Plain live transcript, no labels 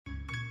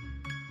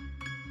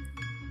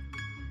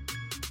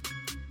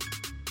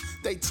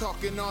They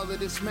talking all of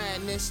this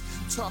madness,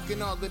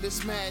 talking all of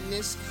this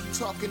madness,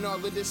 talking all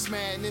of this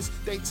madness.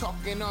 They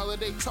talking all of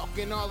this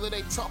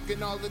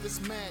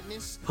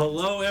madness.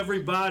 Hello,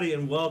 everybody,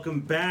 and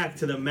welcome back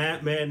to the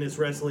Matt Madness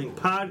Wrestling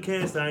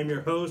Podcast. I'm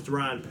your host,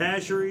 Ron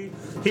Pashery,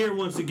 here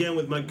once again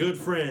with my good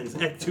friends,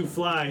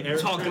 Ek2Fly, Eric.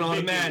 Talking all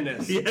the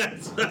madness.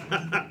 Yes.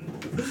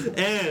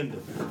 And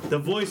the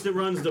voice that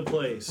runs the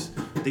place,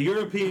 the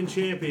European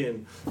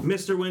champion,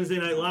 Mr. Wednesday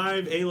Night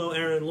Live, Alo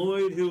Aaron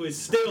Lloyd, who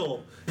is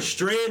still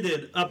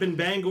stranded up in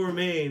Bangor,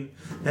 Maine,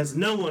 as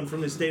no one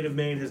from the state of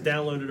Maine has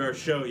downloaded our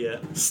show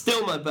yet.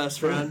 Still my best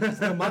friend.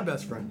 Still my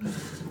best friend.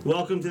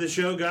 Welcome to the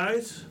show,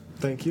 guys.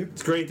 Thank you.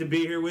 It's great to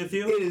be here with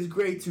you. It is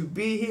great to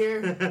be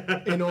here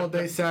in all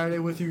day Saturday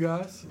with you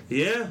guys.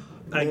 Yeah,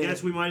 I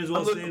guess we might as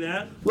well say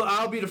that. Well,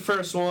 I'll be the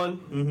first one.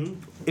 Mm-hmm.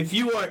 If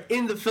you are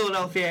in the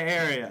Philadelphia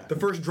area, The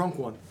first drunk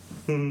one.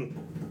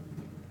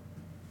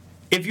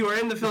 if you are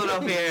in the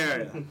Philadelphia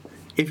area,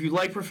 if you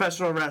like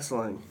professional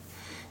wrestling,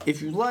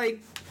 if you like,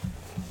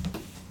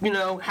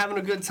 having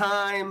a good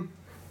time,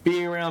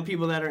 being around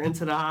people that are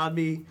into the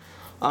hobby,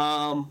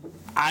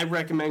 I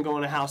recommend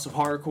going to House of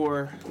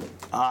Hardcore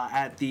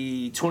at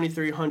the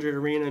 2300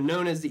 Arena,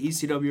 known as the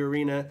ECW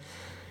Arena.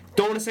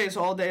 Don't want to say it's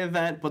an all-day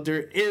event, but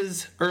there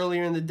is,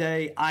 earlier in the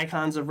day,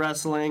 icons of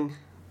wrestling.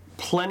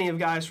 Plenty of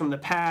guys from the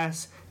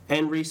past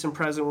and recent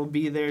present will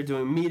be there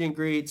doing meet and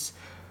greets.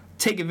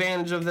 Take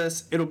advantage of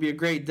this. It'll be a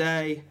great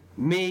day.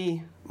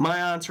 Me,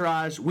 my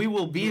entourage, we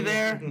will be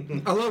there.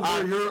 I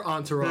love your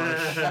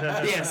entourage.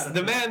 Yes,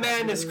 the Mad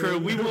Madness crew,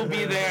 we will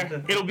be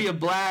there. It'll be a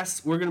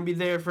blast. We're going to be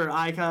there for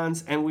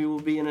icons, and we will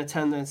be in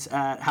attendance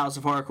at House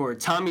of Hardcore.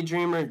 Tommy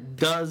Dreamer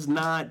does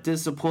not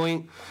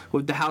disappoint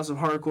with the House of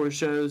Hardcore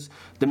shows.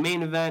 The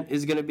main event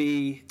is going to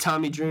be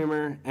Tommy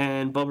Dreamer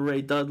and Bubba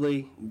Ray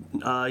Dudley.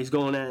 He's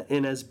going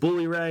in as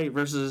Bully Ray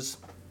versus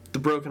the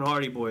Broken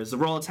Hardy Boys, the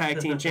Raw Tag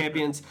Team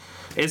Champions.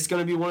 It's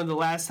going to be one of the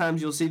last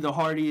times you'll see the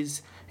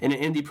Hardys in an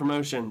indie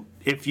promotion.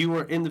 If you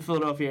are in the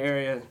Philadelphia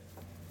area,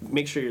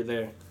 make sure you're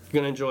there. You're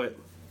going to enjoy it.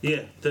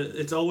 Yeah,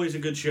 it's always a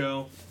good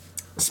show.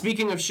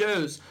 Speaking of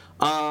shows,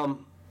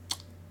 Donovan,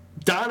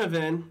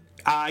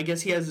 I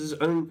guess he has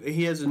a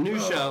new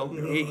show.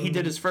 He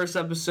did his first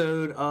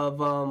episode of,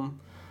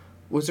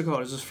 what's it called?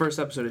 It was his first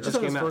episode. It just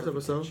came out. First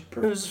episode.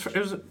 It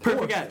was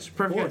Perfect Edge.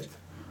 Perfect Edge.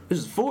 This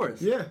is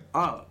fourth? Yeah.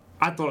 Oh.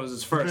 I thought it was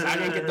his first. I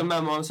didn't get the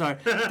memo. I'm sorry.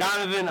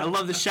 Donovan, I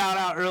love the shout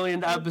out early in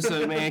the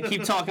episode, man.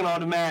 Keep talking all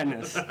the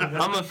madness.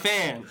 I'm a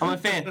fan.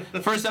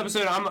 First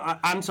episode,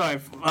 I'm sorry.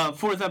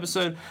 Fourth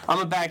episode, I'm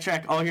a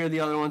backtrack. I'll hear the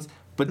other ones.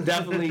 But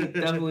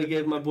definitely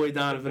give my boy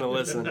Donovan a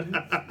listen.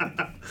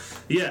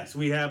 Yes,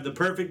 we have the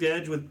Perfect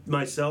Edge with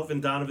myself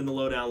and Donovan the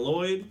Lowdown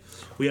Lloyd.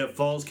 We have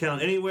Falls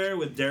Count Anywhere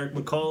with Derek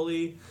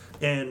McCauley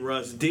and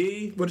Russ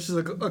D. Which is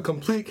a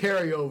complete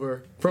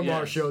carryover from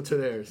our show to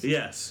theirs.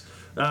 Yes.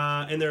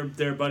 And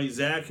their buddy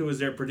Zach, who was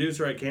their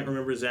producer. I can't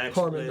remember Zach's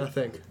Harmon, name. I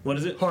think. What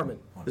is it? Harmon.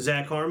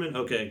 Zach Harmon?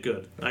 Okay,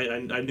 good.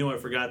 I knew I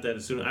forgot that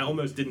as soon. I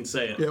almost didn't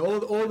say it. Yeah,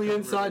 all the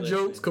inside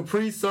jokes,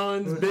 Capri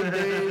Suns, Big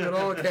Dave, it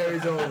all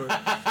carries over.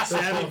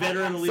 Savvy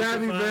veteran Alicia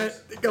Savvy Fox.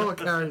 vet, it all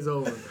carries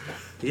over.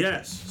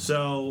 Yes,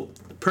 so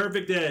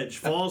Perfect Edge,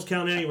 Falls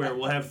Count Anywhere.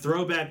 We'll have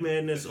Throwback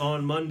Madness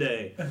on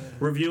Monday.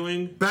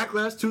 Reviewing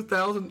Backlash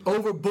 2000,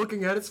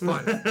 overbooking at its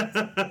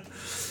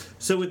finest.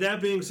 So with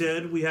that being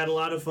said, we had a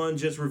lot of fun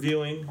just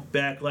reviewing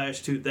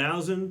Backlash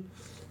 2000.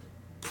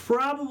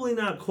 Probably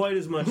not quite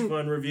as much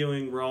fun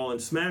reviewing Raw and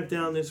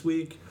SmackDown this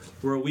week.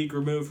 We're a week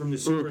removed from the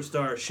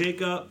Superstar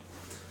shakeup.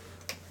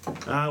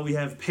 We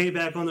have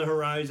Payback on the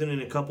horizon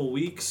in a couple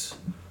weeks.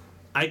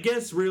 I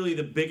guess really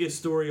the biggest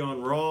story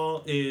on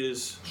Raw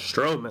is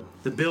Strowman.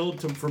 The build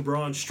for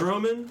Braun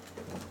Strowman.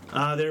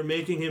 They're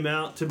making him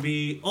out to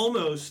be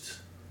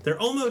they're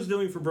almost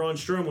doing for Braun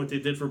Strowman what they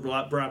did for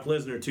Brock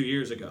Lesnar 2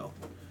 years ago.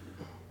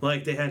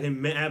 Like, they had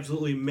him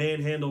absolutely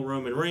manhandle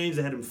Roman Reigns.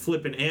 They had him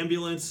flip an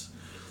ambulance.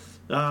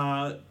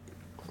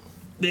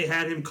 They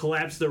had him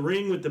collapse the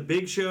ring with the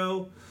Big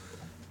Show.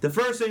 The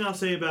first thing I'll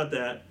say about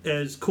that,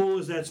 as cool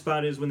as that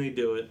spot is when they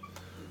do it,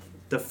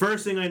 the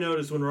first thing I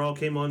noticed when Raw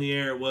came on the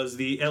air was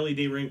the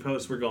LED ring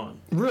posts were gone.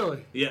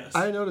 Really? Yes.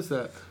 I didn't notice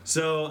that.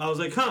 So I was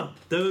like,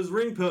 those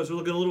ring posts are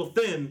looking a little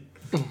thin.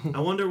 I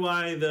wonder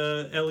why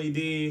the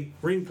LED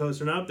ring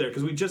posts are not there,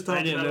 because we just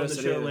talked about it on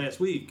the show last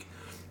week.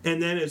 And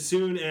then as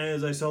soon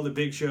as I saw the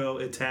Big Show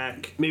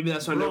attack, maybe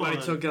that's why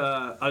nobody took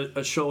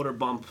a shoulder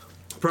bump.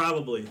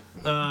 Probably.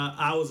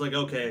 I was like,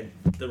 okay,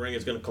 the ring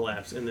is going to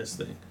collapse in this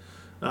thing.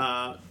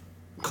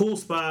 Cool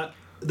spot.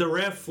 The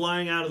ref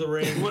flying out of the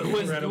ring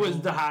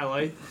was the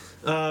highlight.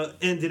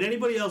 And did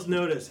anybody else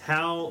notice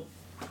how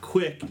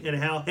quick and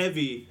how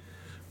heavy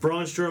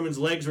Braun Strowman's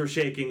legs were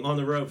shaking on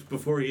the ropes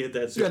before he hit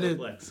that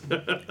superplex?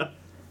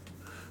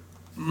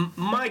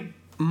 My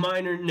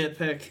minor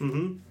nitpick,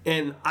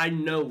 and I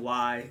know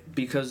why,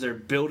 because they're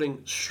building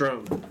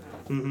Strowman.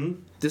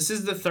 This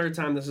is the third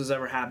time this has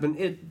ever happened.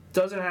 It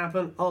doesn't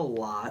happen a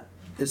lot.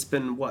 It's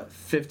been,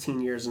 15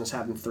 years and it's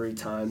happened 3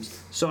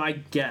 times. So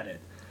I get it.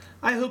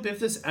 I hope if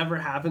this ever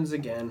happens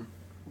again,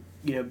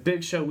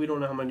 Big Show, we don't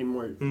know how many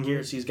more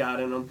years he's got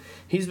in him.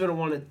 He's going to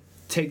want to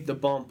take the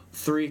bump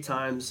 3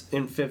 times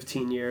in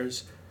 15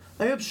 years.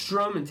 I hope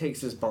Strowman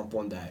takes this bump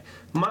one day.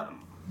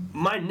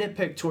 My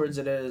nitpick towards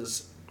it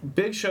is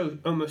Big Show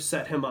almost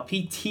set him up.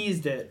 He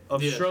teased it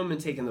of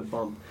Strowman taking the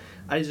bump.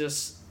 I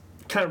just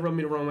kind of rubbed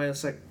me the wrong way.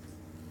 It's like,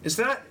 it's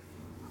not.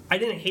 I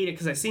didn't hate it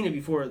because I've seen it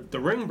before the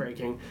ring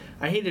breaking.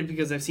 I hated it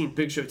because I've seen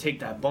Big Show take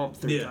that bump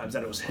 3 times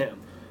that it was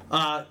him.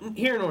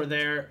 Here nor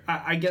there,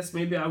 I guess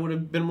maybe I would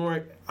have been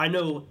more. I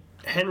know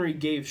Henry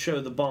gave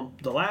Show the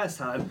bump the last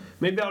time.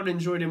 Maybe I would have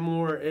enjoyed it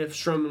more if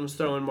Strowman was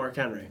throwing Mark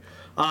Henry.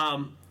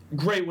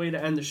 Great way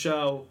to end the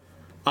show.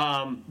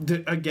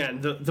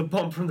 The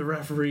bump from the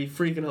referee,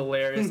 freaking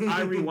hilarious.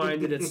 I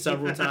rewinded it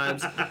several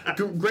times.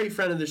 Great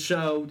friend of the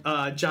show,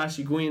 Josh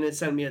Iguina,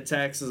 sent me a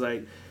text. Was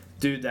like,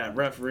 dude, that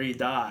referee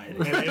died.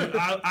 And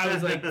I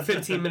was like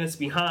 15 minutes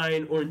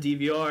behind or in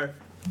DVR.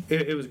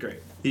 It was great.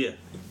 Yeah,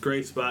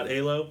 great spot.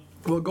 Alo?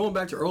 Well, going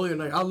back to earlier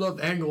night, I love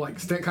the angle, like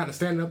kind of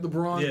standing up to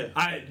Braun. Yeah.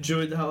 I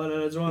enjoyed the hell out of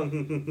it as well.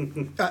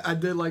 I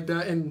did like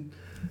that, and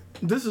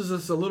this is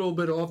just a little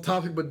bit off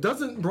topic, but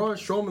doesn't Braun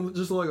Strowman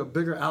just look like a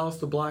bigger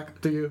Aleister Black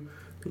to you?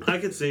 I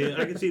could see it.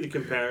 I could see the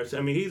comparison.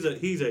 I mean, he's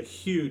a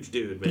huge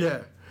dude, man. Yeah,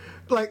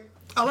 like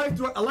I like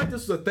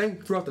this was a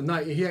thing throughout the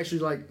night. He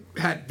actually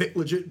had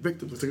legit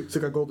victims. He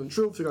got Golden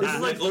Truth. He got This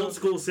is like old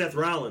school Seth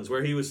Rollins,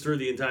 where he was through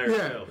the entire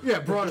show. Yeah,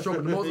 Braun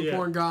Strowman, the most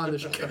important guy on the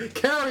show,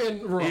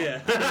 carrying Raw,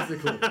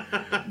 basically.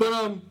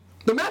 But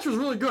the match was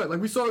really good.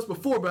 Like we saw this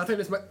before, but I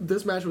think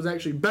this match was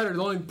actually better.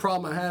 The only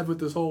problem I had with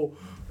this whole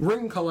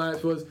ring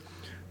collapse was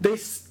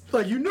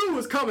you knew it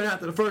was coming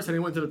after the first, and they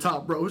went to the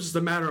top, bro. It was just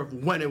a matter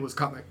of when it was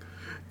coming,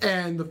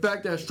 and the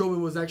fact that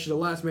Strowman was actually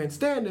the last man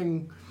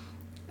standing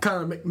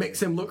kind of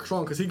makes him look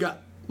strong because he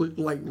got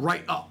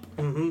right up.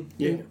 Mm-hmm.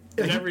 Yeah.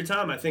 And every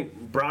time I think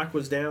Brock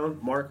was down,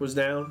 Mark was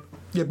down.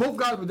 Yeah, both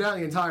guys were down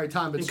the entire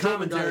time. But and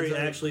commentary,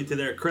 actually, to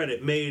their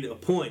credit, made a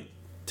point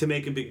to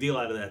make a big deal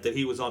out of that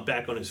he was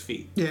back on his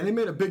feet. Yeah, and they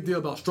made a big deal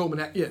about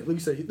Strowman. Yeah, like you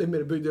said, they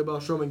made a big deal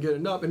about Strowman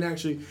getting up and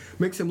actually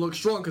makes him look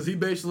strong because he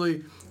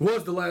basically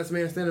was the last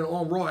man standing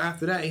on Raw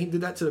after that. And he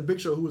did that to the Big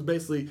Show, who was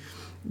basically,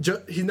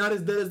 he's not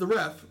as dead as the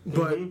ref,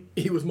 but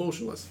he was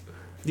motionless.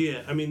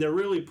 Yeah, I mean, they're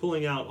really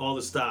pulling out all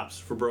the stops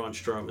for Braun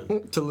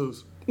Strowman. To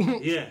lose.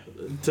 Yeah,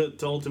 to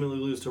ultimately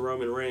lose to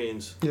Roman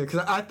Reigns. Yeah, because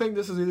I think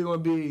this is either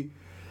going to be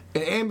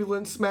an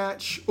ambulance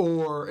match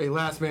or a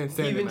last man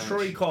standing match. Even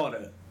Troy called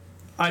it.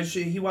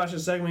 He watched the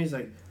segment, he's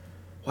like,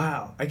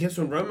 wow, I guess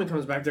when Roman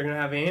comes back, they're going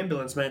to have an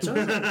ambulance match. I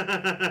was like,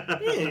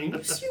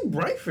 man, you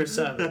right for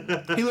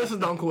 7. He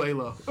listens to Uncle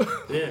Alo.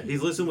 Yeah,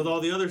 he's listening with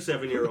all the other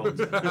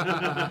 7-year-olds.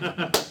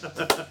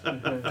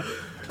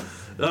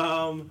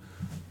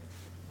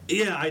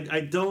 Yeah,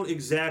 I don't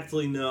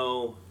exactly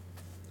know.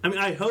 I mean,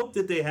 I hope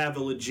that they have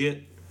a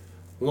legit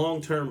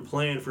long-term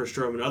plan for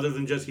Strowman, other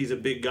than just he's a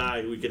big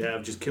guy who we could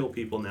have just kill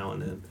people now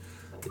and then.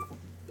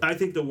 I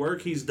think the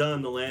work he's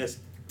done the last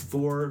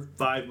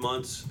 4-5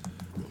 months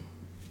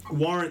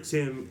warrants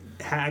him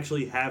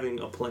actually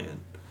having a plan.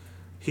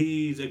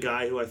 He's a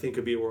guy who I think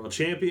could be a world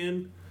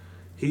champion.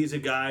 He's a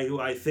guy who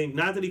I think,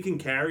 not that he can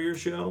carry your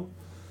show,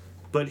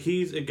 but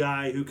he's a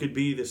guy who could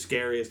be the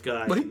scariest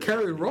guy. But he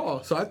carried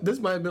Raw, so this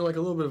might have been like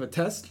a little bit of a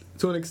test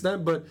to an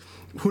extent, but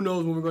who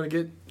knows when we're going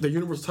to get the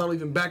Universal title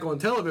even back on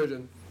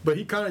television. But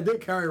he kind of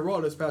did carry Raw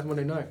this past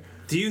Monday night.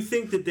 Do you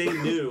think that they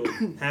knew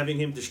having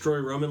him destroy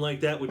Roman like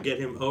that would get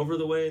him over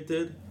the way it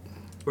did?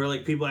 Where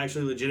people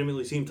actually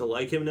legitimately seem to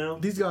like him now?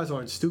 These guys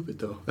aren't stupid,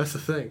 though. That's the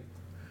thing.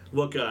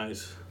 What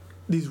guys?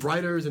 These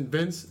writers and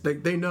Vince,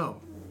 they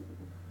know.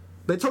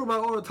 They talk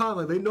about it all the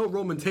time. They know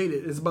Roman Tate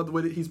is about the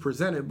way that he's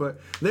presented, but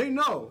they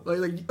know.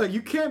 Like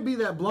you can't be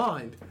that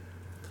blind.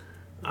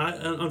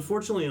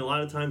 Unfortunately, a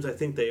lot of times I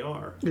think they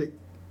are.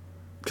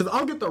 Because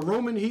I'll get the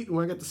Roman heat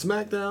when I get the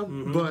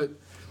SmackDown, but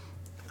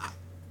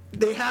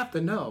they have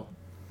to know.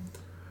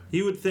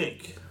 You would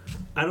think.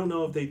 I don't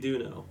know if they do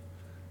know.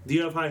 Do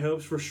you have high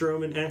hopes for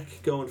Strowman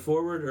Eck going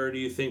forward, or do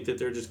you think that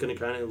they're just going to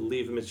kind of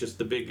leave him as just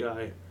the big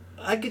guy?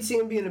 I could see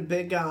him being a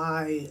big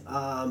guy.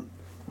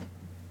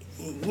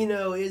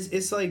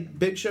 It's like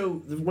Big Show,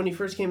 when he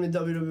first came to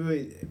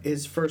WWE,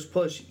 his first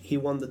push, he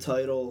won the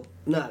title,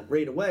 not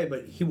right away,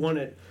 but he won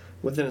it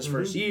within his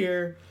first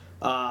year.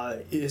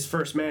 His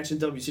first match in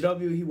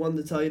WCW, he won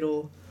the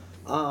title.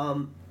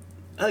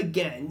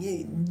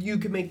 Again, you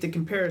could make the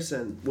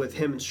comparison with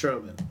him and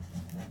Strowman.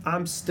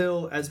 I'm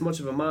still as much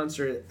of a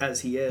monster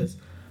as he is.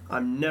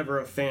 I'm never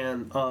a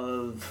fan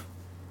of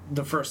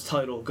the first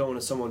title going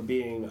to someone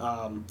being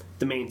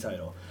the main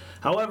title.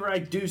 However, I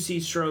do see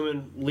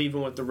Strowman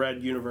leaving with the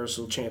Red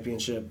Universal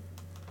Championship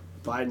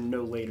by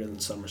no later than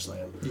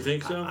SummerSlam. You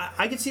think so?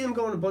 I could see them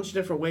going a bunch of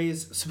different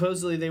ways.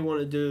 Supposedly they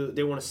want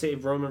to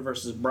save Roman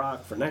versus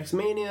Brock for next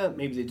Mania.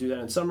 Maybe they do that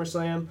in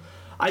SummerSlam.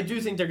 I do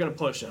think they're going to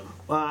push him.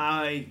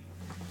 I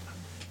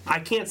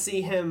can't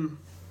see him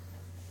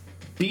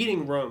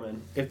beating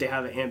Roman if they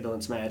have an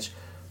ambulance match,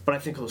 but I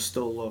think he'll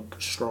still look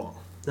strong.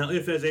 Now,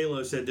 if, as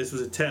Alo said, this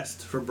was a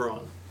test for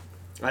Braun.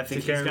 I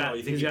think you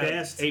think he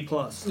passed? A+.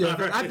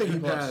 Yeah, I think he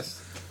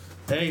passed.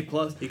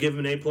 A+. You give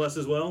him an A+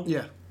 as well?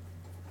 Yeah.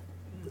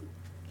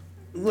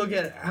 Look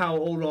at how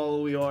old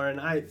all we are,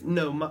 and I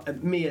know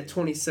me at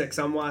 26,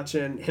 I'm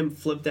watching him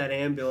flip that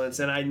ambulance,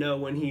 and I know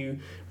when he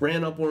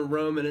ran up on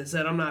Roman and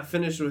said, "I'm not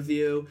finished with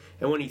you,"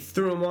 and when he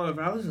threw him off,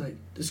 I was like,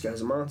 this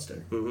guy's a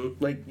monster.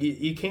 Mm-hmm. Like,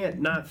 you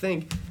can't not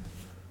think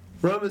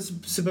Roman's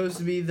supposed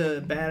to be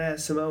the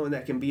badass Samoan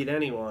that can beat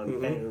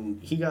anyone,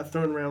 and he got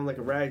thrown around like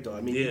a rag doll. I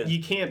mean,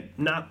 you can't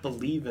not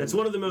believe in. It's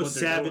one of the most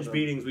what they're savage doing.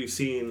 beatings we've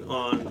seen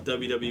on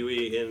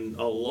WWE in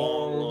a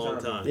long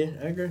time. Yeah,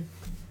 I agree.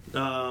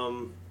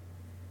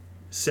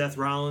 Seth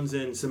Rollins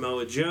and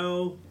Samoa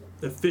Joe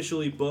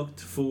officially booked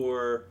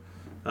for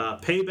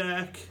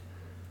Payback.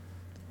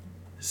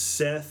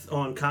 Seth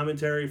on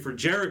commentary for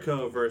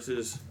Jericho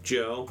versus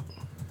Joe.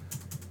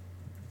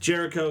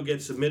 Jericho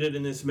gets submitted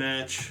in this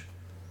match.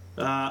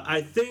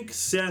 I think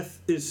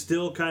Seth is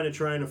still kind of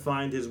trying to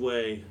find his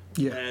way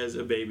as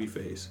a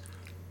babyface.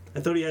 I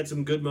thought he had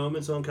some good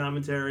moments on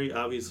commentary,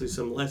 obviously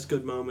some less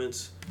good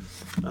moments.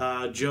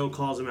 Joe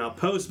calls him out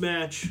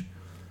post-match,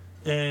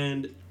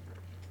 and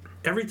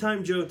every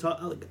time Joe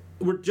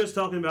we're just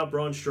talking about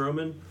Braun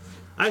Strowman,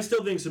 I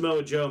still think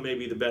Samoa Joe may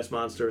be the best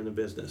monster in the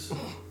business.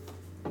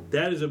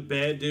 That is a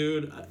bad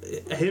dude.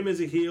 Him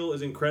as a heel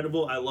is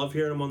incredible. I love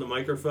hearing him on the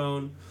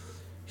microphone.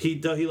 He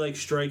like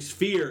strikes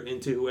fear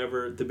into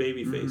whoever the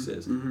babyface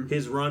is.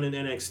 His run in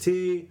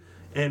NXT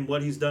and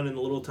what he's done in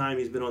the little time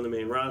he's been on the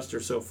main roster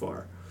so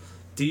far.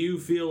 Do you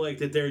feel like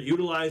that they're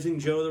utilizing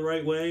Joe the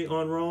right way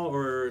on Raw,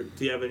 or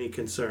do you have any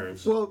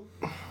concerns? Well,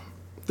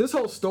 this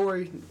whole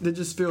story, it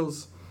just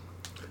feels...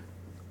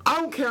 I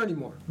don't care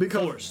anymore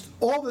because Forced.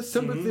 all the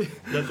sympathy...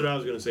 That's what I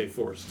was going to say,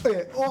 forced.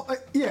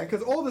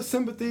 Because all the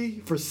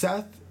sympathy for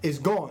Seth is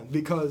gone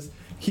because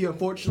he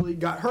unfortunately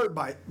got hurt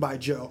by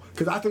Joe.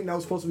 Because I think that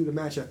was supposed to be the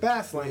match at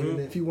Fastlane,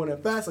 and if he won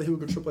at Fastlane, he would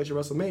go Triple H at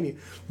WrestleMania.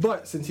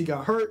 But since he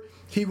got hurt,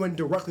 he went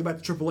directly back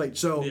to Triple H.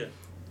 So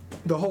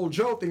the whole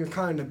Joe thing is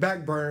kind of in the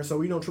back burner. So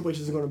we know Triple H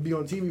isn't going to be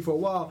on TV for a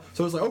while.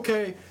 So it's like,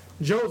 okay,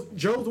 Joe's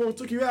the one who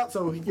took you out,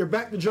 so you're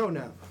back to Joe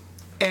now.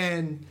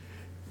 And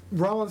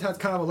Rollins has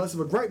kind of a less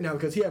of a gripe now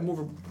because he had more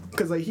of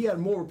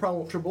a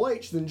problem with Triple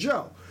H than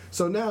Joe.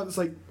 So now it's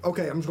like,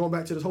 okay, I'm just going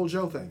back to this whole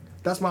Joe thing.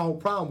 That's my whole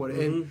problem with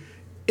it. And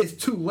it's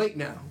too late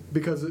now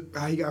because of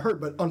how he got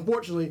hurt. But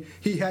unfortunately,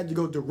 he had to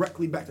go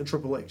directly back to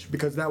Triple H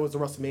because that was the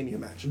WrestleMania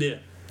match. Yeah.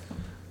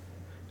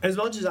 As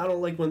much as I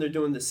don't like when they're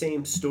doing the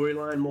same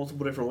storyline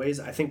multiple different ways,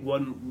 I think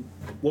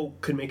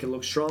what could make it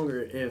look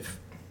stronger if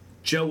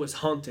Joe was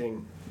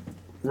hunting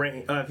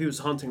if he was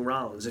hunting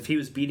Rollins, if he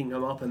was beating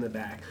him up in the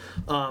back.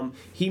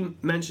 He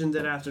mentioned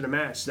that after the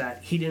match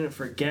that he didn't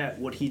forget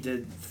what he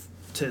did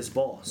to his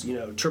boss. You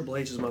know, Triple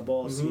H is my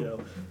boss. You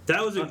know,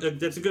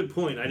 that's a good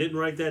point. I didn't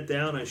write that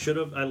down. I should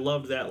have. I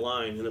loved that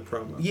line in the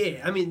promo.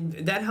 Yeah, I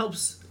mean that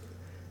helps.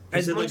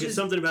 He said like it's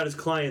something about his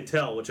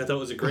clientele, which I thought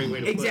was a great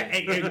way to put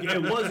it.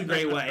 It was a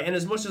great way. And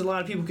as much as a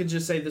lot of people could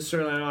just say this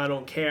storyline, I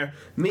don't care.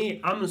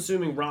 I'm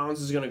assuming Rollins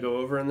is going to go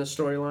over in this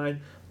storyline.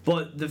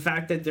 But the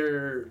fact that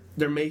they're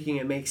making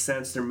it make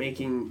sense, they're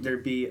making there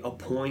be a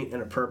point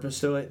and a purpose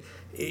to it,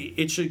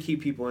 it should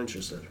keep people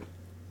interested.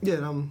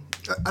 Yeah,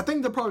 I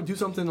think they'll probably do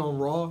something on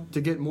Raw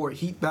to get more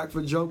heat back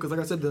for Joe. Because like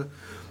I said, the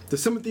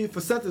sympathy for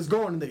Seth is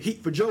gone, and the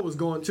heat for Joe is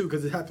gone too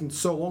because it happened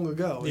so long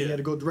ago. And he had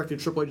to go directly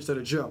to Triple H instead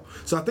of Joe.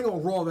 So I think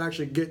on Raw they'll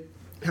actually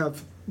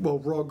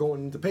Raw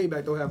going into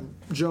Payback, they'll have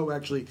Joe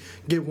actually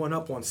get one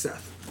up on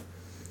Seth.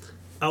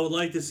 I would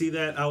like to see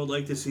that. I would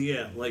like to see,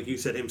 like you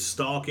said, him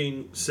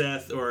stalking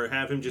Seth or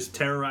have him just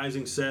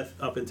terrorizing Seth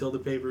up until the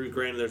pay-per-view.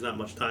 Granted, there's not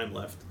much time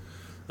left.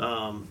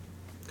 Because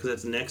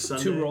that's next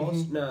Sunday. 2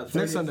 Raws? No,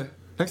 Next Sunday.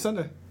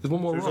 There's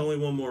one more There's Raw. only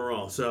one more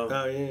Raw. So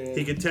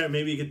he could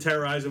maybe he could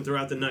terrorize him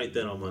throughout the night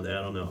then on Monday.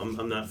 I don't know.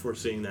 I'm not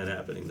foreseeing that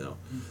happening,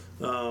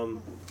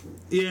 though.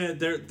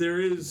 There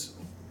is,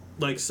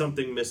 like,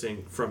 something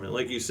missing from it.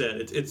 Like you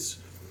said,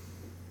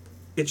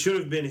 it should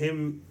have been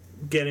him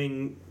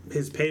getting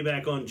his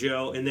payback on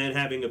Joe and then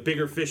having a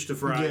bigger fish to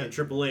fry in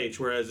Triple H,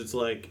 whereas it's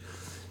like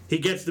he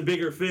gets the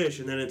bigger fish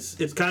and then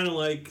it's kind of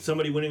like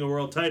somebody winning a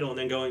world title and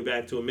then going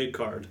back to a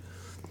mid-card.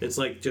 It's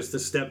like just a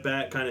step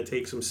back, kind of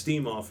take some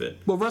steam off it.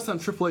 Well, wrestling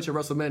Triple H at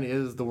WrestleMania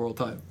is the world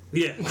title.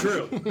 Yeah,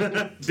 true.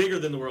 Bigger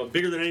than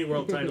any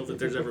world title that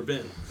there's ever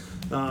been.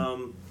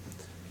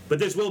 But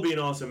this will be an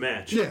awesome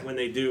match when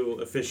they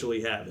do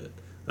officially have it.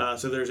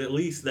 So there's at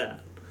least that.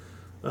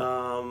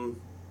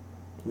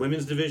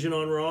 Women's division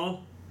on Raw.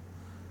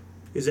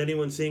 Is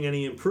anyone seeing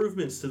any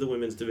improvements to the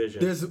women's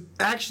division? There's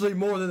actually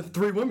more than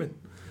 3 women.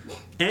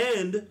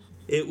 And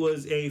it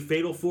was a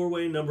fatal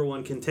 4-way number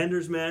 1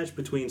 contenders match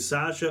between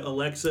Sasha,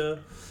 Alexa,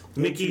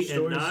 Mickey,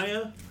 and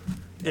Nia.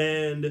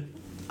 And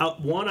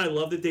I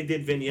love that they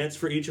did vignettes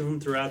for each of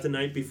them throughout the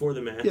night before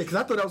the match. Yeah, because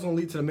I thought that was going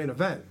to lead to the main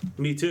event.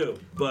 Me too.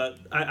 But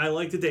I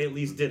like that they at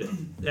least did it.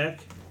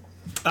 Eck?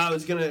 I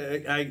was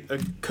I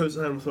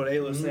co-signed with what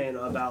Ayla was saying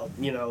about,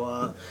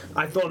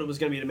 I thought it was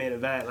going to be the main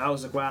event. I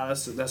was like, wow,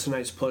 that's a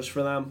nice push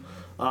for them.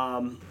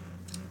 I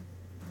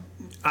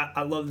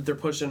love that they're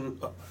pushing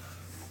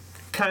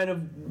kind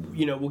of,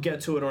 we'll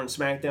get to it on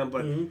SmackDown,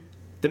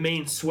 but the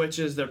main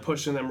switches. They're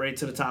pushing them right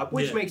to the top,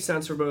 which makes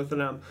sense for both of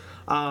them.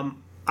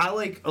 I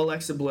like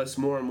Alexa Bliss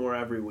more and more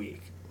every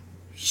week.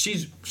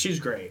 She's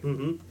great,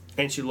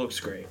 and she looks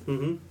great.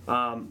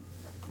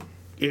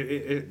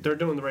 They're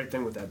doing the right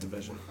thing with that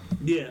division.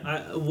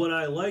 Yeah, what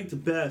I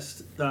liked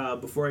best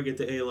before I get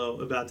to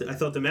Alo about I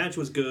thought the match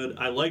was good.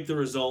 I liked the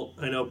result.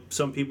 I know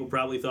some people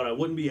probably thought I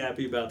wouldn't be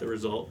happy about the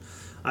result.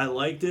 I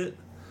liked it.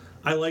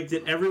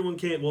 Everyone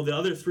came. Well, the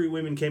other 3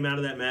 women came out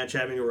of that match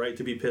having a right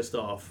to be pissed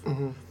off,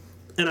 and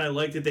I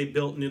liked that they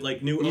built new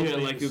openings. You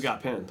didn't like who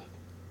got pinned.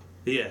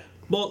 Yeah.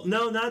 Well,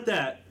 no, not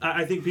that.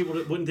 I think people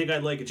wouldn't think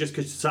I'd like it just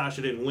because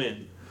Sasha didn't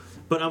win.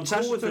 But I'm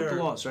Sasha cool with took her.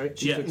 the loss,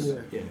 right? Yes.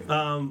 Yeah.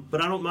 But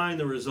I don't mind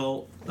the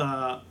result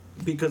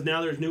because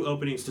now there's new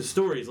openings to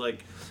stories.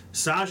 Like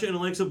Sasha and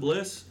Alexa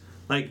Bliss,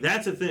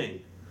 that's a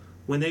thing.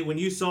 When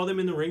you saw them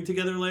in the ring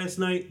together last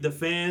night, the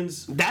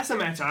fans... That's a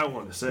match I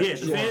want to see. Yeah,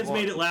 the fans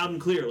made it loud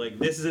and clear.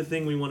 This is a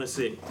thing we want to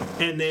see.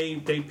 And they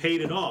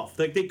paid it off.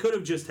 They could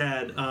have just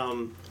had...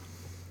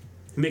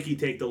 Mickey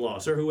take the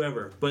loss or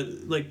whoever,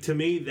 but to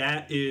me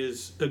that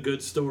is a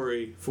good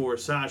story for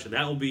Sasha.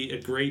 That will be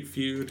a great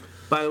feud.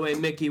 By the way,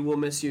 Mickey, we'll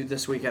miss you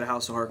this week at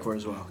House of Hardcore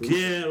as well.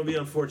 Yeah, it'll be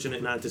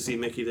unfortunate not to see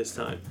Mickey this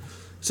time.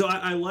 So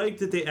I like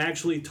that they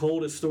actually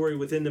told a story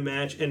within the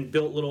match and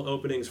built little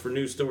openings for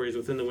new stories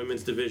within the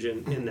women's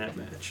division in that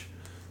match.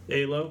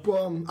 Alo?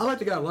 Well, I like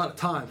they got a lot of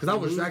time because I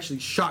was actually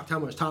shocked how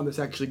much time this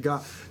actually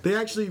got. They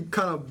actually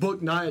kind of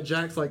booked Nia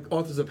Jax like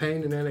Authors of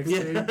Pain in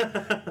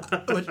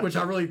NXT, which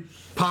I really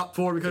popped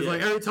for because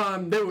every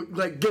time they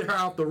would get her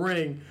out the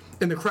ring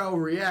and the crowd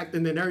would react,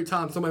 and then every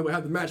time somebody would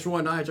have the match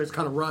won, Nia Jax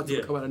kind of rods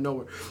would come out of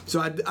nowhere. So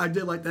I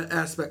did like that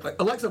aspect. Like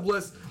Alexa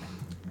Bliss,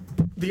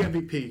 the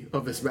MVP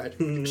of this match.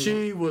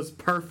 She was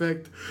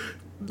perfect.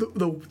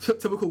 The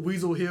typical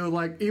weasel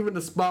heel, even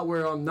the spot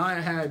where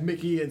Nia had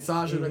Mickey and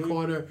Sasha in the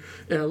corner,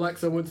 and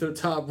Alexa went to the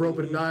top rope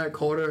and Nia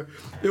caught her.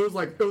 It was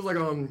like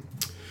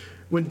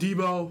when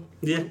Debo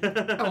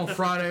on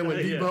Friday when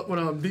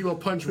Debo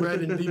punched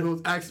Red and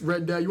Debo asked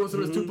Red down. You want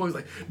some of those 2 points?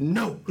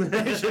 No,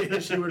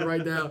 and she went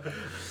right down.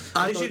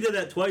 I think she did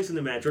that twice in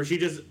the match, where she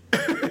just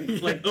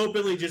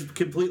openly just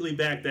completely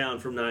backed down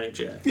from Nia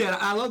Jax. Yeah,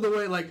 I love the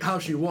way how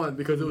she won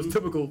because it was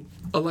typical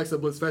Alexa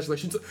Bliss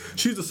fashion.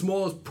 She's the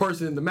smallest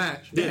person in the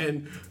match,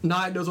 and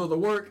Nia does all the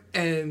work,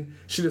 and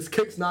she just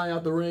kicks Nia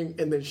out the ring,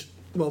 and then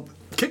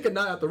kicking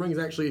Nia out the ring is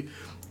actually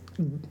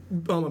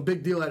a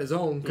big deal at his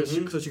own because she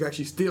can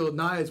actually steal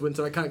Nia's win,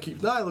 so that kind of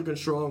keeps Nia looking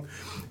strong,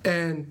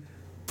 and.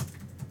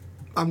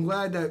 I'm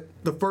glad that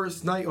the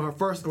first night or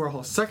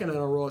her second night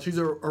on Raw, she's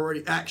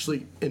already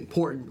actually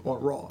important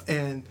on Raw.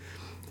 And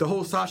the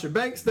whole Sasha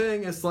Banks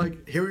thing, it's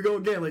here we go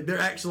again. They're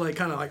actually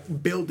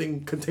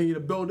continue to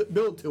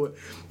build to it.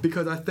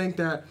 Because I think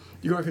that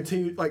you're going to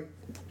continue,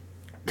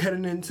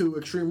 heading into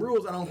Extreme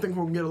Rules, I don't think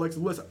we're going to get Alexa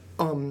Bliss.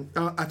 I don't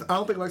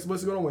think Alexa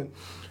Bliss is going to win.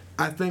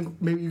 I think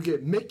maybe you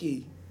get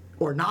Mickey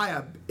or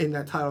Nia in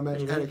that title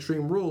match at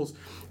Extreme Rules.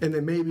 And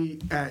then maybe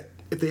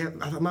if they have,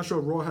 I'm not sure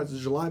if Raw has a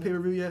July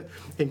pay-per-view yet,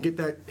 and get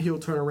that heel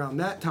turn around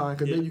that time,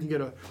 because then you can get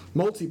a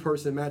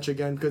multi-person match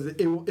again, because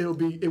it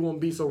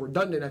won't be so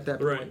redundant at that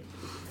point. Right.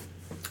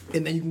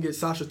 And then you can get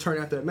Sasha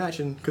turn after that match,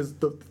 and because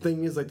the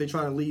thing is, they're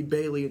trying to lead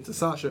Bayley into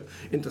Sasha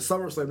into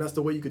SummerSlam. That's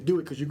the way you could do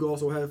it, because you could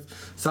also have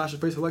Sasha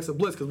face Alexa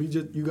Bliss, because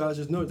you guys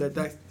just know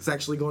that's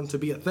actually going to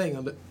be a thing,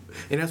 and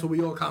that's what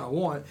we all kind of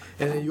want.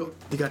 And then you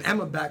got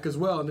Emma back as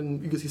well, and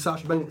then you can see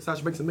Sasha Banks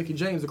and Mickie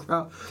James.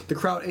 The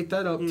crowd ate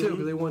that up too,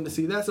 because they wanted to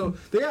see that. So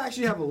they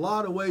actually have a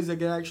lot of ways they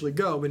can actually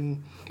go.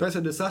 And like I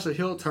said, the Sasha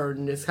heel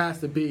turn, this has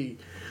to be,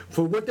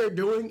 for what they're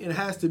doing, it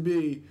has to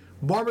be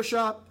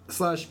barbershop /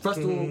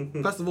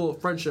 festival of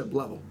friendship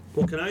level.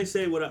 Well, can I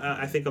say what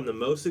I think I'm the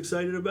most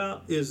excited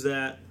about is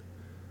that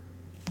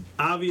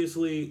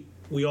obviously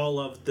we all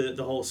love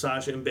the whole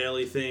Sasha and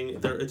Bayley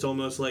thing. It's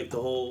almost like the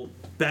whole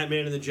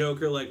Batman and the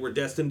Joker, we're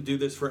destined to do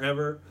this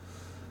forever.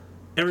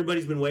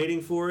 Everybody's been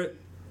waiting for it.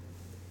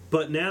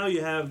 But now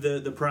you have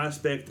the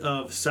prospect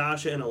of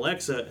Sasha and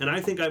Alexa, and I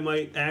think I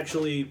might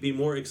actually be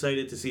more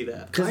excited to see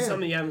that. Because it's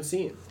something you haven't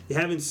seen. You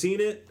haven't seen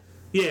it?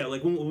 Yeah,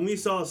 when we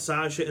saw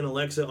Sasha and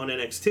Alexa on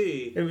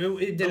NXT,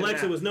 it didn't Alexa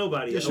happen. was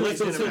nobody. Yeah,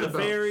 Alexa was still the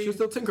fairy. She was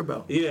still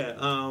Tinkerbell. Yeah,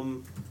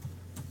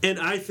 and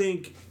I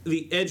think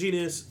the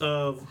edginess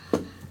of,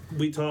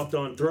 we talked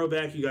on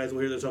Throwback, you guys will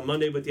hear this on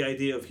Monday, but the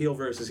idea of heel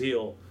versus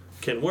heel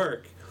can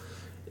work.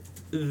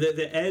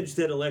 The edge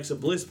that Alexa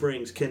Bliss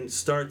brings can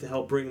start to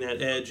help bring that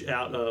edge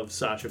out of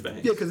Sasha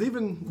Banks. Yeah, because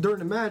even during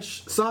the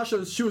match,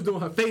 Sasha, she was doing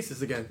her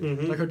faces again.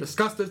 Like her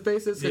disgusted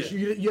faces. Because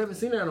you haven't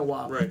seen her in a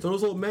while. Right. So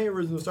those little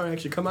mannerisms are starting to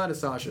actually come out of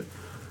Sasha.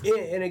 Yeah,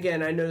 and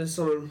again, I know this is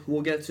something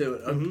we'll get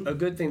to. A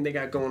good thing they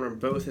got going on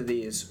both of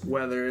these,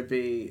 whether it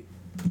be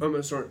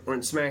almost or in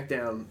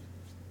SmackDown,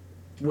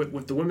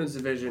 with the women's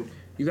division,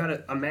 you got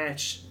a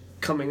match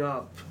coming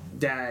up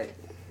that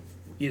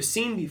you've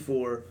seen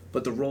before,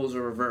 but the roles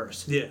are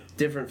reversed. Yeah.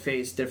 Different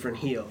face, different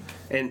heel.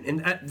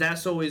 And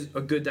that's always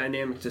a good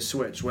dynamic to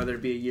switch, whether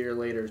it be a year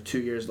later, 2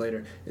 years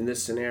later. In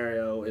this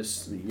scenario,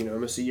 it's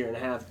almost a year and a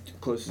half,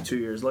 close to 2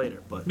 years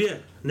later. But Yeah.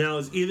 Now,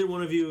 is either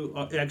one of you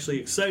actually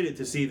excited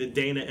to see the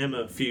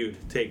Dana-Emma feud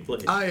take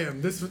place? I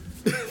am. This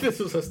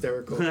was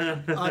hysterical.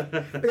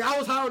 I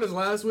was high on this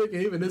last week,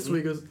 and even this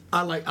week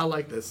I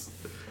like this.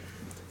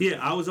 Yeah,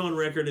 I was on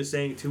record as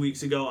saying 2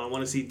 weeks ago I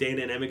want to see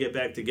Dana and Emma get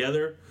back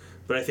together,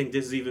 but I think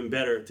this is even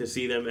better to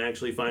see them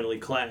actually finally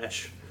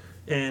clash.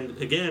 And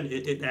again,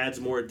 it adds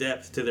more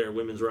depth to their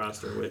women's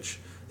roster, which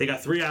they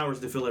got 3 hours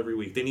to fill every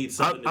week. They need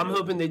something. I'm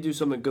hoping they do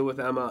something good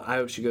with Emma. I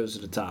hope she goes to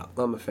the top.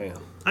 I'm a fan.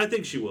 I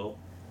think she will.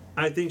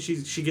 I think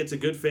she gets a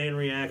good fan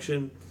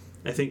reaction.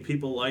 I think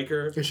people like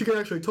her. And she can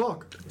actually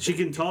talk. She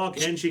can talk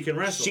and she can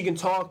wrestle. She can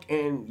talk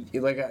and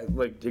like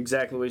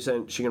exactly what you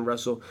said. She can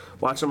wrestle.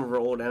 Watch some of her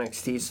old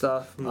NXT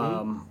stuff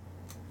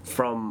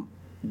from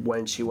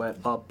when she went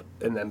up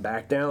and then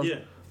back down. Yeah.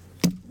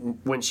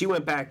 When she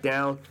went back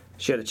down,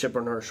 she had a chip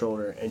on her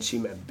shoulder and she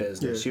meant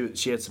business. Yeah.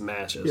 She had some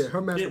matches. Yeah,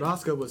 her match with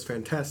Asuka was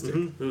fantastic.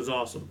 It was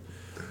awesome.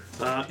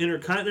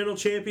 Intercontinental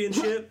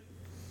Championship.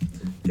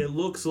 It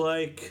looks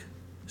like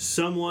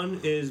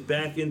someone is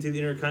back into the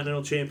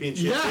Intercontinental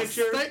Championship Yes,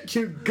 picture. thank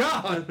you,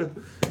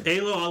 God.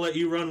 Alo, I'll let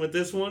you run with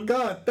this one.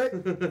 God,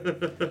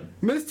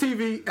 Miss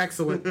TV,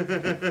 excellent.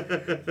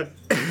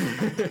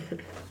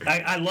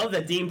 I love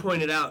that Dean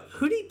pointed out,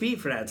 who did he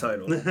beat for that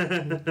title?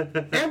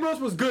 Ambrose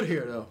was good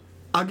here, though.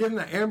 I'll give him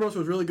that. Ambrose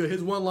was really good.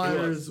 His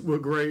one-liners were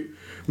great.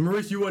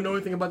 Maurice, you wouldn't know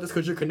anything about this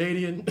because you're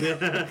Canadian.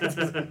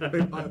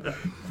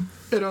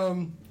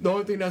 And the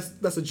only thing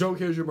that's a joke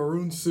here is your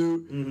maroon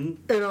suit.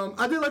 Mm-hmm. And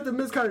I did like the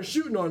Miz kind of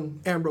shooting on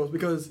Ambrose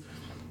because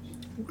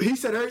he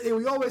said everything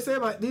we always say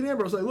about Dean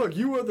Ambrose. Like, look,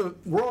 you were the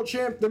world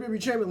champ,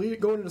 WWE champion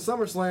going into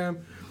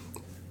SummerSlam.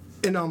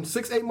 And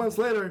 6-8 months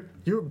later,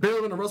 you were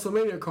barely on a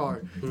WrestleMania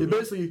card. Mm-hmm. You're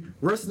basically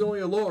resting on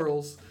your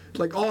laurels,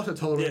 like Arthur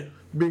told him,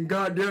 being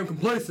goddamn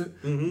complacent.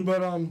 Mm-hmm.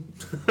 But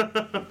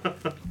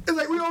it's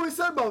like we always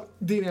said about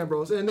Dean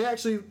Ambrose, and they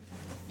actually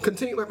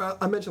continue. Like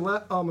I mentioned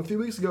a few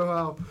weeks ago,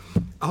 how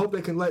I hope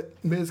they can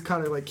let Miz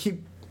kind of like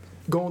keep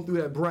going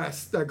through that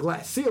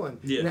glass ceiling,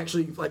 and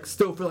actually like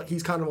still feel like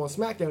he's kind of on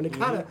SmackDown.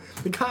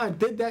 They kind of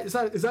did that.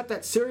 Is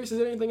that serious as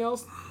anything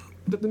else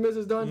that the Miz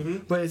has done? Mm-hmm.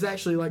 But it's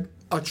actually like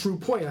a true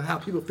point of how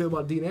people feel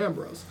about Dean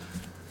Ambrose.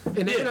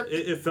 And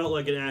it felt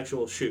like an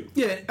actual shoot.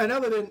 Yeah, and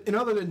other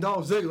than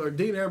Dolph Ziggler,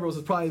 Dean Ambrose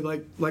is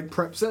probably like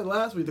Prep said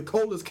last week, the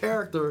coldest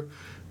character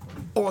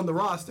on the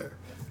roster.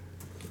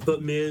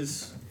 But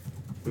Miz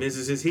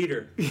is his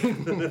heater. He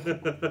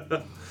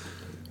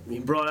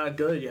brought out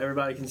good.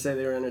 Everybody can say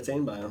they were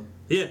entertained by him.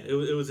 Yeah,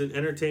 it was an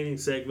entertaining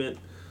segment.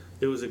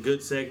 It was a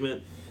good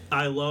segment.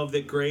 I love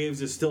that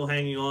Graves is still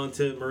hanging on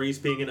to Maurice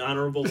being an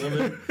honorable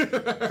woman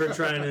for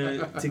trying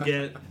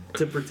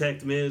to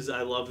protect Miz.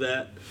 I love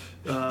that.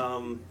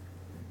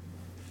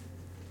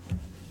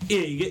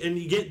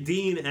 You get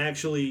Dean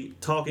actually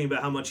talking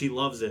about how much he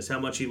loves this, how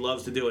much he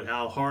loves to do it,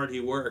 how hard he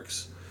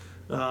works.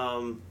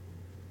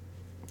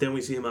 Then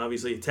we see him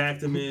obviously attack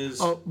the Miz.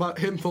 Oh, but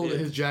him folding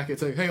his jacket,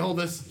 saying, "Hey, hold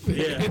this."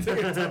 Yeah, I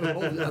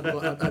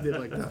did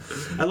like that.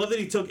 I love that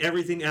he took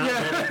everything out of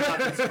his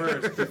pockets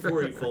first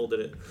before he folded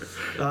it.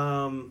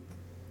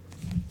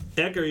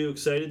 Eck, are you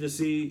excited to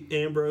see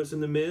Ambrose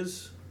and the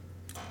Miz?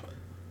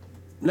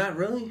 Not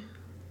really.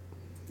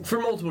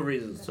 For multiple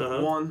reasons.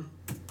 Uh-huh. One,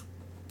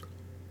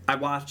 I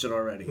watched it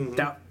already. Mm-hmm.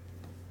 That,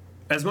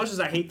 as much as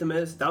I hate the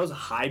Miz, that was a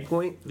high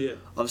point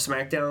of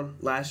SmackDown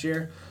last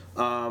year.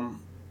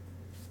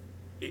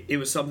 It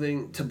was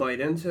something to bite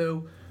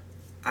into.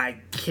 I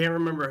can't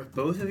remember if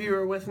both of you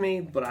were with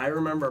me, but I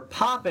remember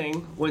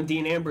popping when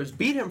Dean Ambrose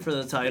beat him for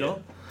the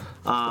title.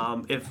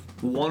 Yeah. If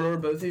one or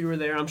both of you were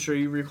there, I'm sure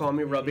you recall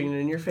me rubbing it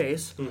in your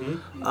face.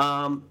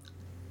 Mm-hmm.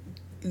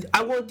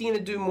 I want Dean to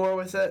do more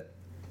with it,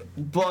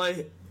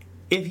 but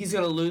if he's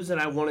going to lose it,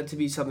 I want it to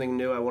be something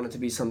new. I want it to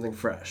be something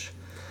fresh.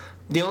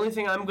 The only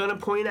thing I'm going to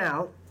point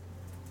out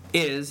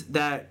is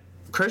that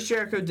Chris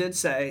Jericho did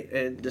say,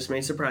 and this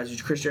may surprise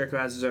you, Chris Jericho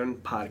has his own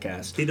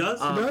podcast. He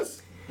does? He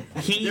does?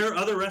 There are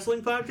other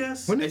wrestling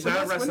podcasts? It's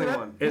not a wrestling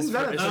one.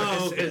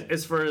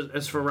 It's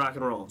for rock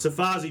and roll. It's a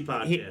Fozzy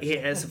podcast.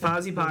 It's a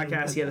Fozzy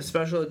podcast. He had a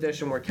special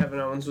edition where Kevin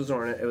Owens was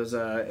on it. It was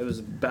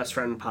a best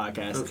friend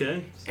podcast.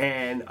 Okay.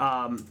 And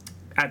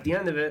at the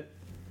end of it,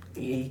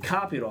 he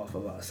copied off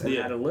of us and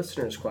had a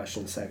listener's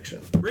question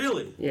section.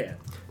 Really? Yeah.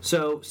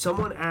 So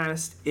someone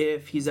asked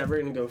if he's ever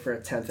going to go for a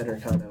 10th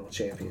Intercontinental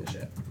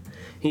Championship.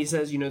 He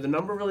says, the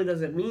number really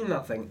doesn't mean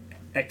nothing,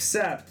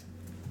 except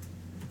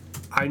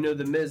I know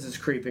the Miz is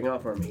creeping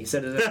up on me. He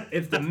said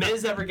if the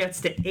Miz ever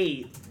gets to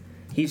 8,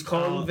 he's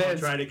calling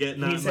Vince. I'll try to get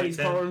 9 he said he's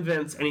 10. Calling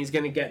Vince, and he's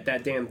going to get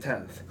that damn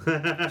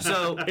 10th.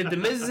 So if the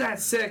Miz is at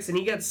 6 and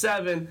he gets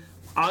 7,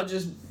 I'll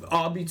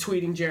be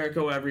tweeting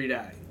Jericho every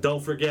day. Don't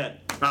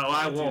forget. Oh,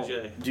 I won't.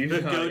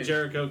 Go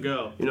Jericho,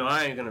 go.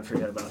 I ain't gonna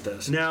forget about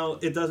this. Now,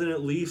 it doesn't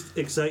at least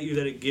excite you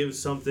that it gives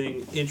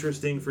something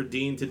interesting for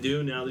Dean to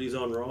do now that he's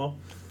on Raw?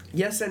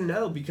 yes and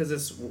no, because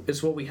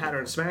it's what we had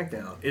on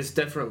SmackDown. It's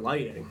different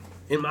lighting,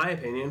 in my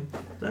opinion.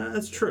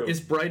 That's true. It's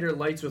brighter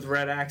lights with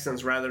red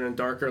accents rather than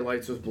darker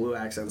lights with blue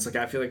accents. Like,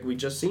 I feel like we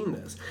just seen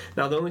this.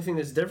 Now, the only thing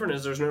that's different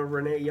is there's no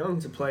Renee Young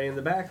to play in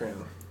the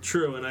background.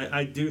 True, and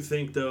I do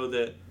think, though,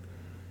 that,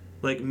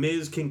 like,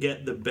 Miz can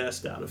get the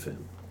best out of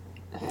him.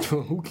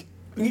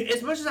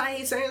 As much as I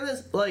hate saying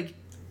this, like,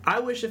 I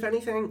wish, if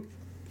anything,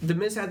 the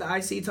Miz had the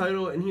IC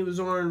title and he was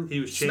on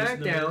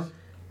SmackDown.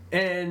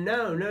 And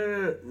no,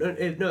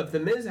 if the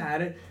Miz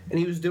had it and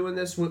he was doing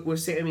this with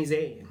Sami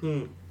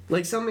Zayn.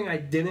 Like, something I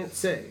didn't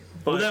say.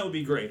 Well, that would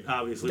be great,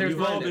 obviously. We've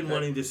all been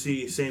wanting to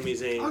see Sami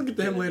Zayn. I'll get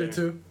to him later,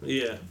 too.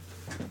 Yeah.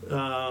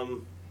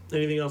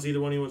 Anything else either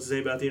one of you wants to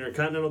say about the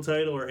Intercontinental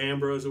title or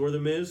Ambrose or the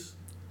Miz?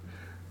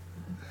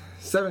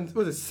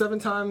 7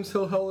 times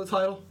he'll hold the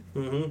title?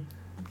 Mm-hmm.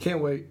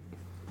 Can't wait.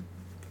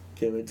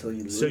 Can't wait till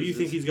you lose. So you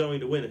think he's going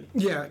to win it?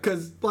 Yeah,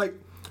 because, like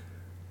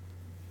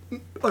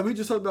we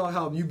just talked about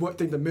how you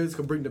think the Miz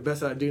could bring the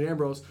best out of Dean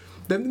Ambrose.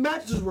 The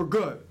matches were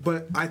good,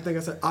 but I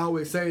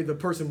always say the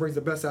person brings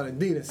the best out of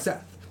Dean is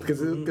Seth.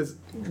 Because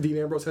Dean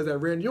Ambrose has that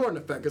Randy Orton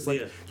effect. It's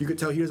like you could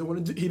tell he doesn't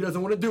want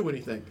to do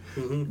anything.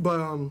 Mm-hmm. But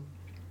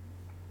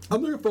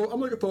I'm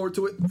looking forward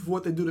to it for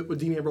what they do with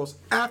Dean Ambrose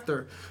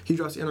after he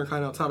drops the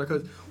Intercontinental title.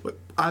 Because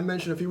I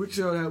mentioned a few weeks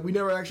ago that we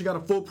never actually got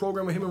a full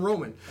program with him and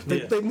Roman.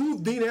 They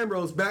moved Dean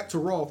Ambrose back to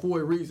Raw for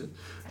a reason.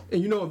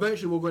 And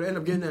eventually we're going to end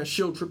up getting that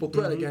Shield triple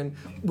threat again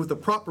with the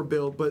proper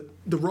build. But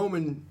the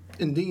Roman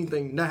and Dean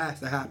thing, that has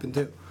to happen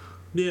too.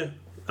 Yeah,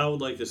 I would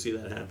like to see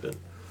that happen.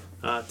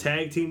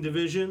 Tag team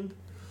division.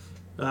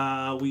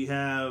 We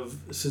have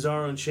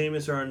Cesaro and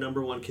Sheamus are our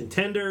number one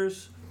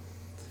contenders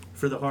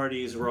for the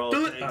Hardys Raw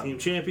Tag Team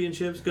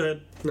Championships. Go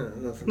ahead. No,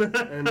 nothing.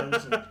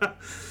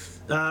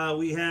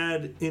 We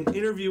had an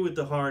interview with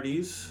the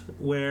Hardys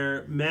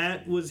where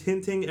Matt was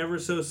hinting ever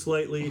so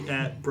slightly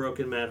at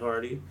broken Matt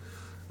Hardy.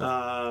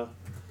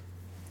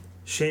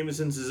 Sheamus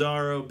and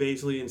Cesaro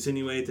basically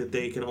insinuate that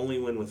they can only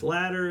win with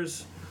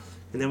ladders.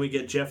 And then we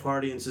get Jeff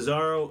Hardy and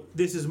Cesaro.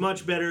 This is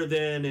much better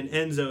than an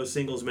Enzo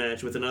singles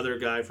match with another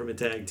guy from a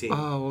tag team.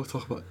 Oh, we'll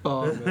talk about it.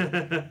 Oh,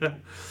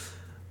 man.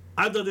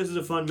 I thought this was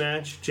a fun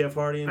match. Jeff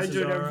Hardy and Cesaro. I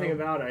enjoyed everything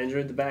about it. I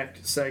enjoyed the back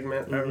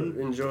segment. Mm-hmm.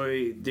 I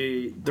enjoy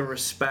the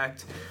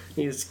respect.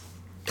 He's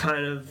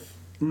kind of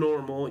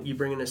normal. You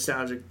bring a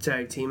nostalgic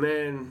tag team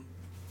in.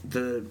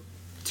 The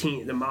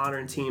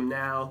modern team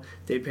now,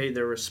 they paid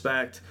their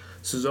respect.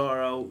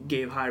 Cesaro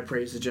gave high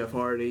praise to Jeff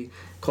Hardy,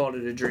 called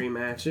it a dream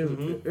match.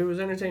 It was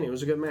entertaining. It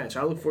was a good match.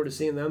 I look forward to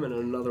seeing them in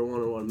another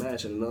one-on-one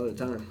match at another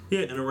time.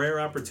 Yeah, and a rare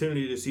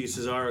opportunity to see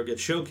Cesaro get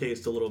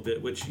showcased a little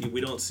bit, which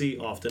we don't see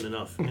often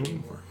enough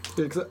anymore.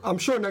 Yeah, 'cause I'm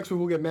sure next week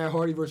we'll get Matt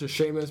Hardy versus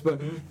Sheamus, but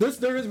this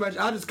match,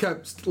 I just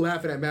kept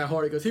laughing at Matt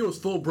Hardy because he was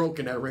full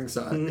broken at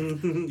ringside.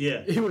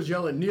 Yeah. He was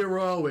yelling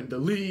Nero and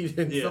Delete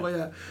and stuff like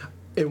that.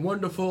 And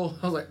wonderful.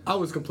 I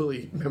was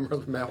completely memorable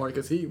with Matt Hardy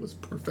because he was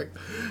perfect.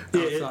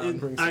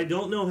 I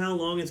don't know how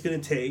long it's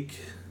going to take.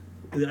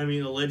 I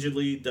mean,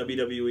 allegedly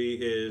WWE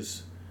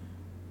is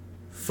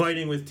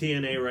fighting with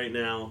TNA right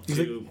now because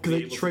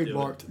they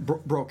trademarked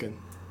broken.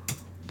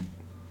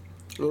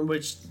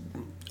 Which,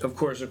 of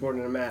course,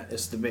 according to Matt,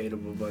 is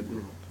debatable. But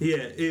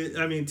yeah,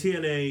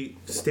 TNA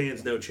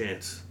stands no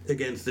chance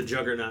against the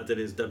juggernaut that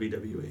is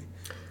WWE.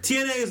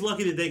 TNA is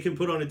lucky that they can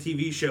put on a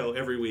TV show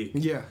every week.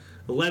 Yeah.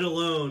 Let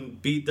alone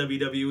beat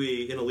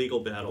WWE in a legal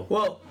battle.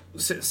 Well,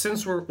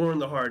 since we're in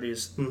the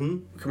Hardys,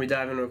 can we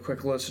dive into a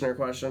quick listener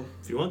question?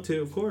 If you want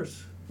to, of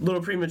course. A little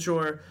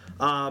premature.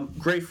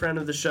 Great friend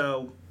of the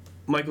show,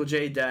 Michael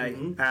J. Day,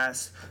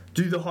 asked,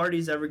 do the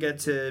Hardys ever get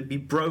to be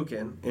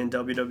broken in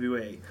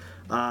WWE?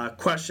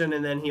 Question,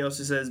 and then he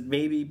also says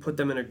maybe put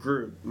them in a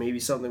group, maybe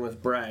something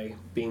with Bray,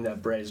 being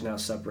that Bray is now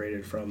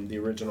separated from the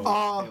original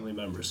family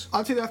members.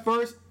 I'll tell you that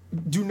first.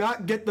 Do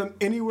not get them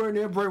anywhere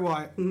near Bray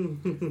Wyatt.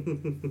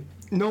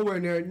 Nowhere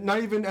near.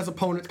 Not even as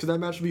opponents, because that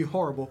match would be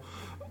horrible.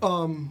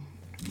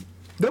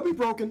 They'll be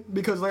broken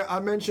because, like I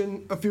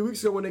mentioned a few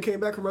weeks ago when they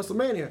came back from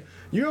WrestleMania,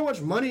 you know how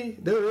much money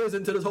there is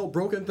into this whole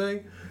broken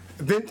thing?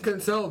 Vince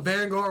can sell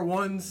Vanguard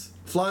ones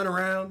flying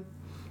around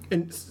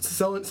and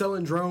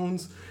selling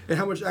drones, and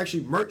how much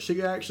actually merch he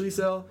can actually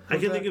sell. I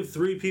can think of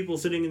 3 people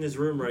sitting in this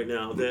room right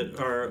now that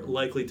are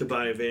likely to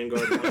buy a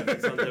Vanguard one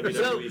that's on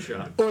WWE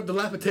shop. Or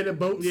dilapidated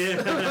boats.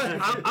 Yeah.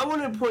 I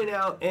want to point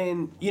out,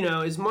 and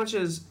as much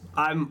as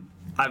I've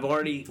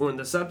already on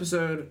this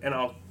episode, and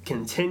I'll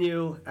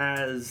continue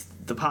as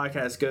the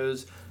podcast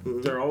goes,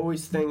 there are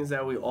always things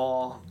that we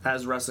all,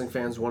 as wrestling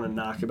fans, want to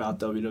knock about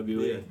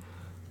WWE. Yeah.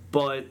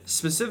 But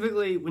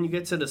specifically, when you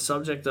get to the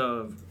subject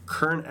of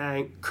Kurt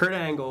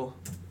Angle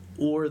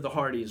or the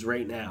Hardys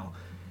right now,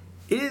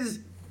 it is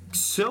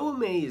so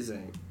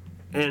amazing,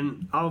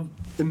 and I'll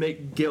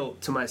make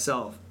guilt to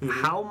myself,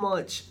 how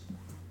much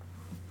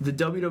the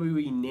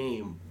WWE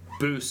name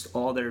boosts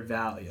all their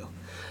value.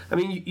 I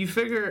mean, you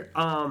figure,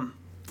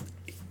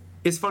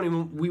 it's funny,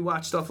 when we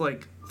watch stuff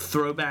like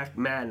Throwback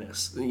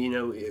Madness,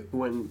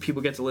 when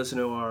people get to listen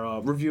to our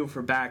review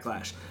for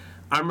Backlash,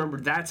 I remember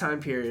that time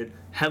period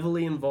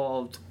heavily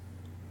involved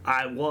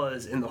I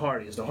was in the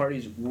Hardys. The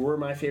Hardys were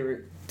my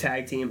favorite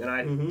tag team, and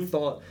I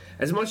thought,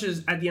 as much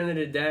as at the end of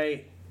the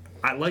day,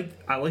 I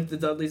liked the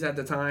Dudleys at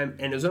the time,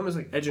 and it was almost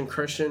like Edge and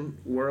Christian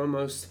were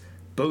almost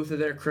both of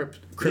their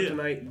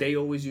kryptonite. Yeah. They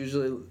always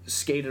usually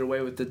skated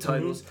away with the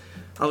titles.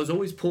 I was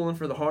always pulling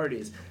for the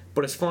Hardys.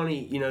 But it's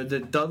funny, the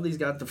Dudleys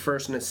got the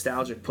first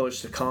nostalgic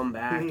push to come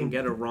back and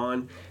get a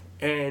run.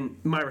 And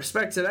my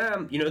respect to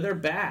them, they're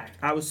back.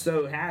 I was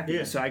so happy.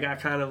 Yeah. So I got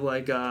kind of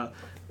like a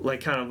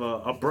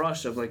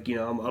brush of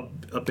I'm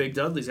a big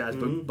Dudleys guy.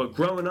 But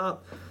growing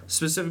up,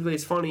 specifically,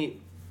 it's funny,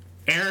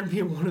 Aaron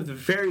being one of the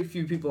very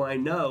few people I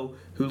know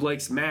who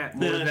likes Matt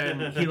more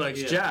than he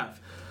likes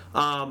Jeff.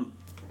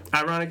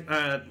 Ironic,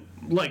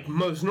 like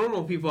most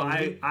normal people,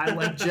 I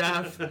like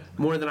Jeff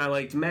more than I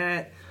liked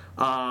Matt.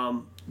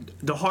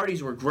 The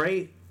Hardys were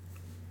great.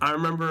 I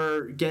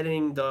remember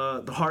getting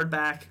the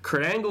hardback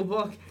Kurt Angle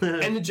book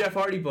and the Jeff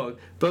Hardy book.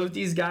 Both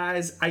these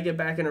guys, I get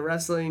back into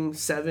wrestling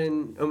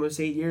almost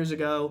 8 years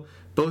ago.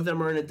 Both of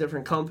them are in a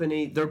different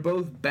company. They're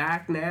both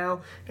back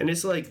now, and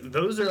it's like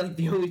those are like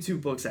the only two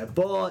books I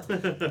bought.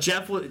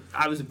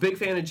 I was a big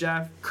fan of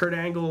Jeff. Kurt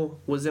Angle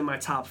was in my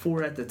top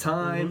 4 at the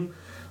time.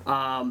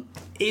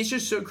 It's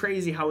just so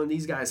crazy how when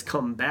these guys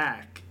come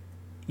back,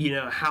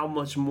 how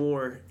much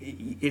more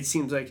it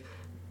seems like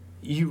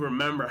you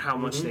remember how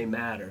much they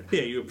mattered.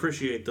 Yeah, you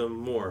appreciate them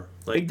more.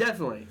 Like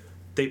definitely.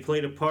 They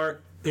played a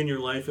part in your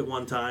life at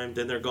one time,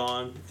 then they're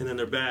gone, and then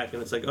they're back,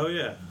 and it's like, oh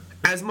yeah.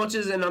 As much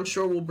as, and I'm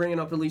sure we'll bring it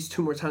up at least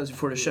 2 more times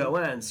before the show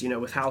ends,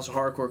 with House of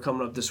Hardcore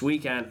coming up this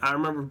weekend, I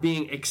remember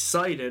being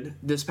excited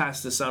this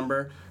past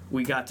December.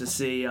 We got to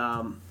see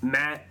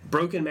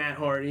Broken Matt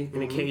Hardy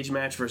in a cage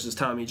match versus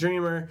Tommy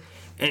Dreamer.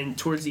 And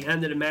towards the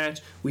end of the match,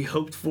 we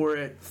hoped for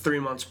it 3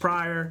 months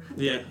prior.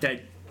 Yeah.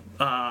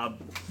 That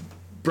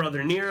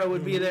Brother Nero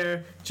would be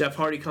there. Jeff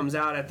Hardy comes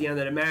out at the end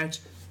of the match.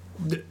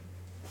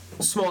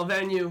 Small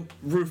venue,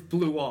 roof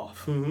blew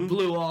off.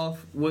 Blew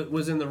off,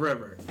 was in the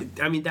river.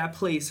 I mean, that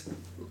place,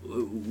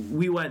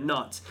 we went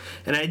nuts.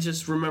 And I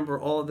just remember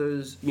all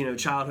those,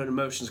 childhood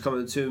emotions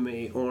coming to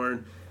me,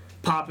 or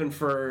popping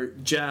for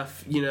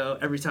Jeff,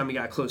 every time he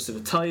got close to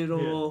the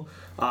title,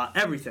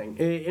 everything.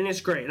 And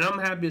it's great. And I'm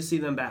happy to see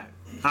them back.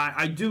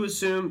 I do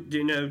assume,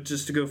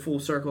 just to go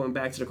full circle and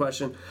back to the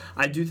question,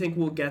 I do think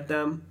we'll get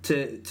them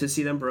to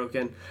see them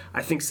broken.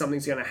 I think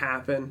something's going to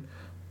happen.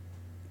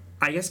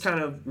 I guess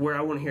kind of where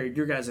I want to hear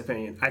your guys'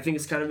 opinion. I think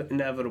it's kind of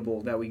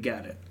inevitable that we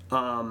get it.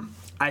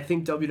 I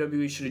think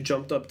WWE should have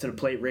jumped up to the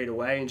plate right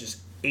away and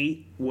just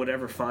ate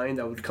whatever fine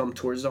that would come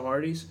towards the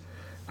Hardys.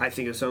 I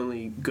think it's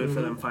only good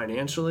for them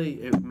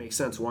financially. It makes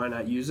sense. Why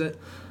not use it?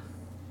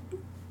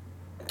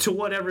 To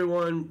what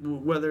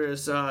everyone, whether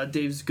it's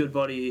Dave's good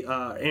buddy,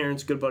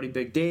 Aaron's good buddy,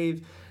 Big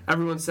Dave,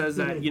 everyone says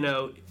that,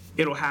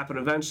 it'll happen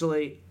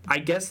eventually. I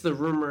guess the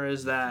rumor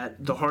is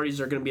that the Hardys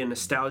are going to be a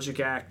nostalgic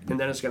act and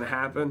then it's going to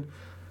happen.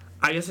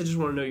 I guess I just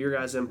want to know your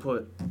guys'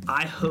 input.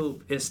 I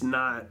hope it's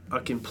not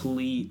a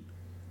complete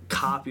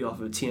copy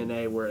off of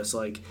TNA where it's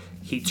like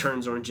he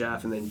turns on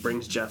Jeff and then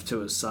brings Jeff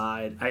to his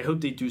side. I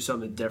hope they do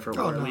something different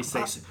where at least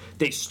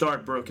they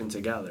start broken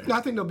together.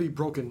 I think they'll be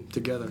broken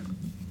together.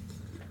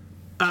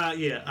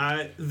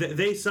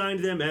 They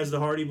signed them as the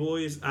Hardy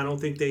Boys. I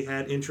don't think they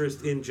had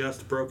interest in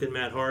just Broken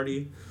Matt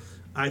Hardy.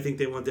 I think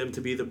they want them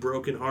to be the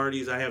Broken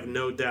Hardys. I have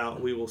no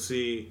doubt we will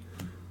see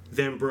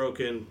them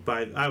broken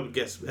by, I would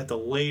guess, at the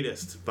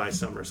latest by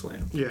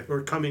SummerSlam. Yeah.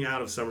 Or coming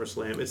out of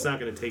SummerSlam. It's not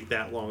going to take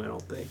that long, I don't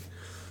think.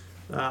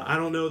 I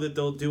don't know that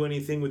they'll do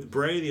anything with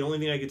Bray. The only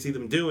thing I could see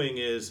them doing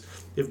is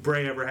if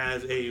Bray ever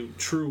has a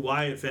true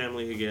Wyatt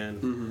family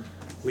again,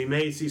 we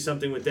may see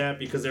something with that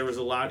because there was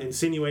a lot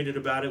insinuated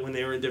about it when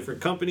they were in different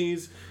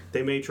companies.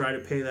 They may try to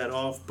pay that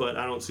off, but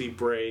I don't see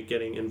Bray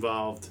getting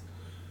involved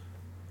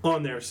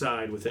on their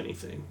side with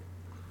anything.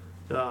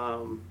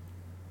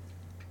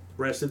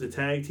 Rest of the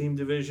tag team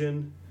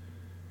division,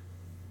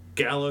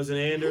 Gallows and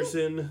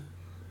Anderson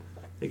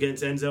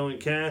against Enzo and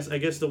Cass. I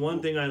guess the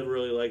one thing I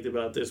really liked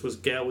about this was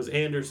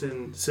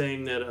Anderson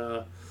saying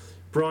that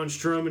Braun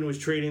Strowman was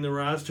treating the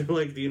roster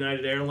like the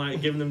United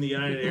Airlines, giving them the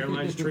United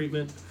Airlines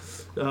treatment.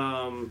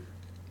 And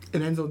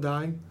Enzo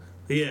dying?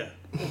 Yeah.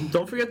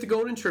 Don't forget the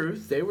Golden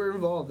Truth. They were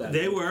involved that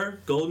They were.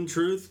 Golden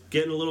Truth,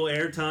 getting a little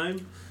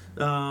airtime.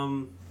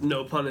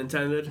 No pun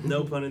intended.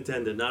 No pun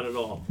intended. Not at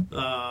all.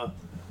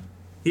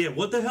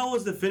 What the hell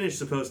was the finish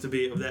supposed to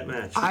be of that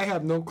match? I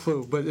have no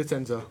clue, but it's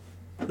Enzo.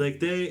 Like,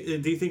 do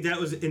you think that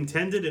was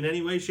intended in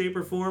any way, shape,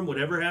 or form?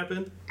 Whatever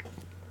happened?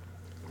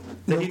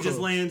 That he just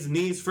lands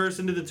knees first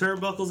into the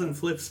turnbuckles and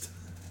flips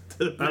to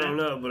the back? I don't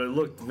know, but it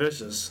looked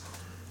vicious.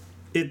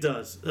 It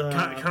does.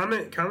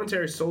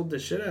 Commentary sold the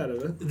shit out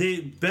of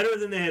it. Better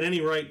than they had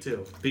any right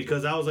to,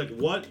 because I was like,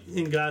 what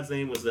in God's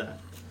name was that?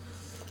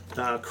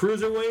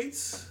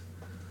 Cruiserweights.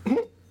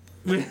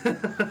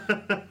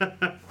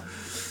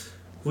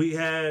 We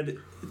had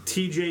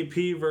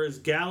TJP versus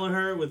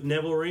Gallagher with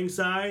Neville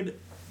ringside.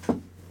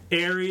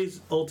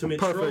 Aries, Ultimate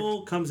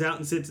Troll, comes out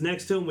and sits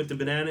next to him with the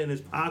banana in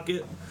his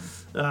pocket,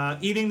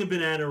 eating the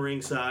banana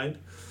ringside.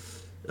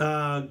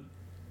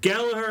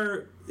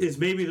 Gallagher is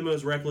maybe the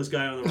most reckless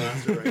guy on the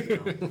roster right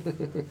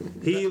now.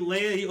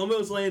 He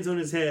almost lands on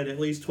his head at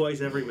least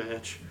twice every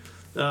match.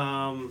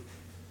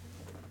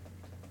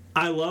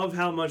 I love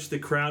how much the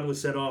crowd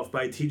was set off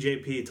by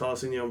TJP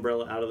tossing the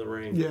umbrella out of the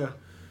ring. Yeah.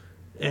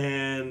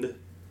 And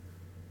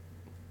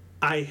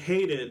I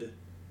hated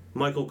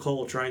Michael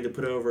Cole trying to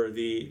put over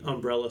the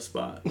umbrella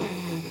spot.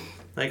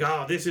 Like,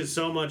 oh, this is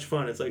so much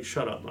fun. It's like,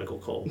 shut up, Michael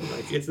Cole.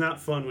 Like, it's not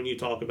fun when you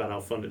talk about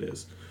how fun it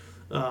is.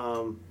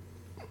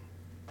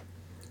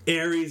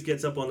 Aries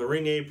gets up on the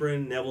ring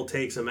apron. Neville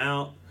takes him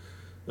out.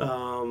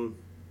 Do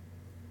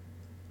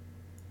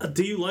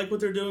you like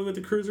what they're doing with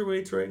the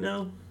cruiserweights right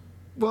now?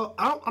 Well,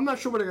 I'm not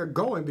sure where they're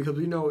going because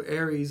we know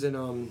Aries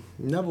and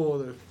Neville are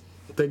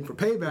the thing for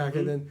Payback,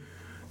 and then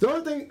the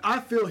only thing I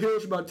feel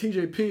heelish about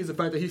TJP is the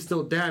fact that he's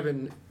still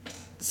dabbing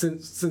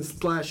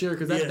since last year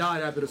because that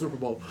died after the Super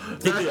Bowl.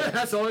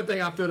 That's the only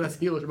thing I feel that's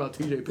heelish about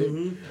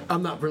TJP.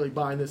 I'm not really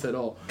buying this at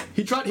all.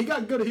 He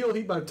got good heel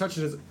heat by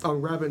touching his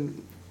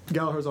grabbing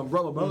Gallagher's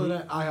umbrella, but other than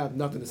that, I have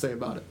nothing to say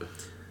about it.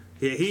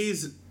 Yeah,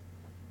 he's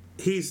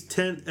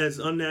 10 as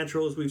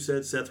unnatural as we've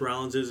said Seth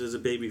Rollins is as a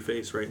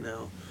babyface right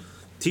now.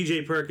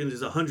 TJ Perkins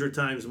is 100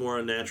 times more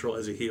unnatural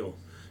as a heel.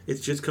 It's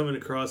just coming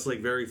across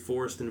like very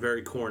forced and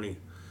very corny.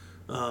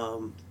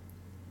 But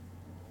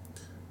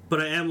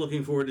I am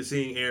looking forward to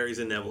seeing Aries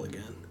and Neville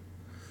again.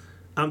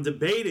 I'm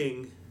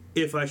debating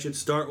if I should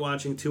start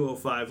watching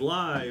 205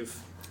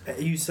 Live.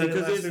 You said it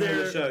last week on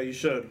the show. You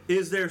should.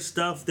 Is there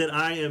stuff that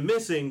I am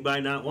missing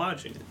by not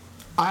watching it?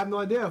 I have no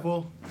idea.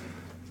 We'll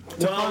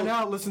find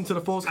out. Listen to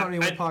the Foles Carney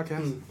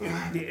podcast.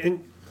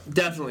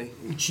 Definitely.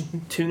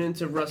 Tune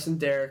into Russ and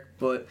Derek.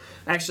 But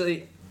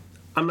actually,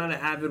 I'm not an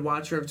avid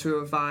watcher of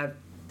 205.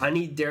 I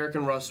need Derek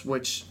and Russ,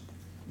 which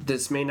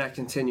this may not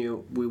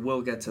continue. We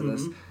will get to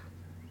this.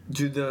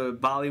 Do the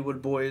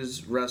Bollywood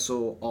boys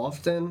wrestle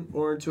often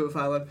or in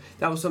 205 Live?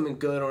 That was something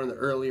good. Or in the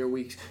earlier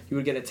weeks, you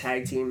would get a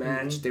tag team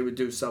match. They would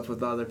do stuff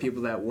with other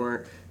people that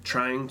weren't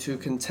trying to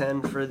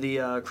contend for the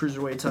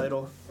Cruiserweight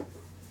title.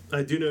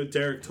 I do know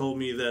Derek told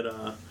me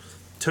that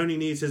Tony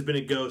Nese has been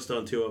a ghost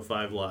on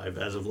 205 Live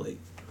as of late,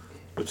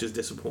 which is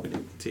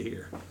disappointing to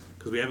hear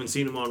because we haven't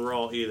seen him on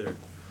Raw either.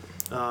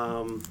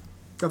 I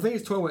think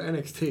he's touring with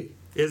NXT.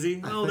 Is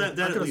he? Oh, that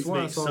at least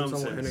makes some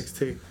sense.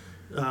 NXT.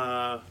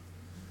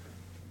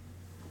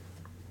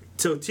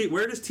 So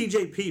where does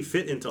TJP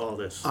fit into all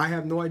this? I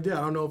have no idea.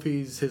 I don't know if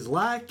he's his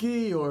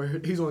lackey or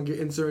he's going to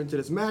get inserted into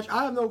this match.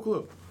 I have no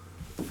clue.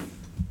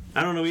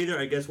 I don't know either.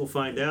 I guess we'll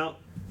find out.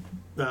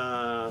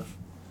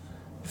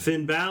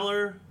 Finn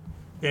Balor,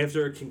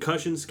 after a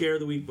concussion scare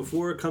the week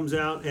before, comes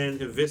out and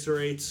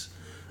eviscerates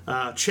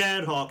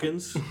Chad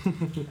Hawkins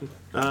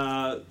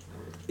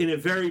in a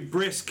very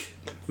brisk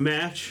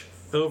match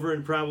over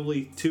in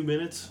probably 2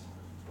 minutes.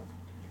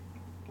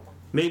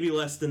 Maybe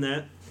less than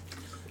that.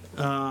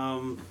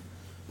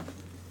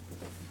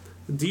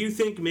 Do you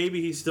think maybe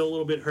he's still a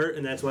little bit hurt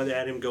and that's why they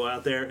had him go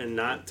out there and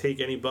not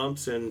take any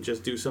bumps and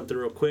just do something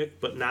real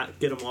quick but not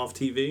get him off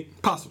TV?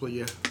 Possibly,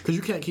 yeah. Because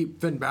you can't keep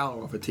Finn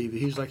Balor off of TV.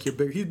 He's like he's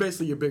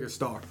basically your bigger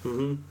star.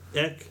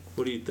 Eck,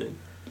 what do you think?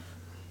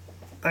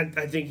 I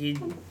think he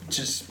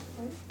just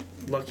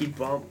lucky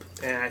bump,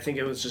 and I think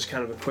it was just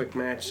kind of a quick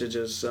match to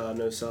just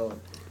no sell it.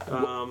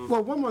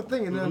 Well, one more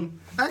thing, and then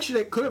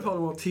actually they could have held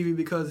him on TV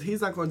because he's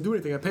not going to do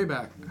anything at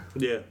Payback.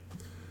 Yeah.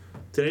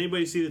 Did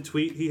anybody see the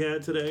tweet he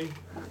had today?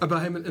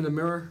 About him in the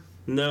mirror?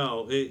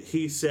 No.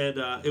 He said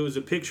it was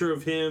a picture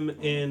of him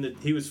and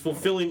he was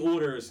fulfilling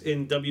orders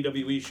in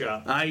WWE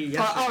shop. That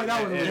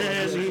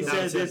was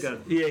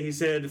he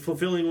said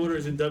fulfilling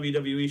orders in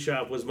WWE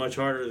shop was much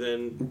harder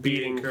than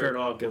beating Kurt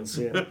Hawkins.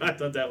 Yeah. I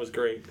thought that was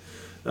great.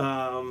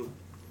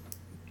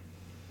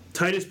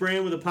 Titus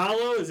Brand with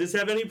Apollo. Does this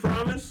have any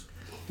promise?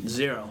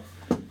 0.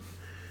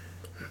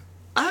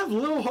 I have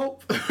little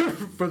hope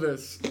for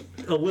this.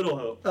 A little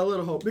hope. A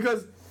little hope.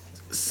 Because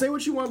say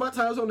what you want about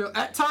Titus O'Neil.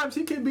 At times,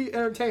 he can be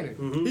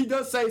entertaining. He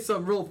does say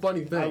some real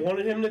funny things. I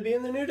wanted him to be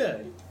in the New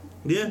Day.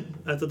 Yeah,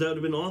 I thought that would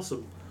have been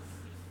awesome.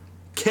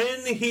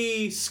 Can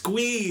he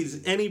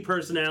squeeze any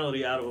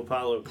personality out of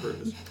Apollo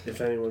Crews?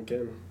 If anyone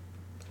can.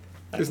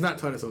 It's not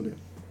Titus O'Neil.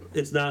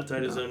 It's not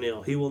Titus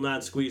O'Neil. He will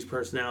not squeeze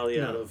personality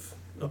out of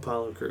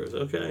Apollo Crews.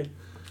 Okay.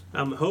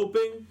 I'm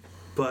hoping,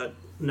 but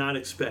not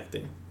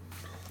expecting.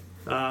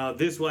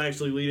 This will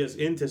actually lead us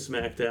into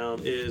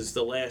SmackDown. Is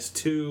the last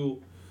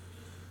two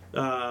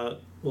of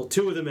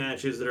the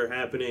matches that are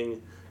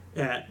happening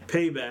at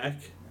Payback.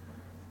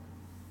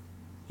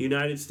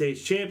 United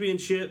States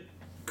Championship,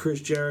 Chris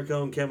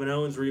Jericho and Kevin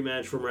Owens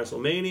rematch from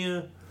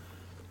WrestleMania.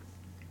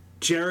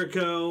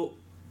 Jericho,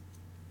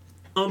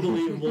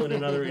 unbelievable in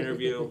another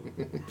interview.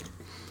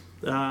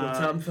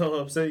 Tom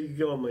Phillips, there you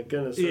go. Oh my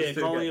goodness. Yeah,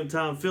 calling him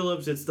Tom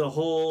Phillips. It's the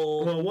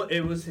whole. Well,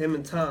 it was him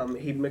and Tom.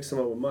 He mixed him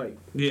up with Mike.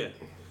 Yeah.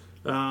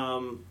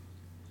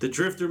 The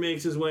Drifter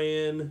makes his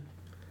way in.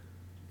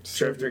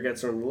 Drifter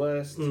gets on the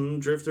list.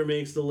 Drifter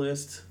makes the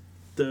list.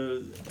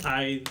 Do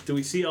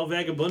we see El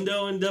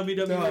Vagabundo in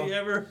WWE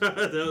ever?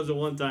 That was a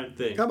one-time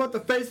thing. How about the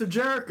face of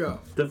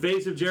Jericho? The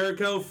face of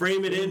Jericho,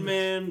 frame it in,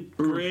 man.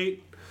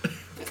 Great.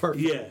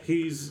 Perfect. Yeah,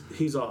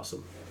 he's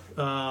awesome.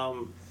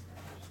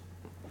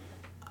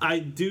 I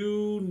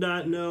do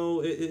not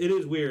know. It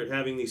is weird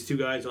having these two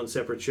guys on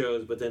separate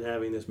shows, but then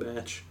having this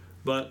match.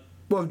 But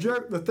Well,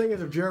 the thing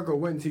is, if Jericho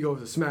wins, he goes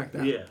to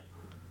SmackDown. yeah,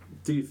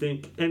 do you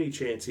think any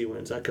chance he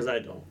wins? Because I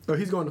don't. Oh,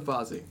 he's going to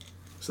Fozzy.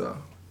 So.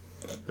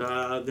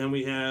 Then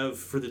we have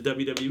for the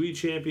WWE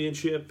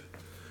Championship,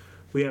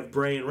 we have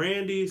Bray and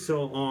Randy.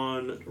 So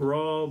on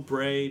Raw,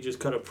 Bray just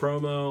cut a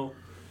promo,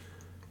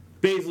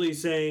 basically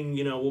saying,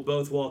 we'll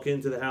both walk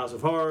into the House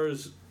of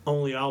Horrors.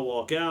 Only I'll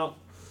walk out.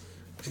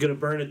 He's going to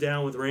burn it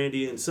down with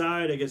Randy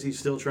inside. I guess he's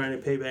still trying to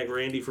pay back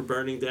Randy for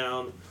burning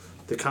down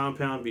the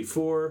compound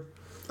before.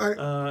 All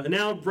right. And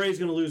now Bray's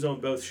going to lose on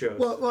both shows.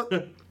 Well,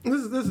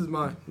 this is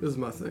my thing.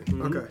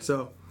 Mm-hmm. Okay,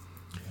 so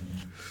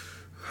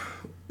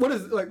what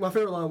is my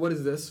favorite line? What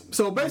is this?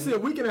 So basically, a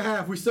week and a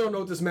half, we still don't know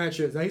what this match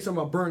is. Now he's talking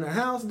about burning the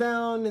house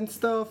down and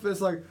stuff.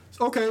 It's like,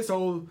 okay,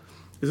 so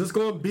is this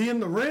going to be in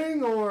the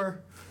ring or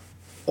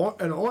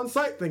an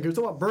on-site thing? You're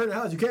talking about burning the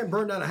house. You can't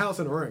burn down a house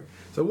in the ring.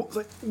 So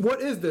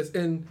what is this?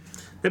 And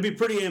that'd be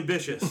pretty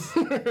ambitious.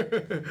 and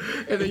then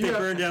if they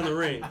burn down the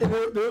ring. And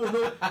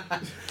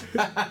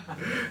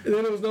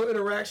then there was no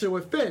interaction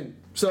with Finn.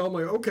 So I'm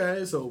like,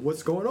 okay, so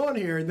what's going on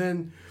here? And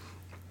then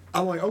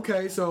I'm like,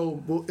 okay,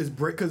 so is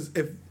Bray, because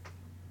if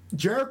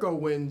Jericho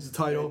wins the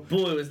title,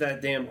 boy, was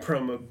that damn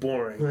promo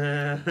boring.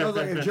 I was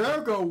like, if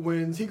Jericho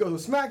wins, he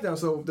goes to SmackDown.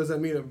 So does that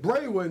mean if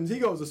Bray wins, he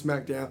goes to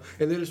SmackDown,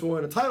 and they just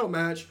won a title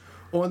match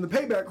on the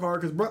payback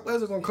card because Brock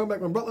Lesnar's gonna come back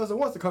when Brock Lesnar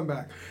wants to come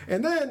back?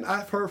 And then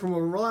I've heard from a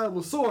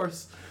reliable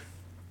source,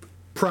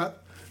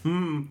 Prep,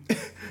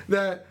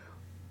 that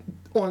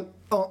on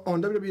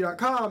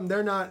WWE.com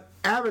they're not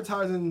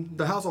advertising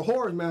the House of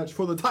Horrors match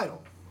for the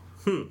title.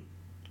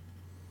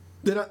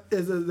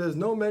 There's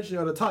no mention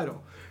of the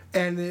title.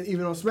 And then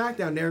even on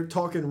SmackDown, they're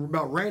talking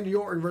about Randy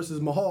Orton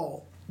versus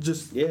Mahal.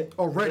 Just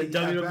already. The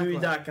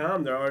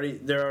WWE.com, they're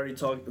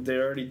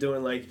already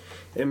doing like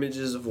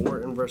images of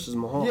Orton versus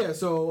Mahal. Yeah,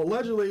 so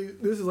allegedly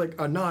this is like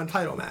a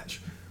non-title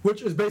match,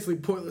 which is basically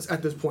pointless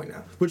at this point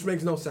now, which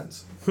makes no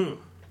sense.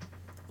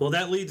 Well,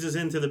 that leads us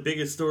into the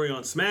biggest story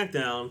on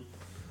SmackDown,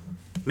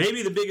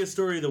 maybe the biggest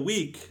story of the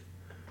week,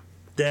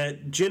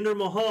 that Jinder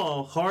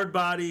Mahal,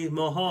 Hardbody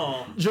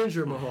Mahal,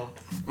 Ginger Mahal,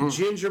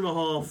 Ginger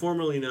Mahal,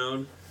 formerly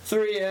known,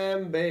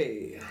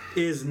 3MB,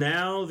 is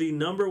now the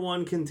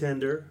 #1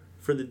 contender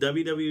for the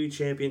WWE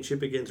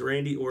Championship against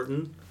Randy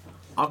Orton.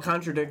 I'll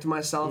contradict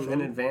myself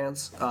in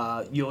advance.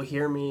 You'll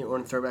hear me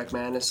on Throwback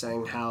Madness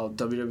saying how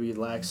WWE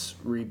lacks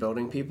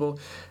rebuilding people.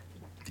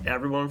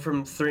 Everyone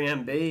from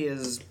 3MB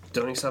is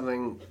doing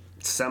something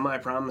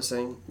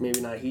semi-promising.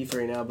 Maybe not Heath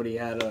right now, but he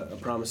had a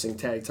promising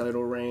tag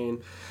title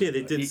reign. Yeah,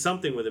 they did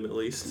something with him at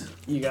least.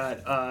 You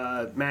got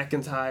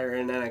McIntyre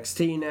in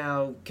NXT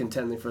now,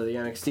 contending for the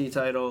NXT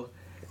title.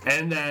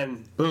 And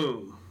then,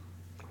 boom,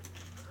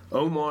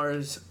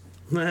 Omar's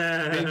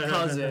big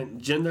cousin,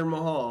 Jinder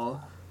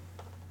Mahal,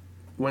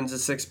 wins a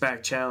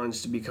six-pack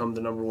challenge to become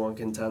the #1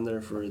 contender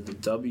for the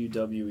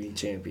WWE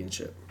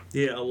Championship.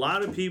 Yeah, a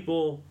lot of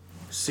people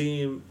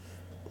seem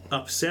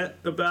upset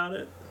about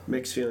it.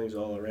 Mixed feelings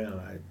all around,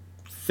 I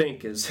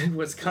think, is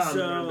what's common.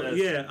 So,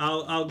 yeah,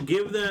 I'll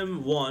give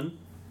them one,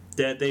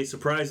 that they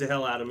surprised the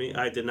hell out of me.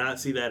 I did not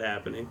see that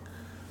happening.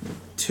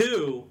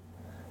 2,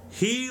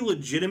 he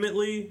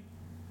legitimately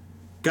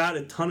got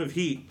a ton of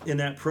heat in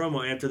that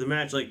promo after the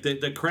match. Like,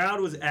 the crowd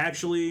was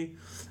actually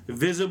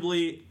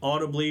visibly,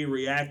 audibly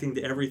reacting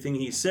to everything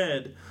he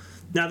said.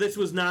 Now, this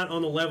was not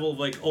on the level of,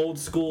 like, old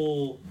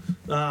school,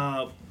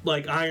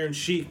 like, Iron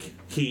Sheik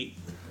heat,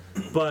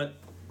 but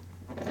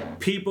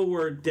people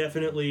were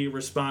definitely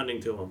responding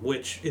to him,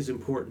 which is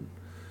important.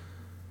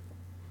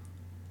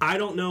 I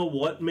don't know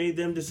what made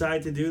them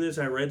decide to do this.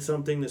 I read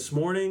something this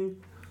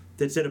morning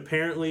that said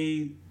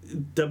apparently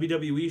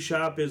WWE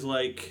Shop is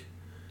like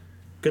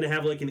going to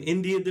have like an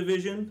India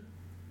division.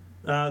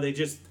 They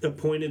just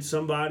appointed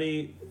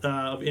somebody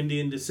of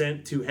Indian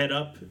descent to head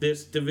up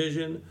this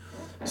division.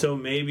 So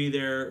maybe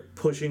they're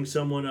pushing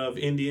someone of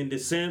Indian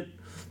descent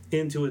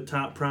into a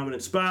top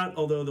prominent spot.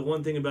 Although the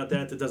one thing about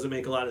that doesn't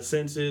make a lot of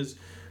sense is,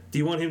 do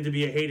you want him to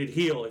be a hated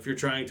heel if you're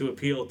trying to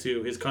appeal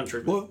to his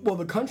countrymen? Well,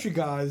 the country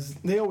guys,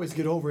 they always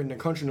get over in the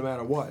country no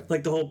matter what.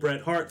 Like the whole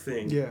Bret Hart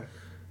thing. Yeah.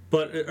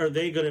 But are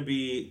they going to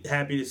be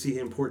happy to see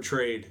him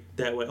portrayed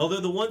that way? Although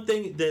the one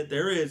thing that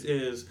there is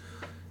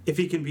if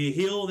he can be a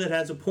heel that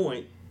has a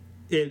point,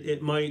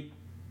 it might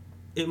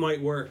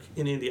work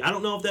in India. I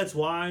don't know if that's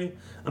why.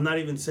 I'm not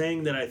even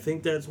saying that I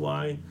think that's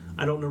why.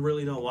 I don't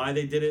really know why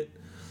they did it.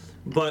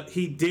 But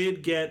he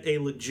did get a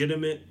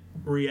legitimate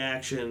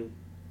reaction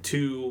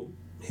to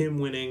him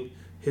winning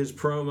his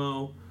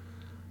promo.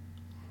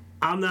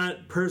 I'm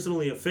not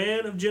personally a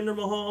fan of Jinder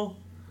Mahal,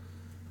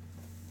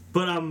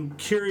 but I'm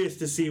curious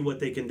to see what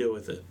they can do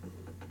with it.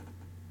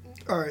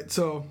 All right,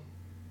 so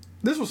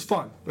this was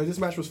fun. Like, this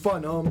match was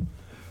fun.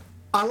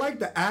 I like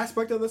the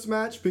aspect of this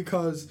match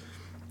because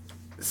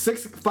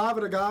 5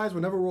 of the guys were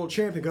never world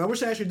champion. Because I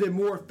wish I actually did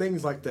more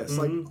things like this.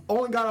 Like,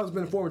 only guy that's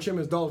been former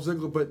champion is Dolph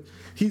Ziggler, but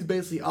he's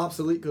basically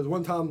obsolete because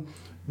one time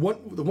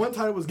the one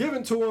title was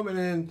given to him, and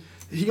then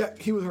he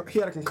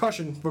had a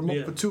concussion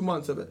for 2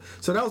 months of it.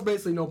 So that was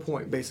basically no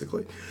point,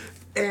 basically.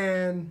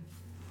 And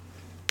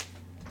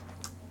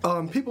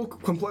people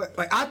complain.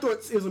 Like, I thought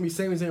it was gonna be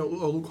Sami Zayn or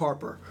Luke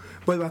Harper,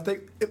 but I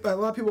think a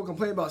lot of people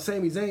complain about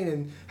Sami Zayn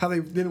and how they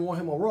didn't want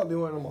him on Raw, they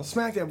wanted him on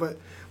SmackDown. But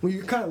when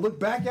you kind of look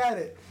back at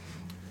it,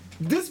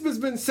 this has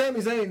been Sami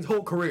Zayn's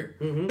whole career.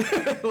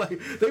 Like,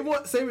 they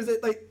want Sami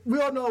Zayn. Like, we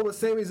all know what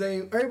Sami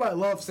Zayn. Everybody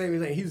loves Sami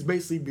Zayn. He's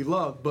basically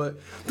beloved, but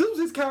this was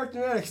his character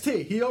in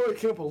NXT. He always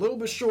came up a little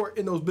bit short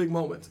in those big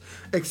moments,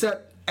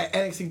 except at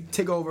NXT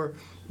TakeOver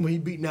when he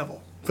beat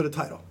Neville for the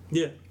title.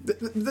 Yeah.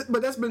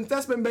 But that's been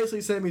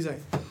basically Sami Zayn.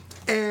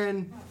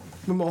 And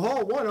when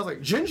Mahal won, I was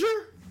like, Ginger,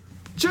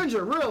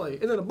 really?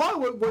 And then the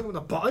Bollywood boy with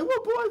the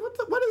Bollywood boy.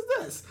 What is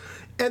this?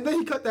 And then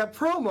he cut that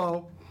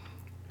promo.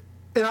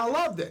 And I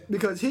loved it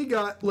because he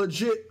got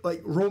legit,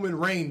 like, Roman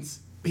Reigns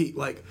heat.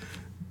 Like,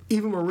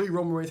 even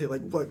Roman Reigns hate.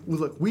 Like,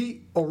 look,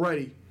 we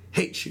already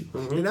hate you.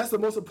 And that's the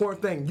most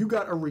important thing. You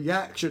got a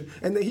reaction.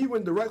 And then he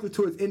went directly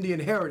to his Indian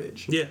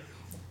heritage. Yeah.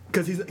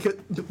 Because he's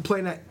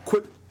playing that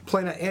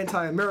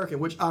anti-American,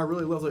 which I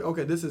really love. Like,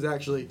 okay, this is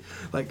actually,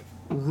 like,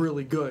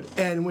 really good.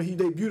 And when he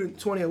debuted in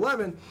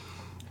 2011,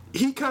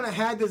 he kind of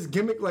had this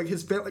gimmick, like,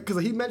 his family,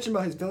 because he mentioned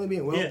about his family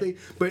being wealthy. Yeah.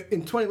 But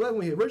in 2011,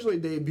 when he originally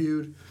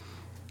debuted,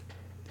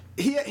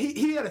 he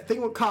had a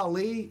thing with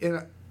Khali,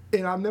 and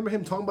I remember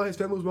him talking about his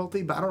family was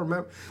wealthy, but I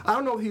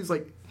don't know if he's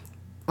like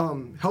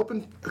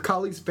helping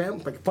Khali's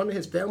family, like funding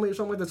his family or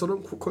something like that. So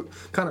don't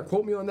kind of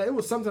quote me on that. It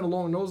was something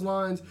along those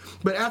lines.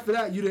 But after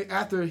that,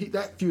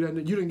 that feud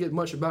ended, you didn't get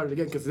much about it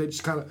again because they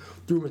just kind of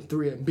threw him in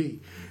 3MB.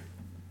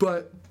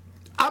 But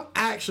I'm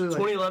actually like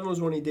 2011 was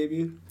when he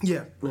debuted.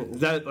 Yeah,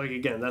 that, like,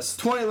 again, that's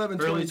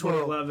 2011, early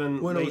 2011,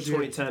 2011, late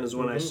 2010 is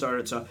when I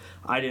started. So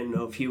I didn't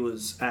know if he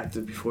was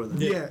active before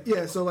then.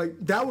 Yeah. So like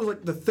that was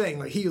like the thing.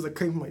 Like he was like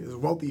came from like this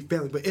wealthy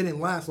family, but it didn't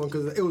last long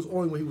because it was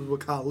only when he was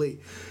with Khali.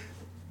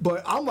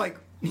 But I'm like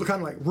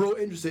kind of like real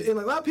interested, and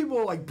like a lot of people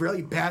are like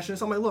barely bashing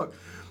this. I'm like, look.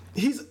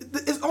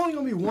 It's only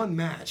gonna be one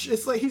match.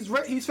 It's like he's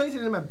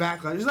facing him at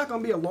Backlash. It's not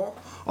gonna be an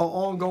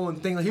ongoing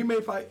thing. Like he may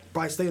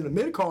probably stay in the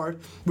mid card,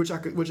 which I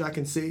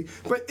can see,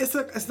 but it's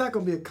not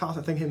gonna be a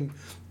constant thing. Him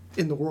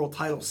in the world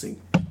title scene.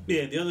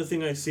 Yeah. The other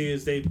thing I see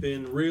is they've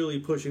been really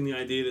pushing the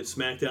idea that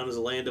SmackDown is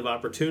a land of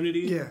opportunity.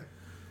 Yeah.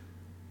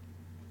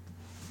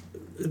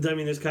 I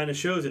mean, this kind of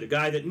shows it. A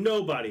guy that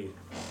nobody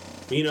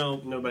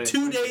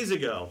 2 days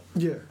ago,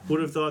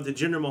 would have thought that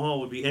Jinder Mahal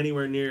would be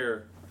anywhere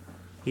near.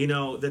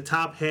 The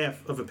top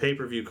half of a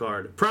pay-per-view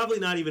card. Probably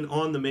not even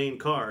on the main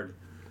card.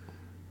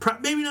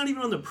 Maybe not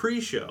even on the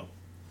pre-show.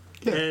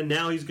 Yeah. And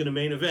now he's going to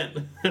main event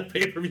a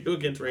pay-per-view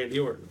against Randy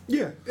Orton.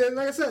 Yeah, and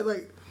like I said,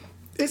 like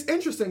it's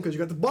interesting because you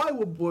got the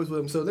Bollywood boys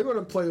with him, so they're going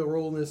to play a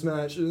role in this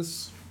match.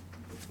 This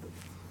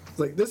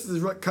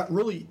is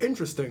really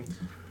interesting.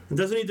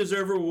 Doesn't he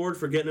deserve a reward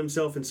for getting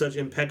himself in such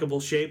impeccable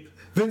shape?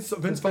 Vince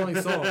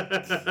finally saw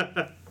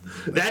it.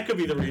 That could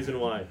be the reason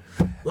why.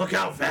 Look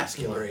how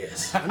vascular he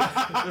is.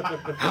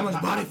 How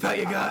much body fat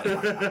you got?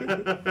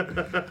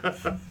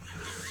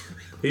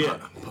 Yeah.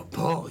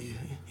 Paul, you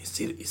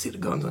see the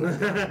guns on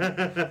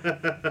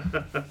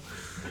that?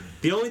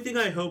 The only thing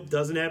I hope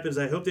doesn't happen is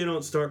I hope they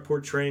don't start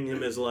portraying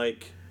him as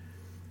like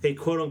a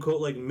quote-unquote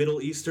like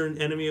Middle Eastern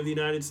enemy of the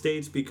United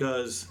States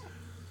because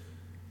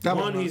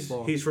one,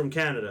 he's from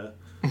Canada.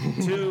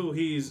 Two,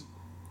 he's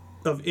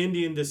of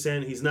Indian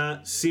descent. He's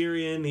not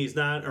Syrian. He's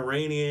not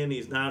Iranian.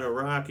 He's not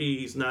Iraqi.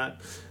 He's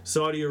not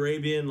Saudi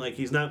Arabian. Like,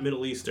 he's not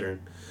Middle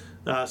Eastern.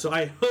 So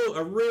I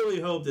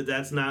really hope that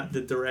that's not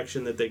the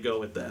direction that they go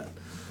with that.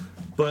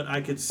 But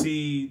I could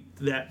see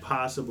that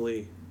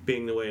possibly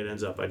being the way it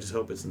ends up. I just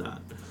hope it's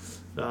not.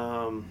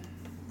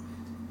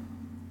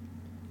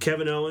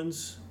 Kevin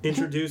Owens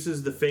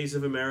introduces the Face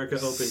of America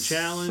Open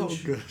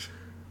Challenge. So good.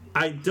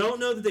 I don't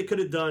know that they could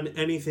have done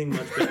anything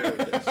much better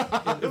with this.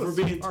 If we're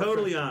being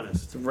totally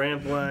honest. The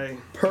ramp way.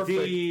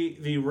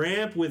 Perfect. The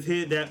ramp with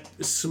that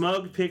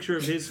smug picture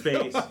of his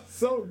face.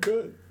 So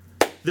good.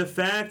 The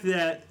fact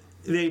that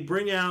they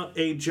bring out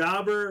a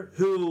jobber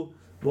who,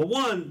 well,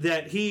 one,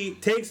 that he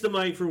takes the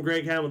mic from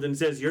Greg Hamilton and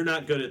says, You're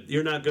not good at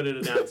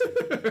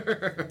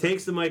announcing.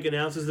 Takes the mic,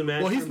 announces the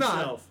match for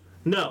himself.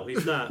 No,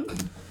 he's not.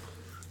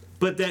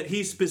 But that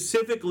he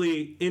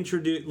specifically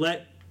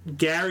let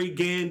Gary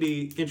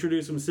Gandy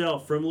introduce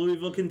himself from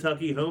Louisville,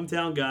 Kentucky,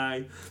 hometown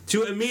guy,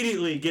 to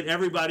immediately get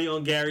everybody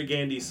on Gary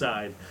Gandy's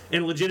side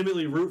and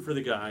legitimately root for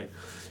the guy,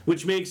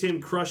 which makes him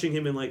crushing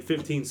him in like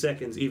 15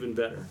 seconds even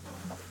better.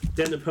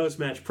 Then the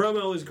post-match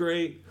promo is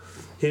great.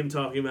 Him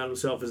talking about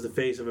himself as the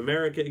face of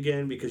America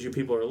again because you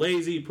people are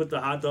lazy. Put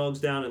the hot dogs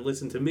down and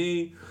listen to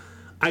me.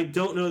 I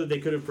don't know that they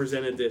could have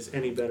presented this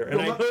any better.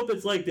 And I hope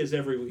it's like this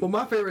every week. Well,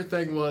 my favorite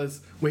thing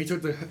was when he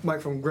took the mic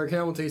from Greg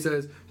Hamilton, he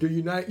says, You're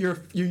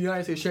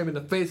United States champion,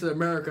 the face of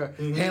America,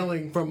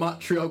 hailing from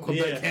Montreal,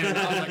 Quebec, Canada.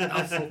 I was like,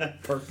 that's so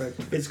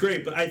perfect. It's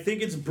great, but I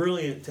think it's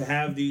brilliant to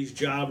have these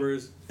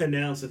jobbers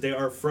announce that they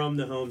are from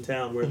the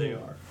hometown where they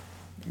are.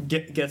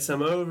 gets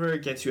them over,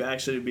 gets you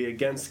actually to be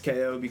against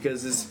KO,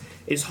 because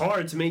it's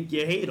hard to make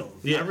you hate him.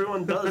 Yeah.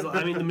 Everyone does.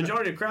 I mean, the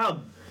majority of the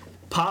crowd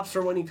pops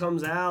for when he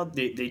comes out.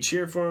 They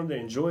cheer for him. They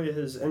enjoy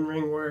his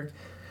in-ring work.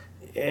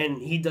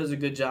 And he does a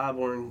good job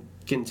on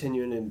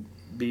continuing to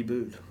be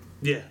booed.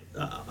 Yeah,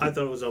 I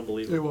thought it was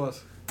unbelievable. It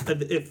was.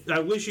 I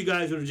wish you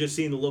guys would have just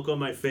seen the look on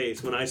my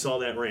face when I saw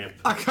that ramp.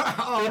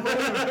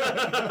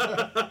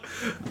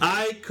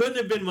 I couldn't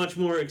have been much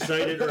more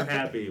excited or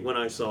happy when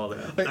I saw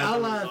that. Like, I thought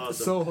it was laughed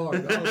awesome. so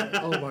hard. I was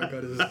like, oh my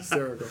god, this is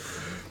hysterical.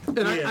 And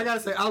Yeah. I gotta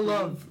say, I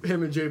love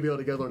him and JBL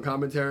together on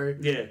commentary.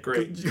 Yeah,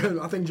 great.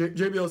 I think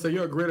JBL said,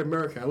 "You're a great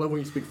American. I love when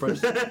you speak French."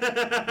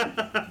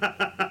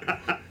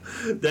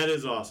 That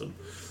is awesome.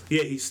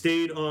 Yeah, he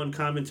stayed on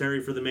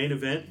commentary for the main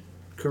event,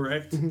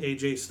 correct?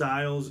 AJ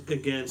Styles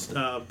against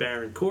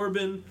Baron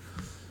Corbin.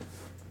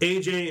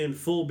 AJ in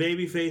full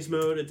babyface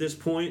mode at this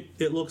point,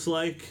 it looks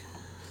like.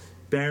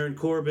 Baron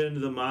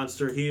Corbin, the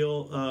monster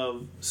heel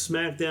of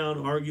SmackDown,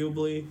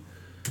 arguably.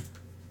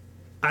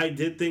 I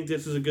did think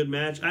this was a good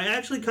match. I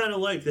actually kind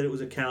of liked that it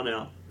was a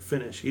count-out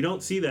finish. You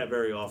don't see that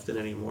very often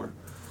anymore.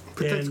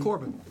 Protects And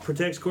Corbin.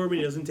 Protects Corbin.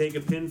 He doesn't take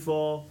a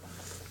pinfall.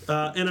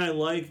 And I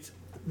liked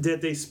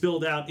that they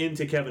spilled out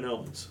into Kevin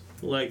Owens.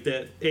 Like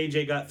that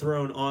AJ got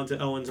thrown onto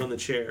Owens on the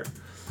chair.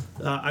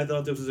 I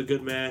thought this was a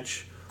good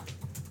match.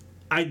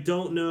 I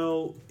don't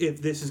know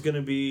if this is going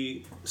to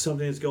be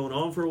something that's going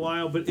on for a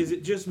while, but is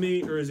it just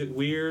me or is it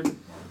weird?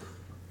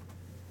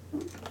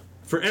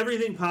 For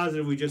everything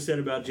positive we just said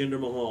about Jinder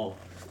Mahal,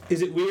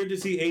 is it weird to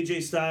see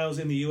AJ Styles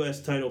in the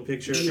U.S. title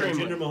picture?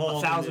 Extremely. Jinder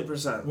Mahal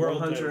 1,000%. World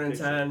title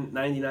 110,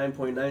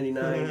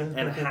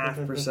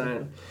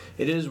 99.99.5%.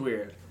 It is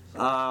weird.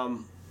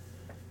 I'm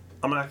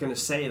not going to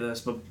say this,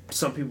 but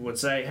some people would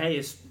say, hey,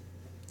 it's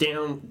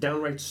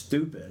downright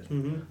stupid.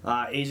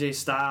 AJ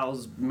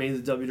Styles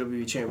made the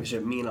WWE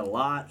Championship mean a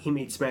lot. He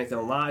made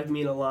SmackDown Live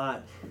mean a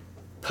lot.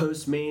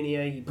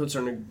 Post-Mania, he puts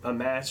on a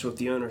match with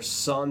the owner's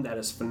son that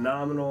is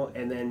phenomenal,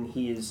 and then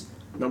he is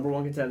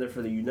 #1 contender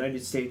for the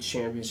United States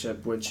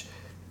Championship, which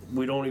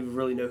we don't even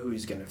really know who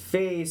he's going to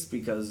face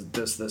because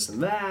this,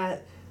 and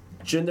that.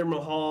 Jinder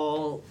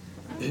Mahal,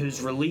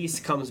 whose release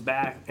comes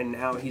back, and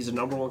now he's a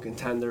 #1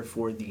 contender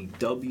for the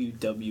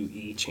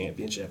WWE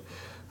Championship.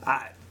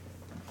 I'm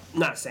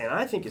not saying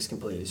I think it's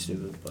completely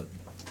stupid, but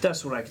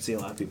that's what I could see a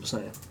lot of people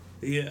saying.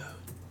 Yeah.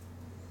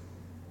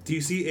 Do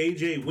you see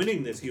AJ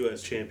winning this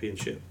U.S.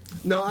 Championship?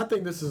 No, I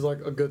think this is like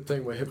a good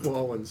thing with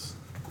Owens.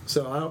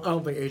 So I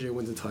don't think AJ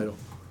wins the title.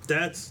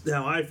 That's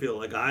how I feel.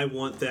 Like, I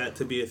want that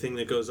to be a thing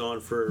that goes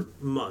on for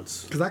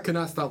months. Because I could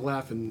not stop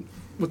laughing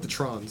with the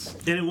Trons.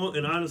 And it won't,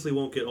 and honestly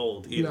won't get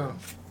old either. No.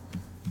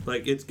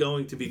 Like, it's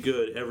going to be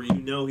good.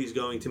 He's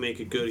going to make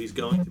it good. He's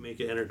going to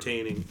make it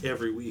entertaining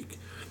every week.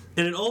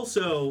 And it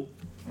also,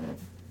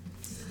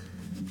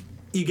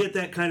 you get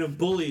that kind of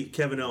bully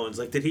Kevin Owens,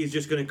 like that he's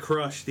just going to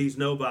crush these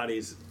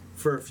nobodies.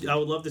 I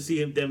would love to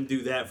see them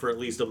do that for at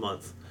least a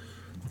month.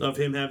 Of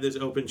him have this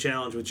open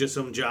challenge with just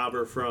some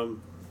jobber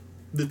from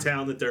the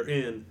town that they're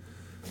in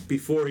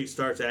before he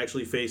starts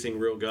actually facing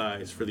real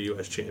guys for the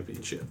U.S.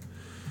 Championship.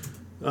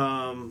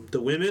 The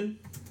women,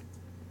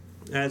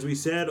 as we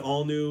said,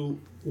 all new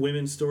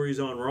women's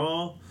stories on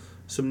Raw,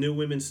 some new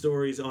women's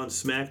stories on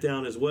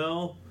SmackDown as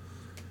well.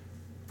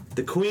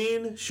 The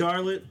Queen,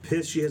 Charlotte,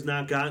 pissed she has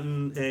not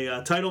gotten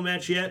a title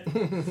match yet,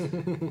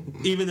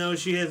 even though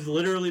she has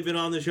literally been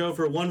on the show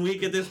for 1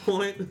 week at this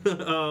point.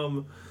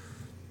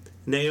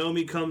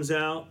 Naomi comes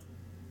out.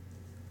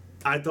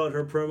 I thought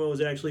her promo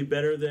was actually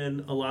better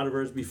than a lot of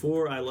hers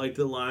before. I liked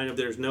the line of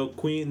 "There's no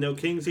queen, no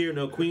kings here,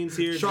 no queens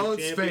here."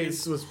 Charlotte's no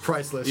face was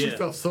priceless. Yeah. She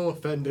felt so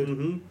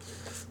offended.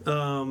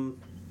 I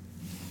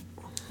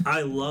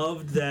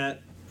loved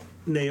that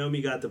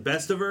Naomi got the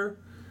best of her.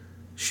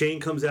 Shane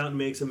comes out and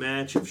makes a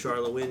match. If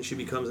Charlotte wins, she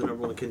becomes the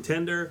 #1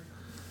 contender.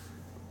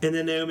 And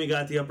then Naomi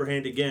got the upper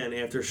hand again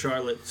after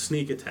Charlotte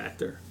sneak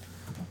attacked her.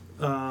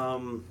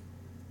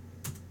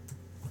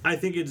 I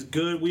think it's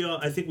good.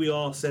 I think we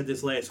all said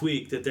this last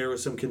week that there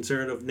was some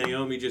concern of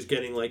Naomi just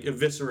getting like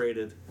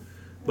eviscerated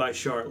by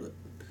Charlotte.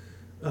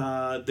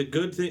 The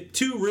good thing,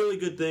 two really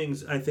good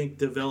things I think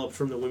developed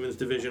from the women's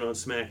division on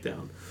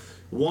SmackDown.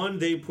 One,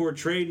 they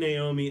portrayed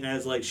Naomi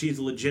as like she's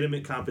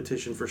legitimate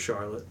competition for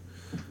Charlotte.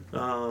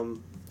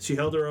 She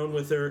held her own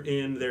with her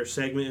in their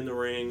segment in the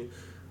ring.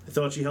 I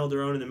thought she held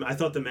her own. I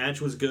thought the match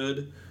was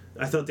good.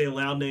 I thought they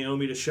allowed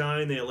Naomi to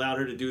shine. They allowed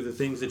her to do the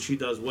things that she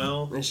does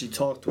well. And she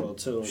talked well,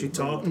 too. She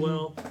talked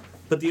well.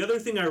 But the other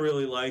thing I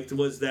really liked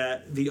was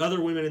that the other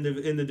women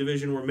in the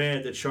division were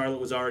mad that Charlotte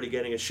was already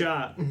getting a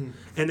shot.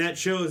 And that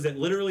shows that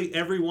literally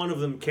every one of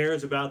them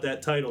cares about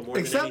that title more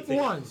Except than anything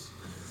one. else.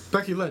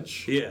 Becky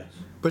Lynch. Yeah.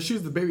 But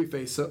she's the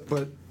babyface,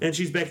 but... And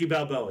she's Becky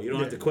Balboa. You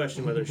don't have to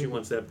question whether she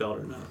wants that belt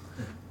or not.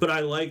 But I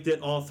liked that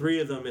all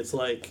three of them, it's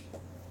like,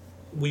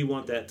 we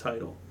want that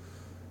title.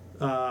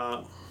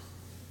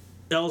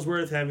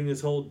 Ellsworth having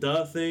this whole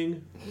duh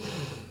thing,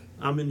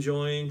 I'm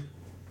enjoying.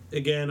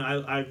 Again,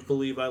 I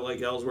believe I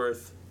like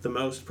Ellsworth the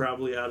most,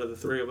 probably, out of the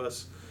three of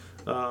us.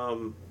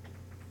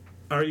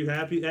 Are you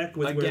happy, Eck,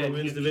 with where the Again,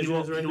 women's he division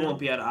is right he now? won't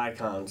be at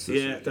Icons.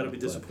 this Yeah, week, that'll be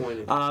but,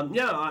 disappointing.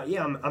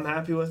 I'm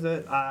happy with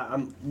it.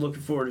 I'm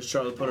looking forward to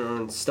Charlotte putting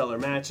on stellar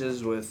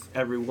matches with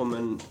every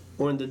woman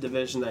in the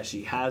division that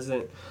she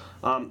hasn't.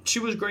 She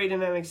was great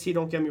in NXT,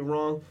 don't get me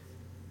wrong.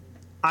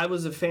 I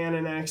was a fan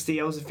in NXT.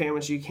 I was a fan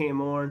when she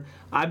came on.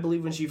 I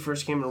believe when she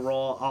first came to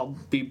Raw, I'll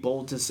be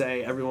bold to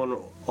say everyone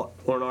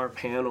on our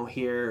panel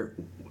here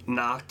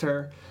knocked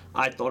her.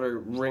 I thought her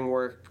ring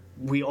work,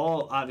 we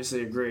all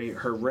obviously agree,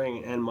 her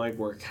ring and mic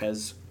work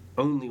has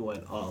only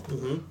went up.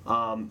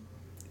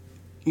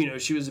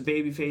 She was a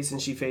babyface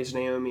and she faced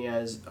Naomi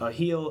as a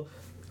heel.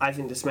 I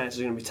think this match is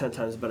going to be 10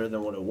 times better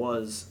than what it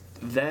was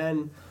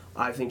then.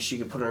 I think she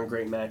could put her in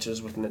great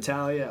matches with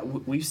Natalya.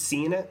 We've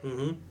seen it,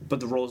 but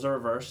the roles are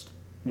reversed.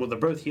 Well, they're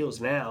both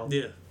heels now.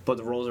 Yeah. But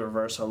the roles are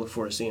reversed, so I look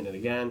forward to seeing it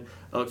again.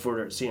 I look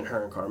forward to seeing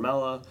her and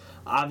Carmella.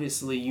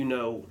 Obviously,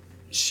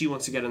 she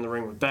wants to get in the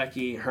ring with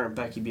Becky, her and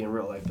Becky being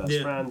real life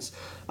best friends.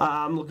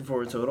 I'm looking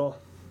forward to it all.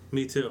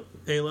 Me too.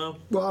 Halo?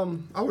 Well,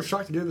 I was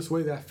shocked to give this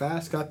away that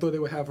fast. 'Cause I thought they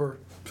would have her.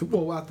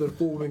 Well, after the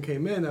 4 women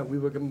came in, that we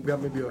would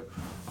got maybe a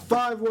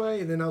 5-way,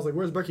 and then I was like,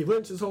 "Where's Becky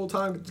Lynch this whole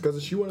time?"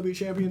 Because she want to be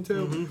champion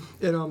too.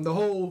 And the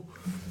whole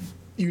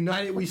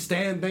United We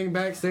Stand thing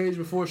backstage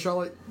before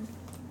Charlotte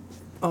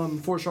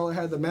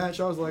had the match,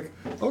 I was like,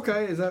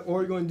 "Okay, is that what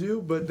we're going to do?"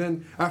 But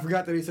then I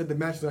forgot that he said the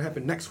match is going to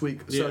happen next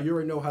week, so you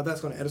already know how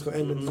that's going to end. It's going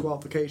to end in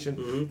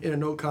disqualification in a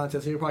no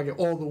contest, and you'll probably get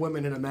all the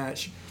women in a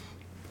match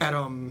at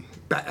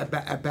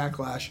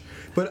Backlash.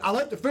 But I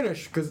liked the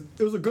finish because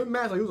it was a good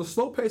match. Like, it was a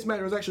slow-paced match.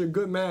 It was actually a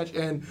good match,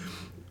 and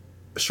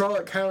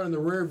Charlotte counter in the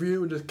rear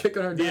view and just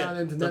kicking her down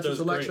into natural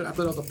selection. I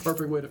thought that was a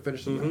perfect way to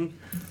finish the match.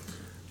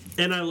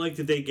 And I like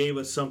that they gave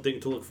us something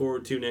to look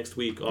forward to next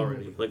week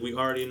already. Like, we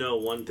already know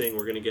one thing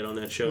we're going to get on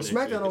that show next week.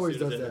 SmackDown always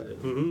does that.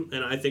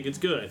 And I think it's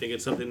good. I think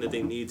it's something that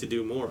they need to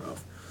do more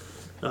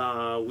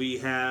of. We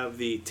have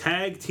the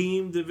tag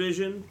team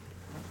division.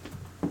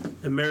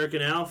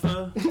 American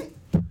Alpha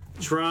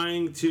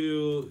trying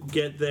to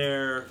get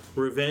their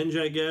revenge,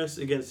 I guess,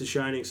 against the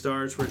Shining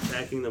Stars for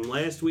attacking them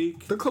last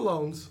week. The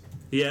Colognes.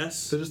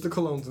 Yes. They're just the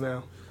Colognes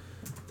now.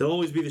 They'll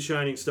always be the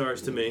Shining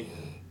Stars to me.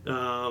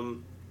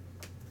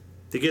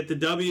 To get the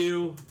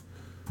W,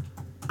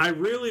 I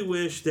really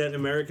wish that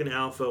American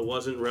Alpha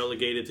wasn't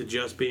relegated to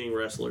just being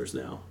wrestlers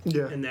now.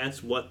 Yeah. And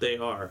that's what they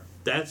are.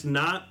 That's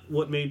not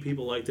what made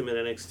people like them in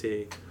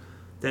NXT.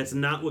 That's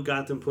not what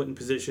got them put in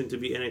position to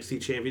be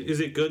NXT champions. Is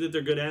it good that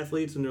they're good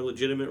athletes and they're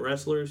legitimate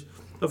wrestlers?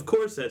 Of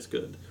course that's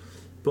good.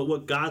 But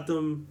what got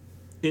them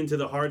into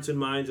the hearts and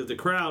minds of the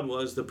crowd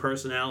was the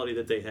personality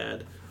that they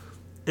had.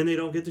 And they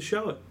don't get to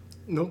show it.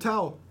 No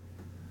towel.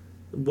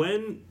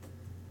 When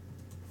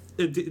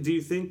do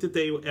you think that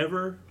they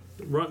ever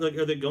run? Like,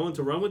 are they going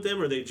to run with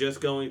them, or are they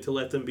just going to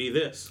let them be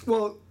this?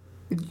 Well,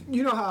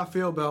 you know how I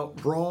feel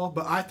about Raw,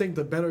 but I think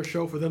the better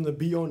show for them to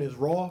be on is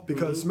Raw,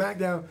 because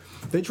SmackDown,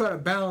 they try to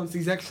balance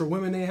these extra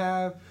women they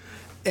have,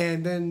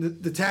 and then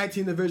the tag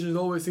team division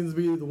always seems to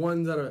be the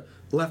ones that are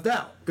left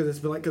out, because it's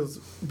been like, because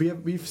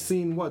we've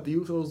seen the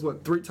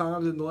Usos 3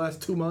 times in the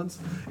last 2 months,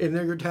 and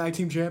they're your tag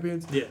team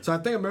champions. Yeah. So I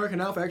think American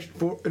Alpha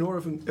actually, in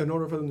order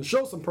for them to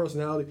show some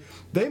personality,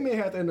 they may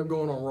have to end up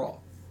going on Raw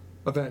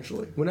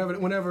eventually,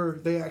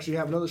 whenever they actually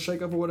have another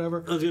shakeup or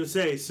whatever. I was going to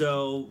say,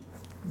 so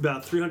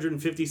about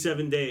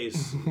 357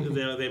 days,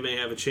 they may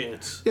have a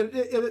chance.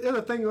 The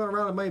other thing going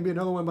around, it might be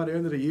another one by the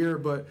end of the year,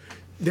 but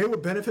they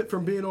would benefit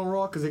from being on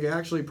Raw because they could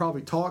actually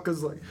probably talk.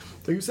 Because like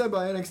you said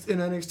about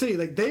NXT,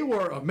 like they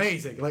were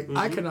amazing. Like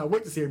I cannot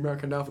wait to see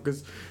American Alpha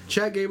because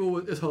Chad Gable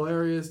is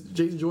hilarious.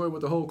 Jason Jordan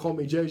with the whole "Call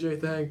Me JJ"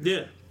 thing.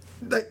 Yeah,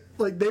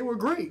 like they were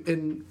great,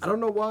 and I don't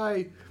know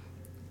why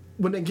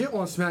when they get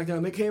on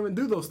SmackDown they can't even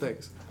do those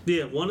things.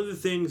 Yeah, one of the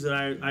things that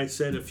I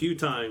said a few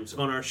times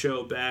on our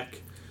show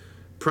back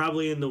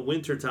probably in the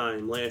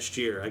wintertime last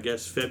year, I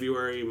guess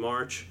February,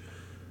 March,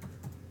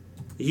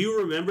 you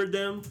remembered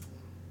them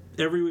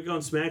every week on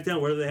SmackDown,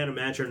 whether they had a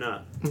match or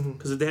not.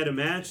 Because if they had a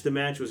match, the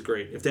match was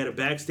great. If they had a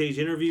backstage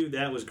interview,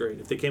 that was great.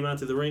 If they came out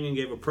to the ring and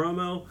gave a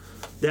promo,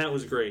 that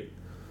was great.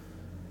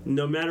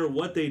 No matter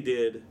what they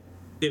did,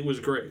 it was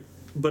great.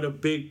 But a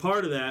big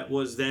part of that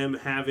was them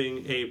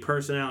having a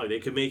personality. They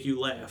could make you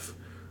laugh.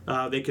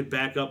 They could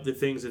back up the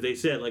things that they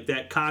said, like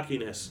that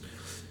cockiness.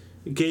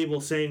 Gable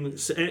saying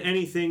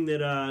anything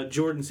that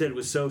Jordan said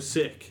was so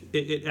sick.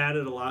 It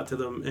added a lot to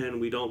them,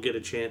 and we don't get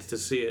a chance to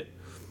see it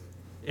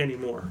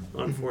anymore,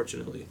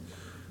 unfortunately.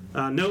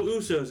 No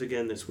Usos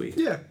again this week.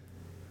 Yeah.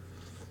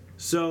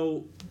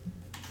 So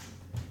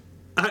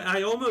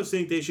I almost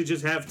think they should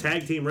just have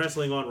tag team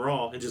wrestling on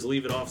Raw and just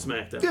leave it off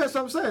SmackDown. Yeah, that's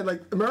what I'm saying.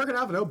 Like American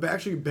Alpha, they'll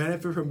actually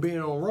benefit from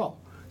being on Raw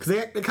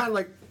because they kind of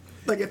like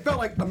it felt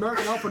like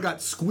American Alpha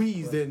got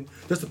squeezed in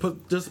just to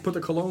put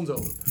the Colognes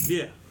over.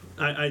 Yeah,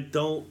 I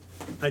don't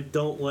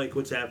like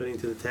what's happening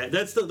to the tag.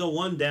 That's the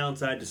one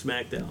downside to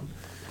SmackDown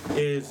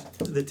is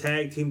the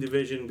tag team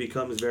division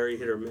becomes very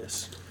hit or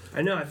miss.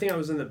 I know. I think I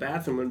was in the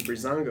bathroom when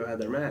Breezango had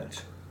their match.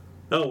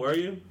 Oh, were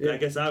you? Yeah. I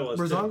guess I was.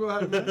 Breezango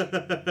had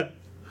a match.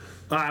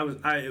 I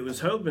was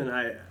hoping.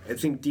 I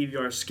think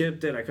DVR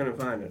skipped it. I couldn't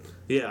find it.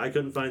 Yeah, I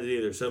couldn't find it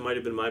either, so it might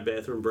have been my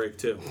bathroom break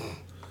too.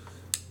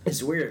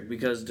 It's weird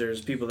because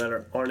there's people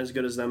that aren't as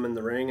good as them in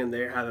the ring, and they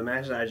have a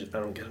match. I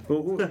don't get it.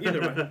 Well,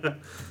 either way.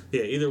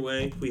 Yeah, either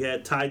way, we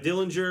had Ty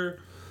Dillinger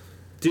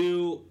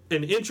do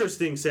an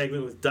interesting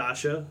segment with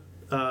Dasha.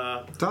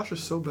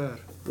 Dasha's so bad.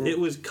 It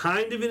was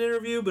kind of an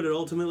interview, but it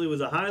ultimately was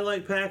a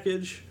highlight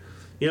package.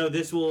 You know,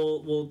 this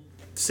will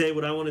say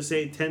what I want to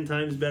say 10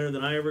 times better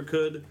than I ever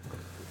could.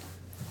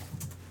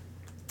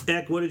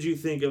 Eck, what did you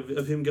think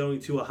of him going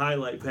to a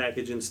highlight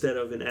package instead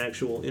of an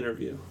actual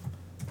interview?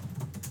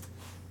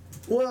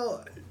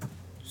 Well,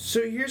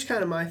 so here's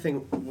kind of my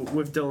thing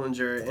with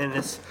Dillinger, and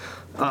it's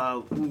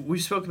we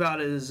spoke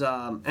about his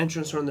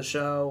entrance on the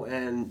show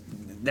and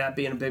that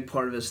being a big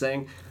part of his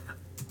thing.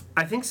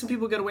 I think some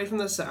people get away from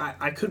this.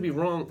 I could be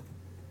wrong.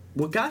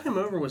 What got him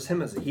over was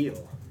him as a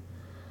heel.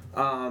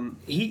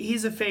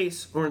 He's a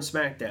face or in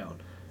SmackDown,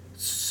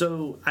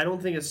 so I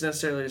don't think it's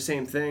necessarily the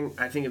same thing.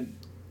 I think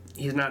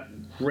he's not a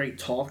great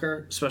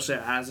talker, especially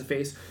as a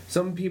face.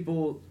 Some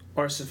people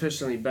are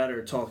sufficiently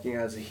better talking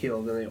as a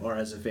heel than they are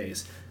as a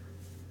face.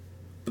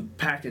 The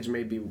package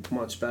may be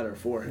much better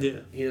for him. Yeah.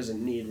 He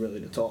doesn't need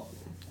really to talk.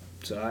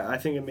 So I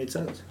think it made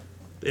sense.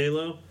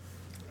 Alo?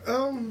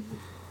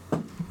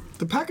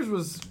 The package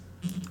was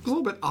a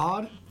little bit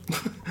odd,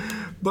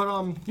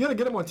 but you got to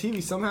get him on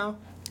TV somehow,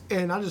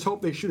 and I just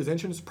hope they shoot his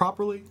entrance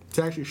properly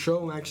to actually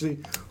show him actually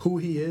who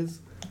he is.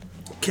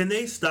 Can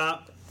they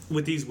stop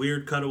with these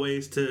weird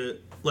cutaways to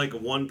like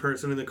one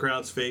person in the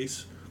crowd's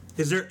face?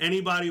 Is there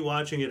anybody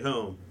watching at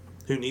home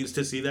who needs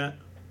to see that?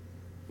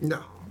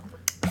 No.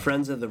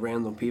 Friends of the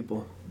random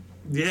people.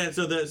 Yeah,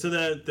 so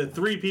the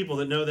 3 people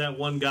that know that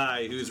one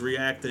guy who's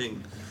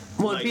reacting.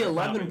 Well, it'd be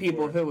like, 11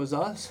 people if it was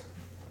us.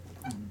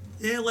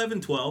 Yeah,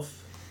 11,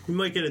 12. You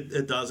might get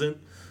a dozen.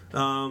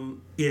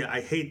 Yeah, I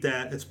hate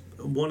that. It's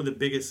one of the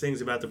biggest things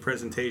about the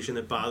presentation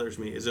that bothers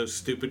me is those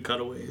stupid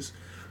cutaways.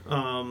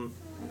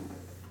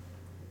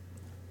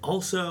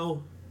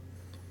 Also,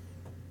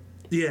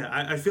 yeah,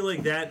 I feel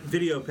like that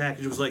video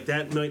package was like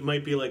that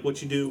might be like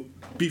what you do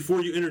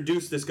before you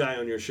introduce this guy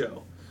on your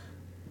show,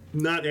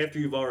 not after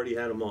you've already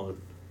had him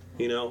on.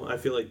 You know, I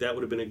feel like that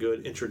would have been a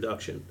good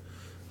introduction.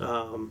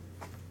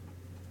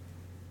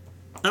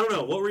 I don't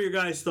know. What were your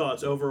guys'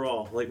 thoughts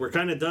overall? Like, we're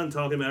kind of done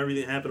talking about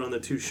everything that happened on the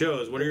 2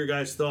 shows. What are your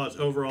guys' thoughts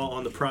overall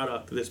on the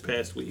product this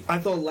past week? I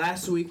thought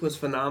last week was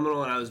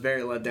phenomenal, and I was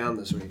very let down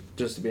this week,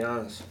 just to be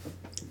honest.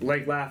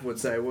 Like Laugh would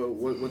say,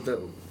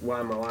 why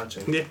am I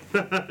watching? Yeah,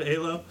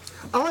 Halo.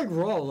 I like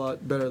Raw a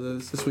lot better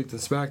this week than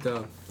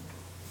SmackDown.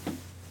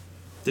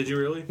 Did you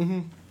really? Mm-hmm.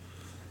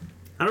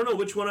 I don't know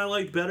which one I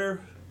liked better.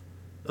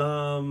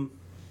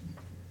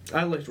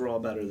 I liked Raw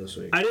better this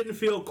week. I didn't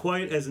feel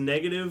quite as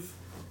negative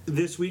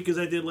this week as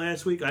I did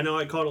last week. I know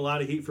I caught a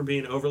lot of heat for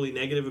being overly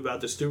negative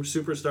about the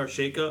superstar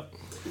shakeup.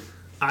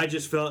 I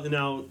just felt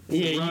now.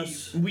 Yeah,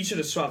 Russ, we should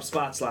have swapped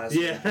spots last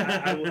week.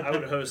 I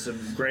would have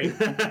hosted great.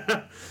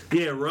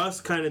 Yeah,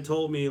 Russ kind of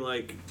told me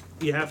like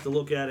you have to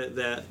look at it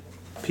that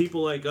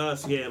people like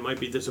us, might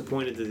be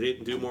disappointed that they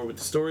didn't do more with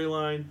the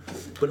storyline,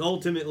 but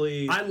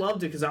ultimately, I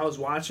loved it because I was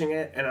watching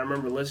it and I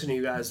remember listening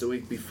to you guys the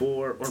week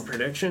before on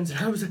predictions, and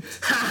I was like,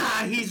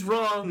 "Ha, he's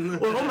wrong!"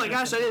 Or, "Oh my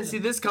gosh, I didn't see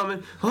this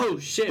coming." Oh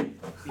shit,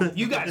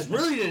 you guys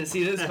really didn't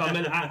see this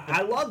coming.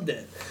 I loved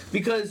it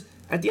because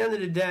at the end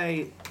of the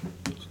day,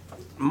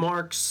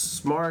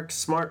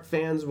 smart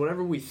fans,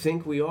 whatever we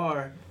think we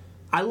are,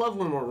 I love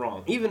when we're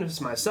wrong, even if it's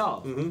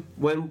myself. Mm-hmm.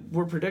 When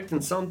we're predicting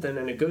something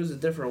and it goes a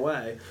different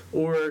way,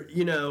 or,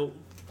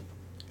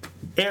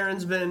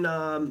 Aaron's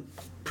been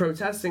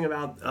protesting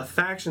about a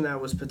faction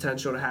that was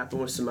potential to happen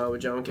with Samoa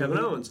Joe and Kevin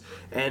Owens.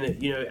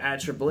 And,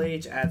 add Triple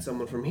H, add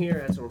someone from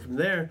here, add someone from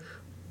there.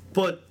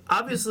 But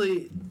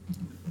obviously,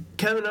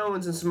 Kevin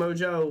Owens and Samoa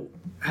Joe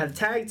had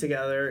tagged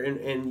together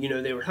and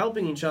they were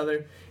helping each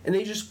other, and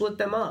they just split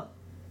them up.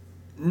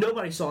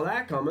 Nobody saw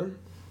that coming.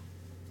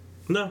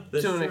 No,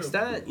 that's to an true.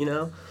 extent,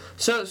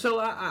 So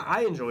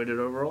I enjoyed it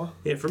overall.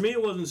 Yeah, for me,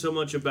 it wasn't so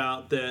much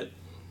about that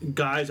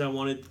guys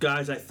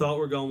I thought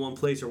were going one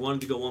place or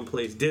wanted to go one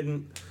place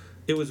didn't.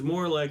 It was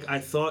more like I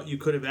thought you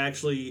could have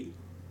actually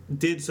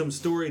did some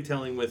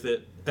storytelling with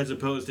it as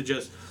opposed to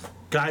just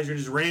guys are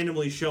just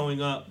randomly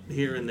showing up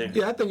here and there.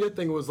 Yeah, I think your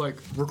thing was like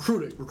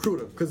recruit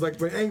him. Because like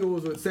when Angle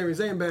was with Sami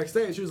Zayn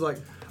backstage, she was like,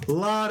 a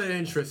lot of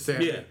interest,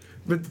 Sami. Yeah.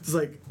 But it's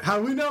like, how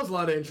do we know it's a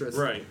lot of interest?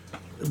 Right.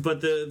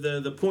 But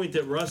the point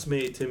that Russ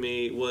made to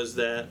me was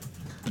that,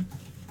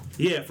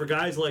 for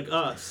guys like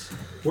us,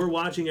 we're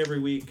watching every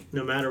week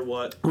no matter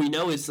what. We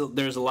know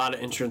there's a lot of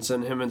interest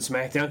in him in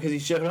SmackDown because he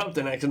showed up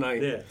the next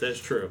night. Yeah, that's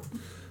true.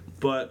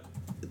 But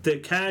the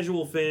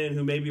casual fan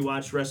who maybe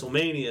watched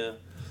WrestleMania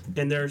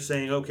and they're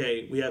saying,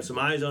 okay, we have some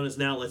eyes on us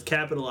now, let's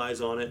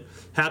capitalize on it.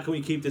 How can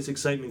we keep this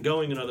excitement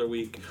going another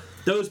week?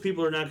 Those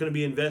people are not going to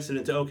be invested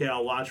into, okay,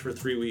 I'll watch for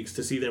 3 weeks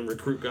to see them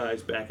recruit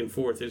guys back and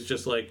forth. It's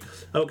just like,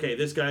 okay,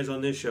 this guy's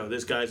on this show,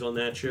 this guy's on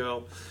that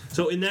show.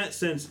 So in that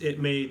sense,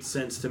 it made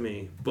sense to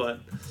me.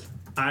 But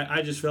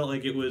I just felt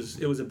like it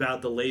was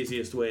about the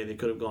laziest way they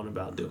could have gone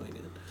about doing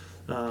it.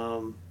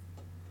 So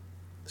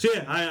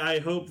yeah, I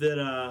hope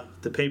that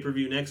the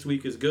pay-per-view next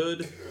week is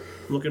good.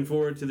 Looking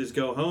forward to this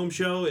go-home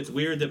show. It's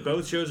weird that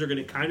both shows are going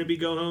to kind of be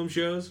go-home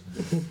shows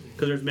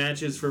because there's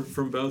matches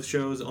from both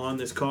shows on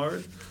this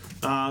card.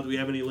 Do we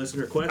have any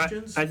listener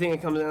questions? I think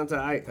it comes down to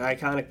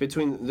Iconic.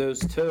 Between those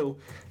two,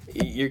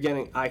 you're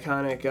getting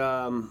Iconic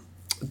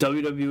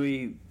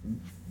WWE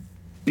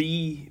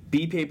B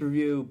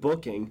pay-per-view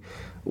booking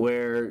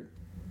where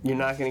you're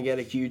not going to get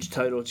a huge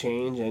title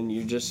change and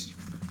you're just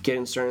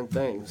getting certain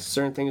things.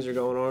 Certain things are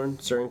going on.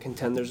 Certain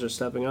contenders are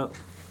stepping up.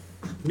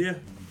 Yeah.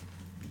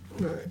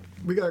 All right.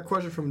 We got a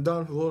question from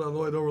Don from Lord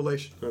Lloyd, no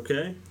relation.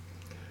 Okay.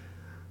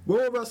 When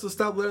will wrestlers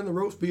stop letting the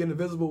ropes be an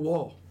invisible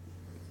wall?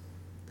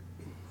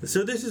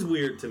 So this is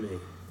weird to me.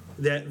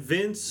 That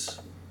Vince...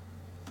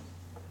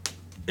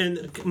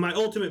 And my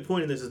ultimate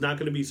point in this is not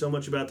going to be so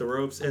much about the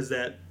ropes as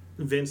that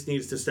Vince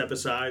needs to step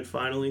aside,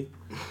 finally.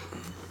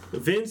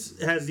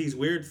 Vince has these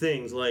weird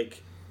things,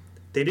 like,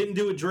 they didn't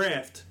do a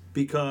draft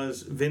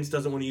because Vince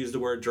doesn't want to use the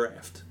word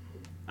draft.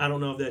 I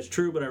don't know if that's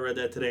true, but I read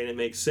that today, and it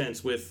makes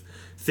sense with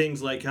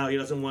things like how he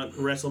doesn't want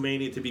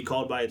WrestleMania to be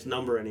called by its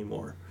number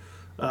anymore.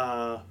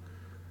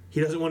 He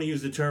doesn't want to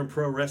use the term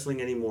pro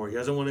wrestling anymore. He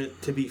doesn't want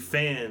it to be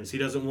fans. He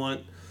doesn't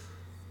want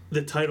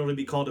the title to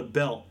be called a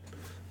belt.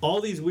 All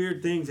these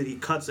weird things that he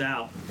cuts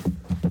out,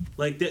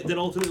 like that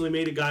ultimately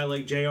made a guy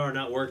like JR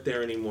not work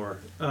there anymore.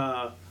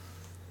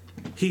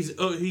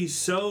 He's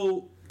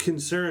so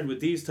concerned with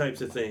these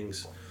types of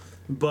things,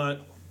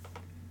 but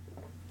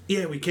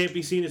yeah, we can't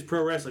be seen as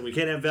pro wrestling. We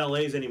can't have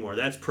valets anymore.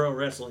 That's pro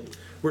wrestling.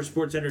 We're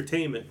sports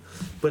entertainment.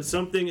 But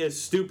something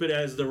as stupid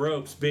as the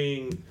ropes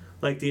being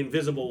like the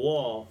invisible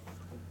wall,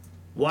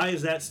 why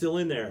is that still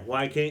in there?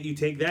 Why can't you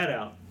take that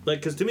out? Like,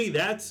 because to me,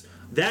 that's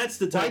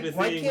the type of thing.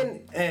 Why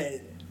can't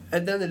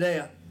at the end of the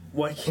day,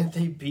 why can't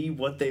they be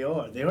what they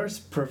are? They are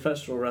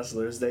professional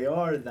wrestlers. They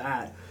are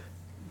that.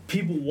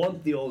 People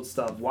want the old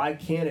stuff. Why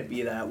can't it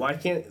be that? Why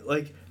can't,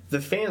 like,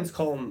 the fans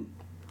call them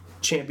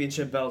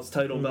championship belts,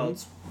 title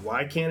belts.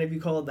 Why can't it be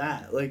called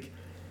that? Like,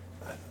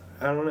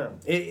 I don't know.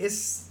 I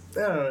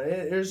don't know.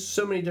 There's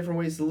so many different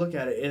ways to look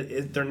at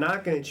it. They're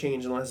not going to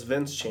change unless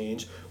Vince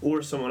change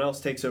or someone else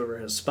takes over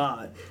his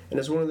spot. And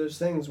it's one of those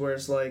things where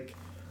it's like,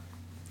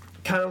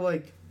 kind of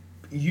like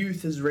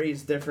youth is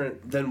raised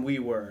different than we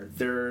were.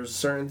 There's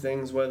certain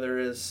things, whether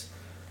it's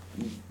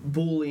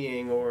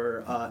bullying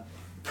or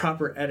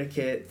proper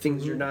etiquette,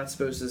 things you're not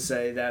supposed to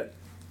say that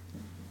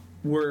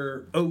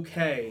were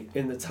okay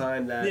in the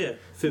time that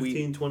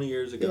 15, 20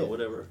 years ago,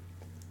 whatever.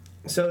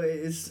 So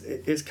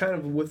it's kind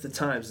of with the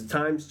times. The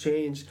times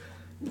change.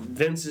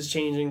 Vince is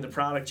changing. The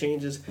product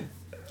changes.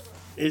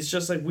 It's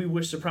just like we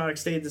wish the product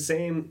stayed the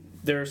same.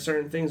 There are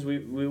certain things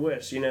we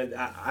wish. You know,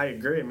 I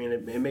agree. I mean,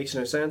 it makes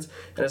no sense.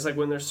 And it's like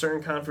when there's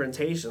certain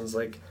confrontations,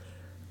 like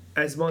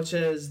as much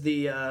as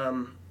the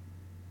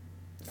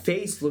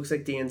face looks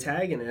like the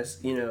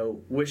antagonist, you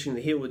know, wishing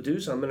the heel would do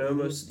something, and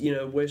almost, you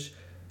know, wish,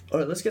 all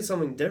right, let's get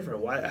something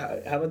different. Why?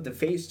 How about the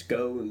face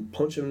go and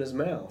punch him in his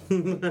mouth?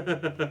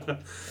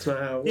 That's not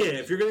how it works. Yeah,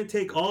 if you're going to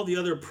take all the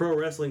other pro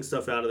wrestling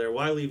stuff out of there,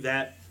 why leave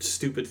that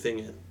stupid thing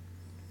in?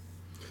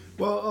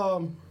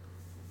 Well,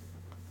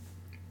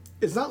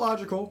 it's not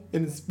logical,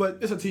 but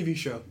it's a TV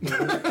show.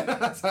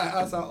 that's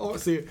how I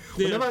see it.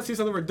 Whenever I see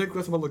something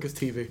ridiculous, I'm going to look, it's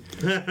TV.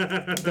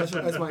 That's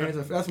my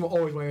answer. That's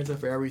always my answer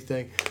for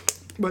everything.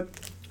 But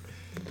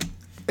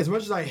as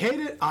much as I hate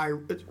it, I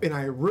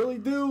really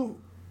do,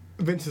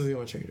 Vince is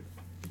going to change it.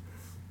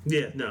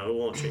 Yeah, no, it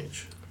won't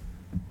change.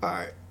 All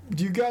right.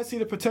 Do you guys see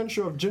the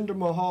potential of Jinder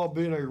Mahal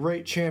being a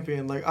great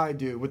champion like I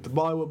do with the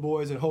Bollywood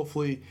Boys and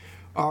hopefully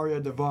Arya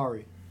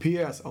Daivari?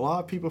 P.S. A lot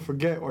of people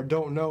forget or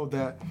don't know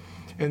that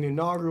in the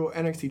inaugural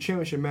NXT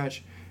Championship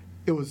match,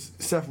 it was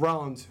Seth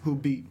Rollins who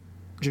beat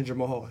Jinder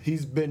Mahal.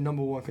 He's been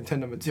 #1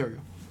 contender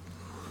material.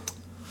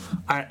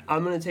 All right,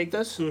 I'm going to take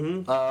this.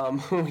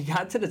 When we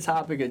got to the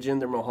topic of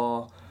Jinder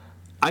Mahal,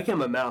 I kept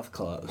my mouth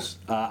closed.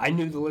 I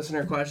knew the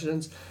listener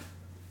questions.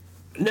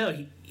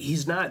 No,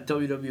 he's not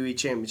WWE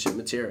Championship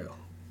material.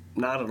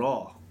 Not at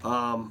all.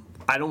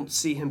 I don't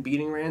see him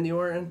beating Randy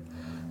Orton.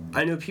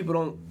 I know people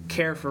don't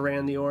care for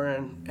Randy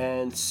Orton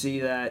and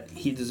see that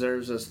he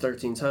deserves his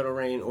 13 title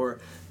reign, or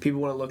people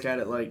want to look at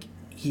it like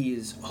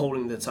he's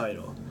holding the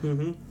title.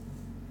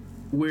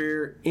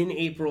 We're in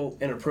April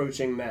and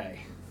approaching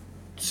May.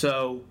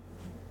 So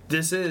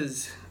this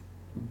is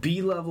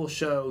B-level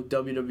show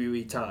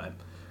WWE time.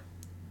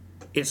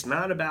 It's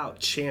not about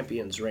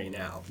champions right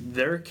now.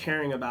 They're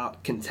caring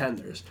about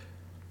contenders.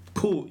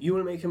 Cool, you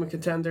want to make him a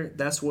contender?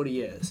 That's what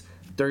he is.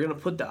 They're going to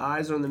put the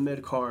eyes on the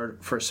mid-card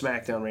for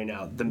SmackDown right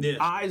now. The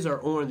eyes are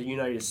on the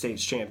United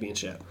States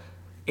Championship.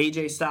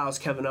 AJ Styles,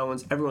 Kevin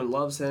Owens, everyone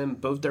loves him.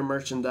 Both their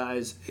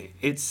merchandise,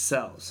 it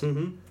sells.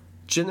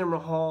 Jinder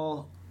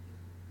Mahal,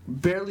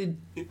 barely...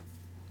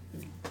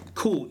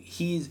 Cool,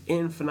 he's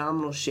in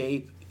phenomenal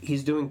shape.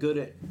 He's doing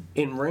good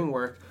in ring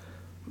work.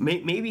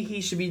 Maybe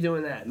he should be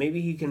doing that.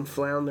 Maybe he can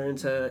flounder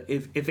into...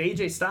 If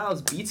AJ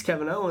Styles beats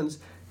Kevin Owens,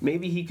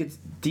 maybe he could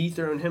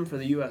dethrone him for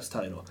the U.S.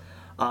 title.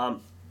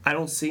 I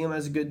don't see him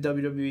as a good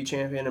WWE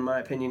champion. In my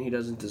opinion, he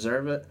doesn't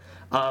deserve it.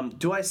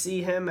 Do I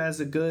see him as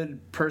a good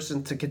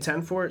person to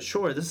contend for it?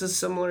 Sure. This is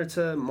similar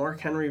to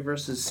Mark Henry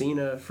versus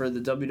Cena for the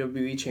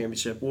WWE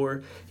Championship,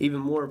 or even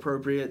more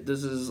appropriate,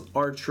 this is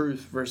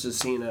R-Truth versus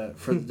Cena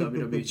for the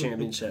WWE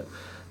Championship.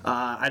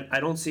 I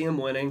don't see him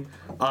winning.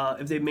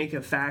 If they make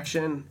a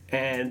faction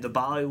and the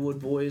Bollywood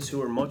boys,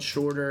 who are much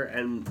shorter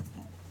and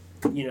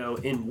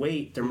in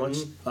weight, they're much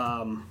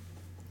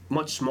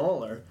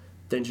smaller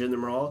than Jinder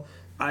Mahal.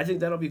 I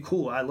think that'll be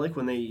cool. I like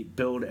when they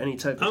build any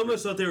type of... I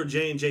almost thought they were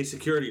J&J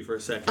Security for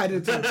a second. I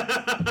did too.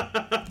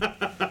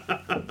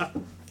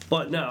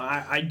 But no,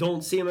 I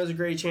don't see him as a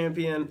great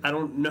champion. I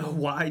don't know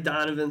why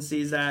Donovan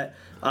sees that.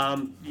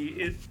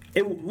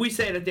 We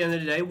say it at the end of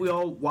the day. We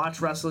all watch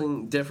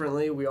wrestling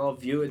differently. We all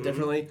view it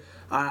differently.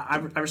 I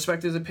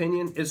respect his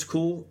opinion. It's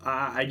cool.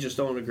 I just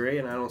don't agree,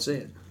 and I don't see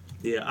it.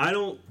 Yeah, I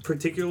don't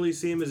particularly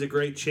see him as a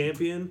great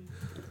champion,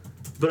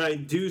 but I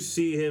do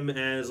see him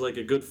as like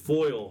a good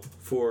foil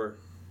for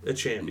a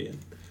champion.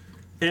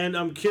 And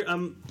I'm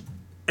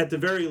at the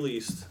very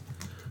least,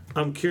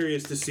 I'm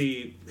curious to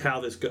see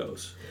how this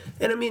goes.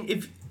 And I mean,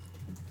 if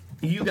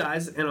you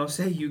guys, and I'll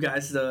say you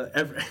guys,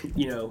 that'll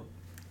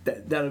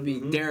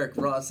be Derek,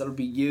 Russ, that'll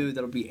be you,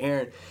 that'll be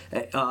Aaron,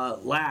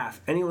 Laugh,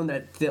 anyone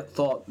that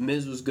thought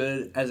Miz was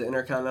good as an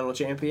Intercontinental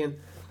Champion,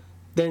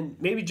 then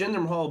maybe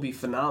Jinder Mahal will be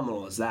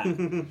phenomenal as that.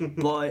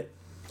 But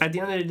at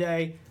the end of the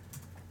day,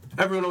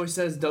 everyone always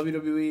says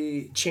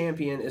WWE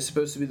Champion is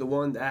supposed to be the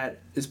one that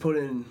is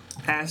putting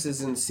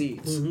asses in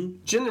seats.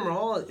 Jinder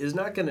Mahal is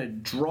not going to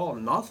draw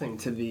nothing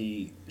to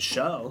the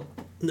show.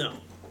 No.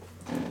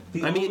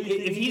 I mean,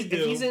 if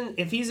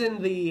he's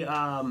in the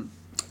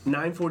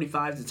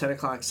 9:45 to 10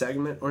 o'clock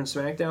segment or in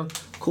SmackDown,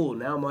 cool.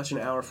 Now I'm watching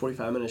an hour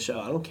 45-minute show.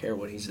 I don't care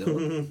what he's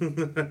doing.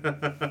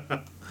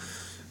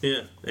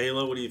 Yeah,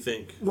 Ayla, what do you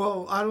think?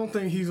 Well, I don't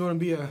think he's going to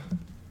be a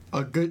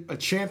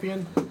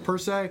champion per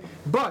se,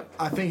 but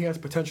I think he has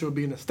potential to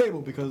be in a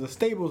stable, because the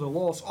stable is a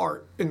lost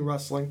art in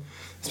wrestling,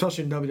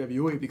 especially in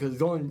WWE, because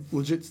the only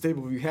legit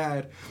stable we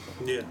had,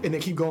 and they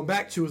keep going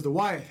back to, is the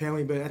Wyatt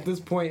family. But at this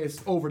point,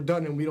 it's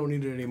overdone and we don't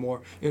need it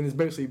anymore, and it's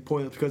basically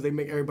pointless because they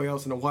make everybody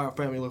else in the Wyatt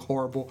family look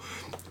horrible,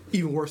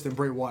 even worse than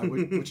Bray Wyatt,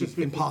 which is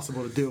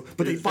impossible to do.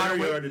 But they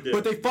find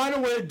a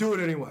way to do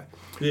it anyway.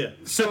 Yeah.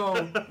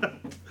 So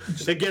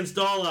against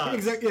all odds.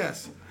 Exactly.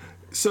 Yes.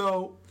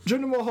 So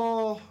Jinder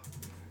Mahal.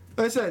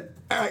 Like I said,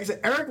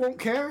 Eric won't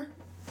care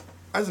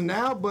as of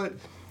now, but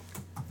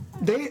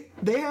they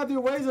have their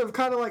ways of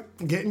kind of like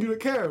getting you to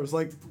care. It was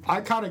like, I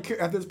kind of care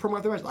at this promo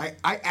after match.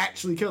 I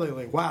actually care.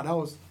 Like, wow, that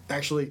was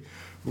actually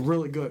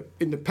really good.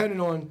 And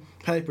depending on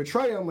how they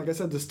portray him, like I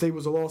said, the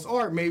stable's a lost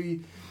art.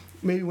 Maybe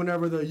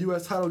whenever the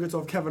U.S. title gets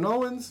off Kevin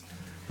Owens,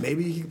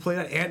 maybe he can play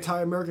that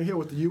anti-American heel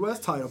with the U.S.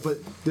 title. But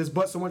there's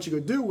but so much you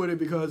could do with it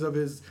because of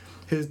his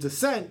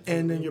dissent,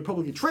 and then you're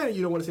publicly traded.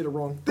 You don't want to say the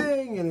wrong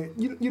thing, and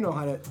you know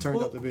how that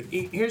turns out to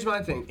be. Here's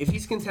my thing: if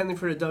he's contending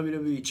for the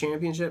WWE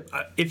Championship,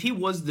 if he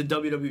was the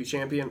WWE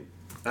Champion,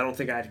 I don't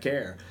think I'd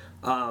care.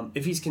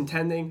 If he's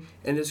contending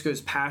and this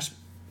goes past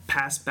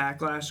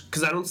Backlash,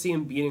 because I don't see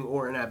him beating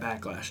Orton at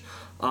Backlash.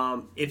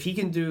 If he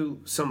can do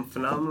some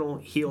phenomenal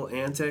heel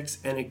antics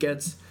and it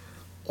gets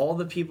all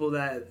the people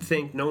that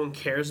think no one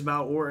cares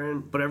about Orton,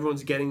 but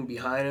everyone's getting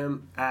behind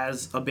him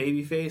as a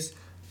babyface,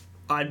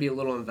 I'd be a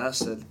little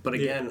invested. But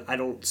again, I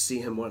don't see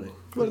him winning.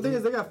 Well, the thing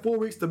is, they got 4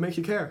 weeks to make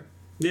you care.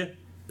 Yeah.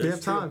 They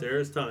have time. There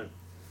is time.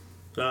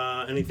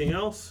 Anything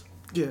else?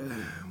 Yeah.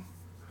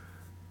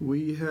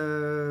 We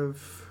have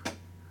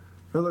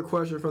another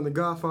question from the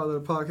Godfather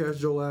of the podcast,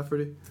 Joe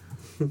Lafferty.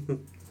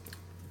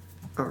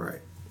 All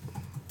right.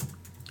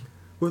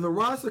 With a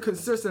roster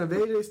consistent of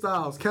AJ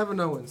Styles,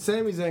 Kevin Owens,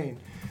 Sami Zayn,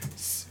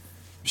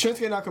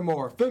 Shinsuke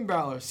Nakamura, Finn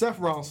Balor, Seth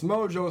Rollins,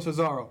 Samoa Joe, and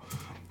Cesaro,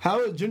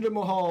 how is Jinder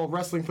Mahal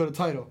wrestling for the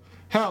title?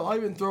 Hell, I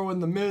even throw in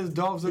The Miz,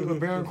 Dolph Ziggler,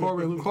 Baron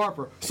Corbin, and Luke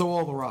Harper, so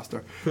all the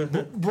roster.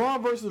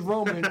 Braun versus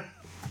Roman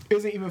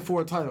isn't even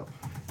for a title.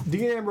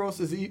 Dean Ambrose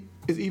is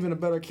even a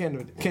better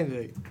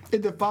candidate.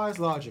 It defies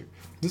logic.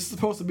 This is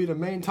supposed to be the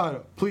main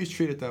title. Please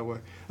treat it that way.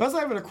 That's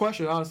not even a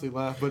question, honestly,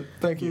 Laugh, but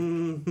thank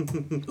you.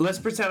 Let's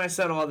pretend I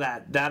said all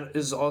that. That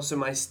is also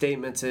my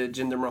statement to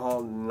Jinder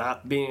Mahal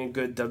not being a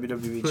good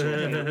WWE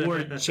champion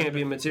or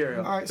champion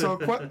material. All right, so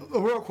a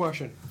real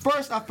question.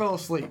 First, I fell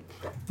asleep.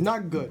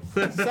 Not good.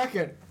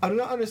 Second, I do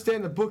not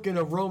understand the booking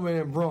of Roman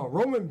and Braun.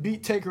 Roman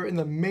beat Taker in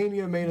the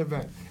Mania main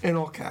event, in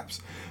all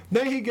caps.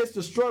 Then he gets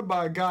destroyed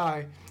by a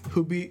guy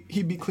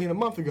he beat clean a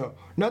month ago.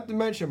 Not to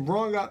mention,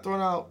 Braun got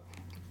thrown out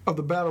of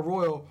the Battle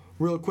Royal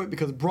real quick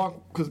because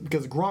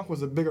Gronk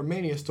was a bigger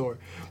Mania story.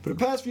 For the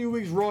past few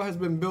weeks, Raw has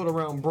been built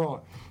around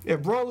Braun.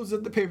 If Braun loses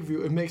at the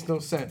pay-per-view, it makes no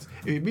sense.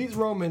 If he beats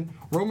Roman,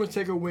 Roman's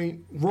Taker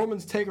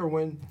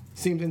win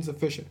seems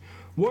insufficient.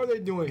 What are they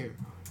doing here?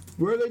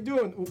 Where are they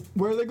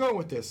going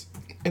with this?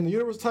 And the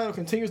Universal title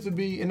continues to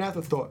be an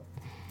afterthought.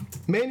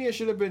 Mania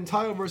should have been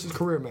title versus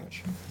career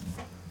match.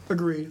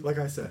 Agreed, like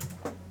I said.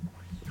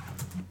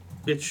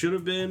 It should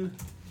have been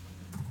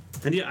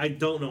And yeah, I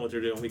don't know what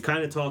they're doing. We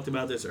kind of talked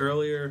about this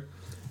earlier.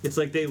 It's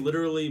like they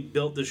literally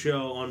built the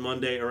show on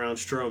Monday around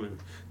Strowman.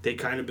 They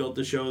kind of built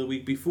the show the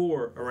week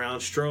before around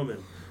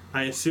Strowman.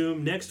 I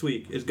assume next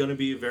week is going to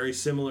be a very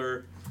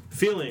similar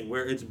feeling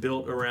where it's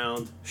built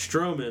around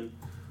Strowman,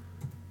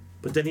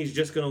 but then he's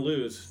just going to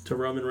lose to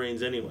Roman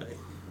Reigns anyway.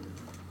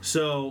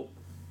 So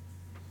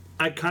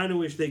I kind of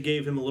wish they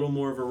gave him a little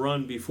more of a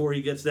run before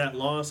he gets that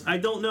loss. I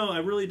don't know. I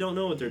really don't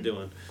know what they're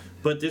doing.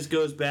 But this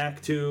goes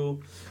back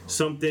to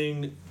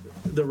something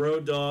the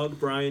Road Dogg,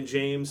 Brian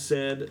James,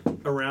 said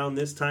around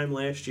this time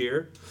last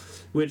year,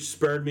 which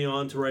spurred me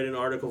on to write an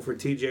article for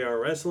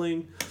TJR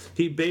Wrestling.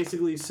 He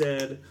basically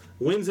said,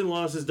 wins and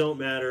losses don't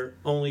matter,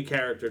 only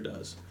character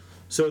does.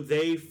 So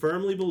they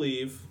firmly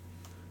believe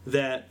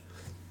that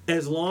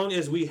as long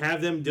as we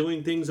have them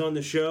doing things on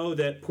the show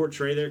that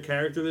portray their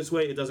character this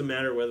way, it doesn't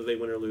matter whether they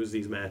win or lose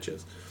these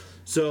matches.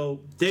 So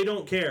they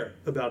don't care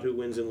about who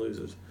wins and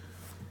loses.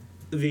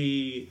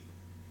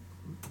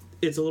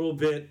 It's a little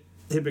bit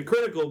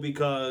hypocritical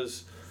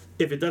because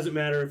if it doesn't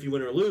matter if you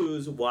win or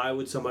lose, why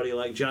would somebody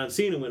like John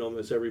Cena win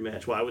almost every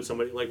match? Why would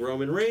somebody like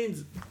Roman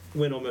Reigns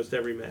win almost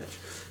every match?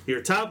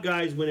 Your top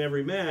guys win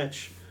every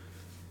match,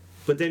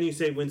 but then you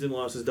say wins and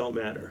losses don't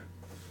matter.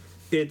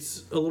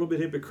 It's a little bit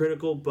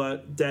hypocritical,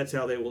 but that's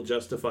how they will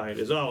justify it.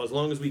 As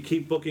long as we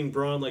keep booking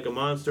Braun like a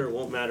monster, it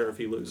won't matter if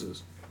he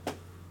loses.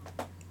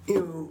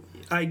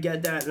 I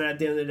get that, and at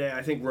the end of the day,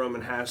 I think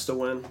Roman has to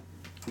win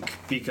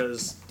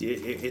because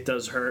it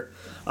does hurt.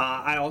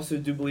 I also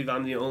do believe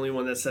I'm the only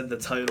one that said the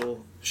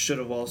title should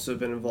have also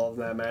been involved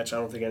in that match. I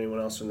don't think anyone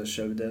else from the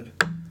show did.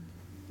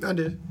 I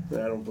did.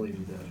 I don't believe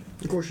you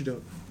did. Of course you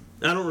don't.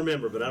 I don't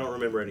remember, but I don't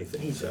remember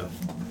anything. He So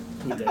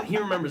did. He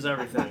remembers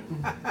everything.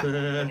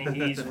 And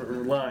he's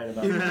lying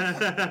about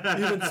it.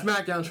 Even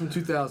SmackDown from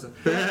 2000.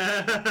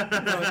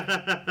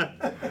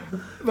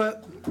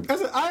 But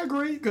I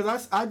agree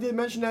because I did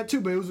mention that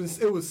too, but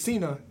it was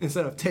Cena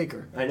instead of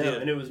Taker. I know, Yeah.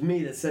 and it was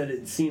me that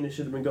said Cena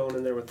should have been going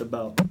in there with the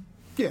belt.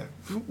 Yeah.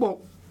 Well,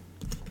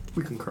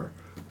 we concur.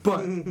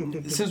 But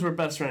Since we're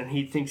best friends,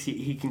 he thinks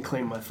he can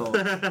claim my thoughts.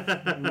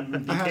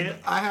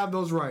 I have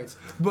those rights.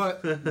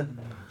 But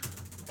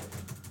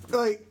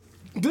like,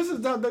 this is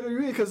not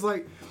WWE because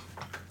like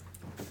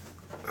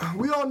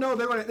we all know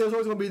there's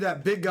always gonna be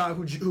that big guy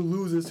who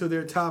loses to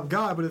their top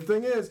guy. But the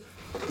thing is,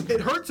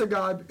 it hurts a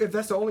guy if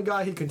that's the only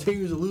guy he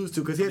continues to lose to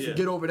because he has to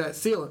get over that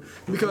ceiling.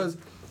 Because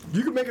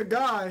you can make a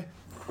guy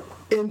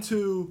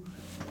into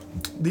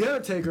The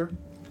Undertaker,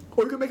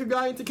 or you can make a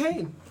guy into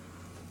Kane.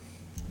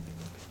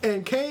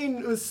 And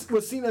Kane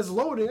was seen as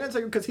lower than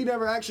Undertaker because he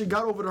never actually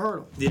got over the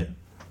hurdle. yeah,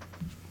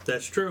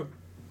 that's true.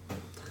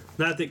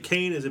 Not that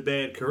Kane is a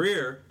bad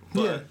career,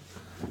 but Yeah.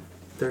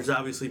 there's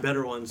obviously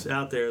better ones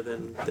out there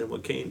than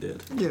what Kane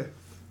did. Yeah.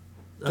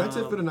 That's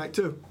it for the night,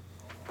 too.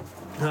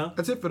 Huh?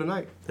 That's it for the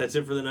night. That's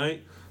it for the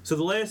night. So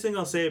the last thing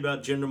I'll say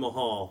about Jinder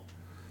Mahal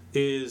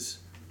is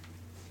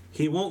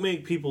he won't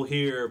make people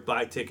here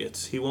buy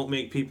tickets. He won't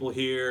make people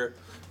here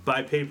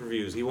buy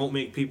pay-per-views. He won't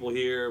make people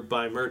here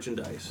buy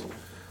merchandise.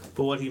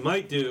 But what he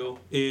might do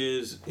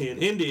is in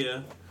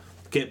India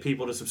get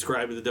people to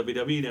subscribe to the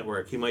WWE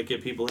Network. He might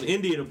get people in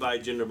India to buy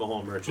Jinder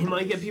Mahal merchandise. He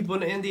might get people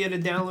in India to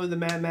download the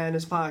Mad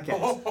Madness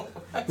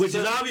podcast. Which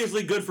is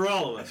obviously good for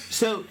all of us.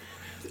 So,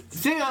 the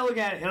thing I look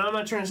at, and I'm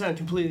not trying to sound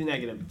completely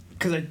negative,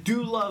 because I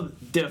do love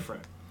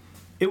different.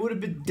 It would have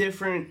been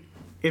different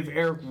if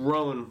Eric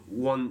Rowan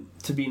won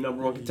to be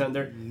number one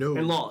contender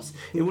and lost.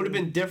 It would have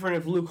been different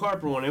if Luke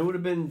Harper won. It would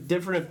have been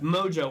different if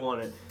Mojo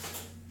won it.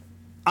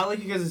 I like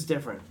it because it's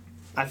different.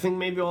 I think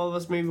maybe all of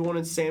us maybe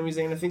wanted Sami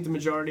Zayn. I think the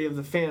majority of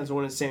the fans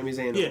wanted Sami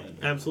Zayn to Yeah, win.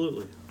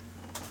 absolutely.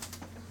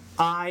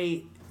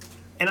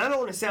 And I don't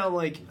want to sound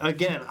like,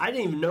 again, I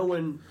didn't even know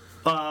when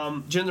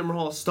Jinder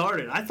Mahal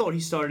started. I thought he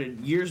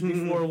started years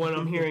before when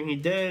I'm hearing he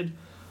did.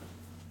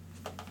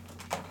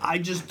 I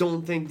just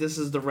don't think this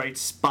is the right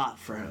spot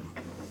for him.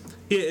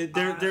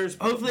 Yeah, there's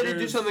Hopefully they do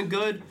there's- something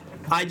good.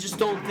 I just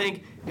don't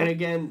think, and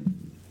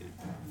again,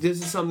 this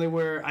is something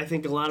where I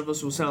think a lot of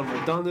us will sound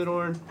redundant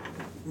on.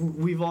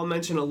 We've all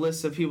mentioned a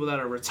list of people that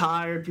are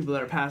retired, people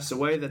that are passed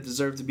away that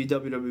deserve to be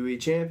WWE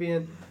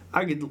champion.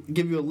 I could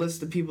give you a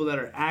list of people that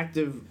are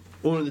active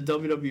on the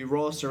WWE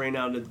roster right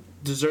now that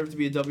deserve to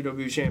be a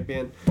WWE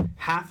champion.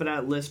 Half of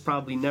that list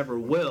probably never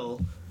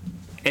will,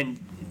 and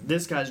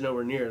this guy's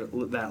nowhere near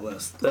that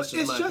list. That's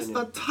It's my just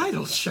opinion. a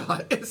title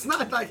shot. It's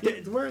not like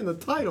he's wearing the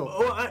title.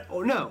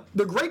 No,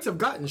 The greats have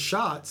gotten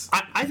shots.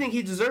 I think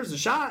he deserves a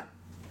shot.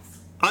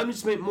 I'm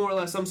just more or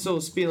less. I'm still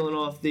spieling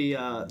off the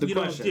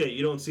question.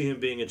 You don't see him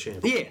being a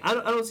champion. Yeah, I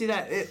don't see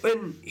that.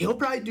 And he'll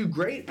probably do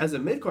great as a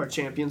mid-card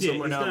champion Yeah,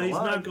 somewhere down the he's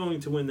line. not going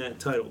to win that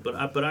title, but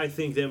I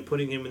think them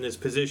putting him in this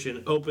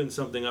position opens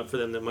something up for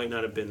them that might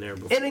not have been there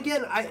before. And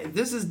again,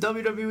 this is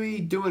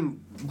WWE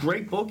doing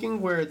great booking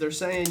where they're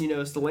saying,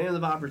 it's the land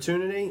of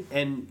opportunity,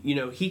 and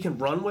he can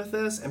run with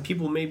this, and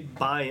people may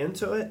buy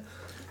into it.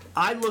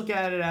 I look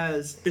at it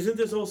as Isn't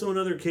this also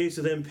another case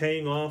of them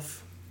paying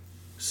off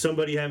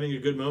somebody having a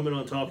good moment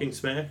on Talking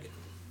Smack?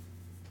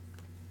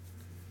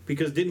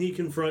 Because didn't he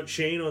confront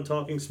Shane on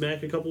Talking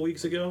Smack a couple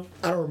weeks ago?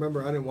 I don't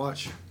remember. I didn't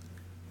watch.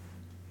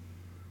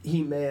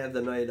 He may have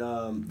the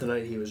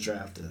night he was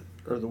drafted,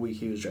 or the week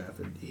he was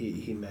drafted.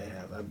 He may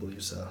have, I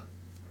believe so.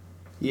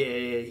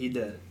 Yeah, he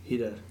did.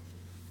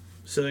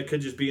 So that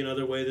could just be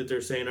another way that they're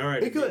saying, all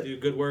right, if you do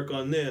good work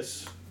on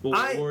this, we'll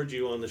reward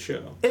you on the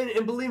show.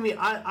 And believe me,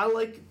 I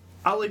like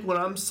when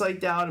I'm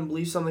psyched out and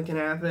believe something can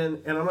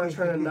happen, and I'm not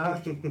trying to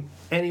knock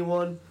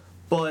anyone,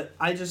 but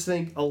I just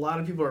think a lot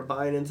of people are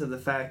buying into the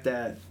fact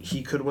that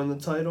he could win the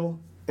title,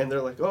 and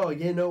they're like, oh,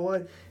 you know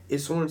what?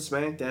 It's on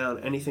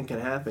SmackDown, anything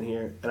can happen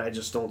here, and I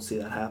just don't see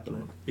that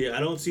happening. Yeah, I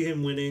don't see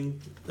him winning.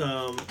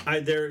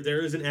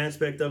 There is an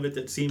aspect of it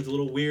that seems a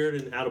little weird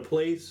and out of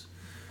place,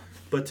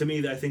 but to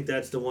me, I think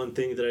that's the one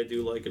thing that I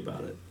do like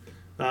about it.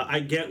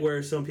 I get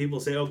where some people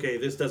say, okay,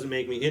 this doesn't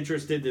make me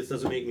interested, this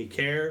doesn't make me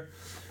care,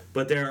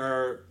 but there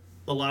are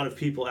a lot of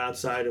people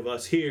outside of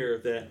us here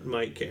that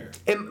might care.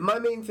 And my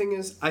main thing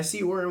is, I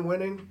see Orton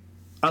winning.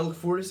 I look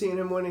forward to seeing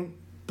him winning,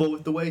 but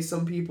with the way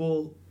some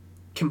people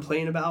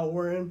complain about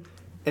Orton,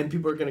 and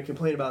people are going to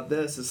complain about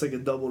this, it's like a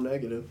double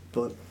negative.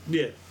 But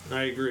yeah,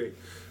 I agree.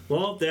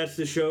 Well, that's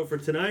the show for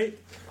tonight.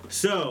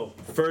 So,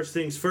 first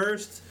things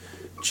first,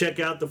 check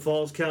out the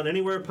Falls Count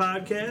Anywhere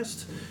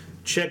podcast.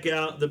 Check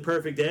out The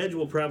Perfect Edge.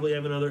 We'll probably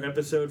have another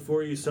episode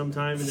for you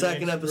sometime in the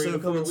second next episode 3 to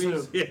 4 coming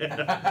weeks.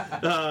 soon.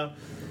 Yeah.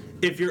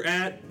 If you're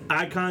at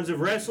Icons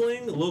of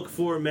Wrestling, look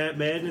for Matt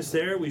Madness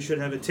there. We should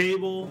have a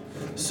table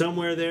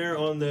somewhere there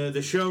on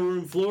the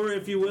showroom floor,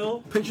 if you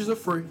will. Pictures are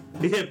free.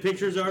 Yeah,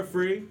 pictures are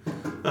free.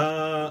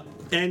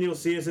 And you'll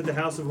see us at the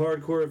House of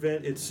Hardcore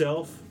event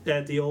itself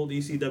at the old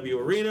ECW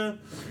Arena.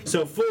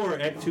 So for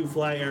Act2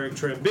 Fly Eric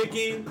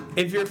Trembicki.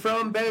 If you're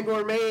from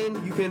Bangor,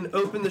 Maine, you can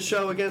open the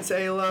show against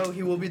ALO.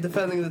 He will be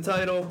defending the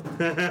title.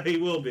 He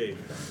will be.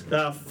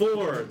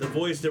 For the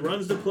voice that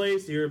runs the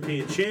place, the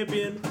European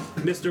champion,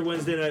 Mr.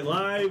 Wednesday Night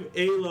Live,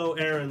 ALO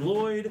Aaron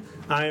Lloyd.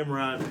 I am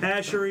Ron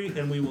Pashery,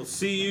 and we will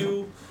see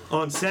you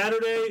on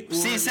Saturday.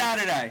 See you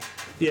Saturday.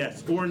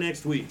 Yes, or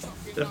next week.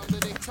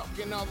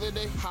 Talking all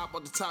day, hop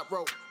on the top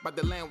rope, by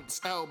the land with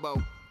this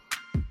elbow.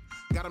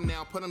 Got him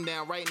down, put him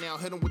down right now,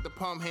 hit him with the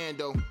palm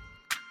handle.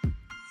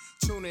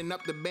 Tuning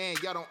up the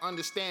band, y'all don't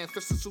understand.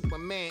 Fist of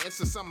Superman, it's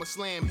a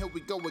SummerSlam. Here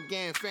we go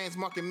again. Fans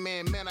marking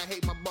man, I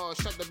hate my balls.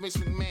 Shut the Vince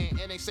McMahon,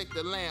 it ain't safe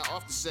to land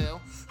off the cell.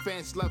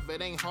 Fans love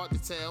it, ain't hard to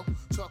tell.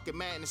 Talking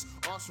madness,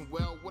 awesome.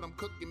 Well, what I'm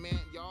cooking, man,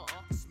 y'all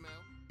off the smell.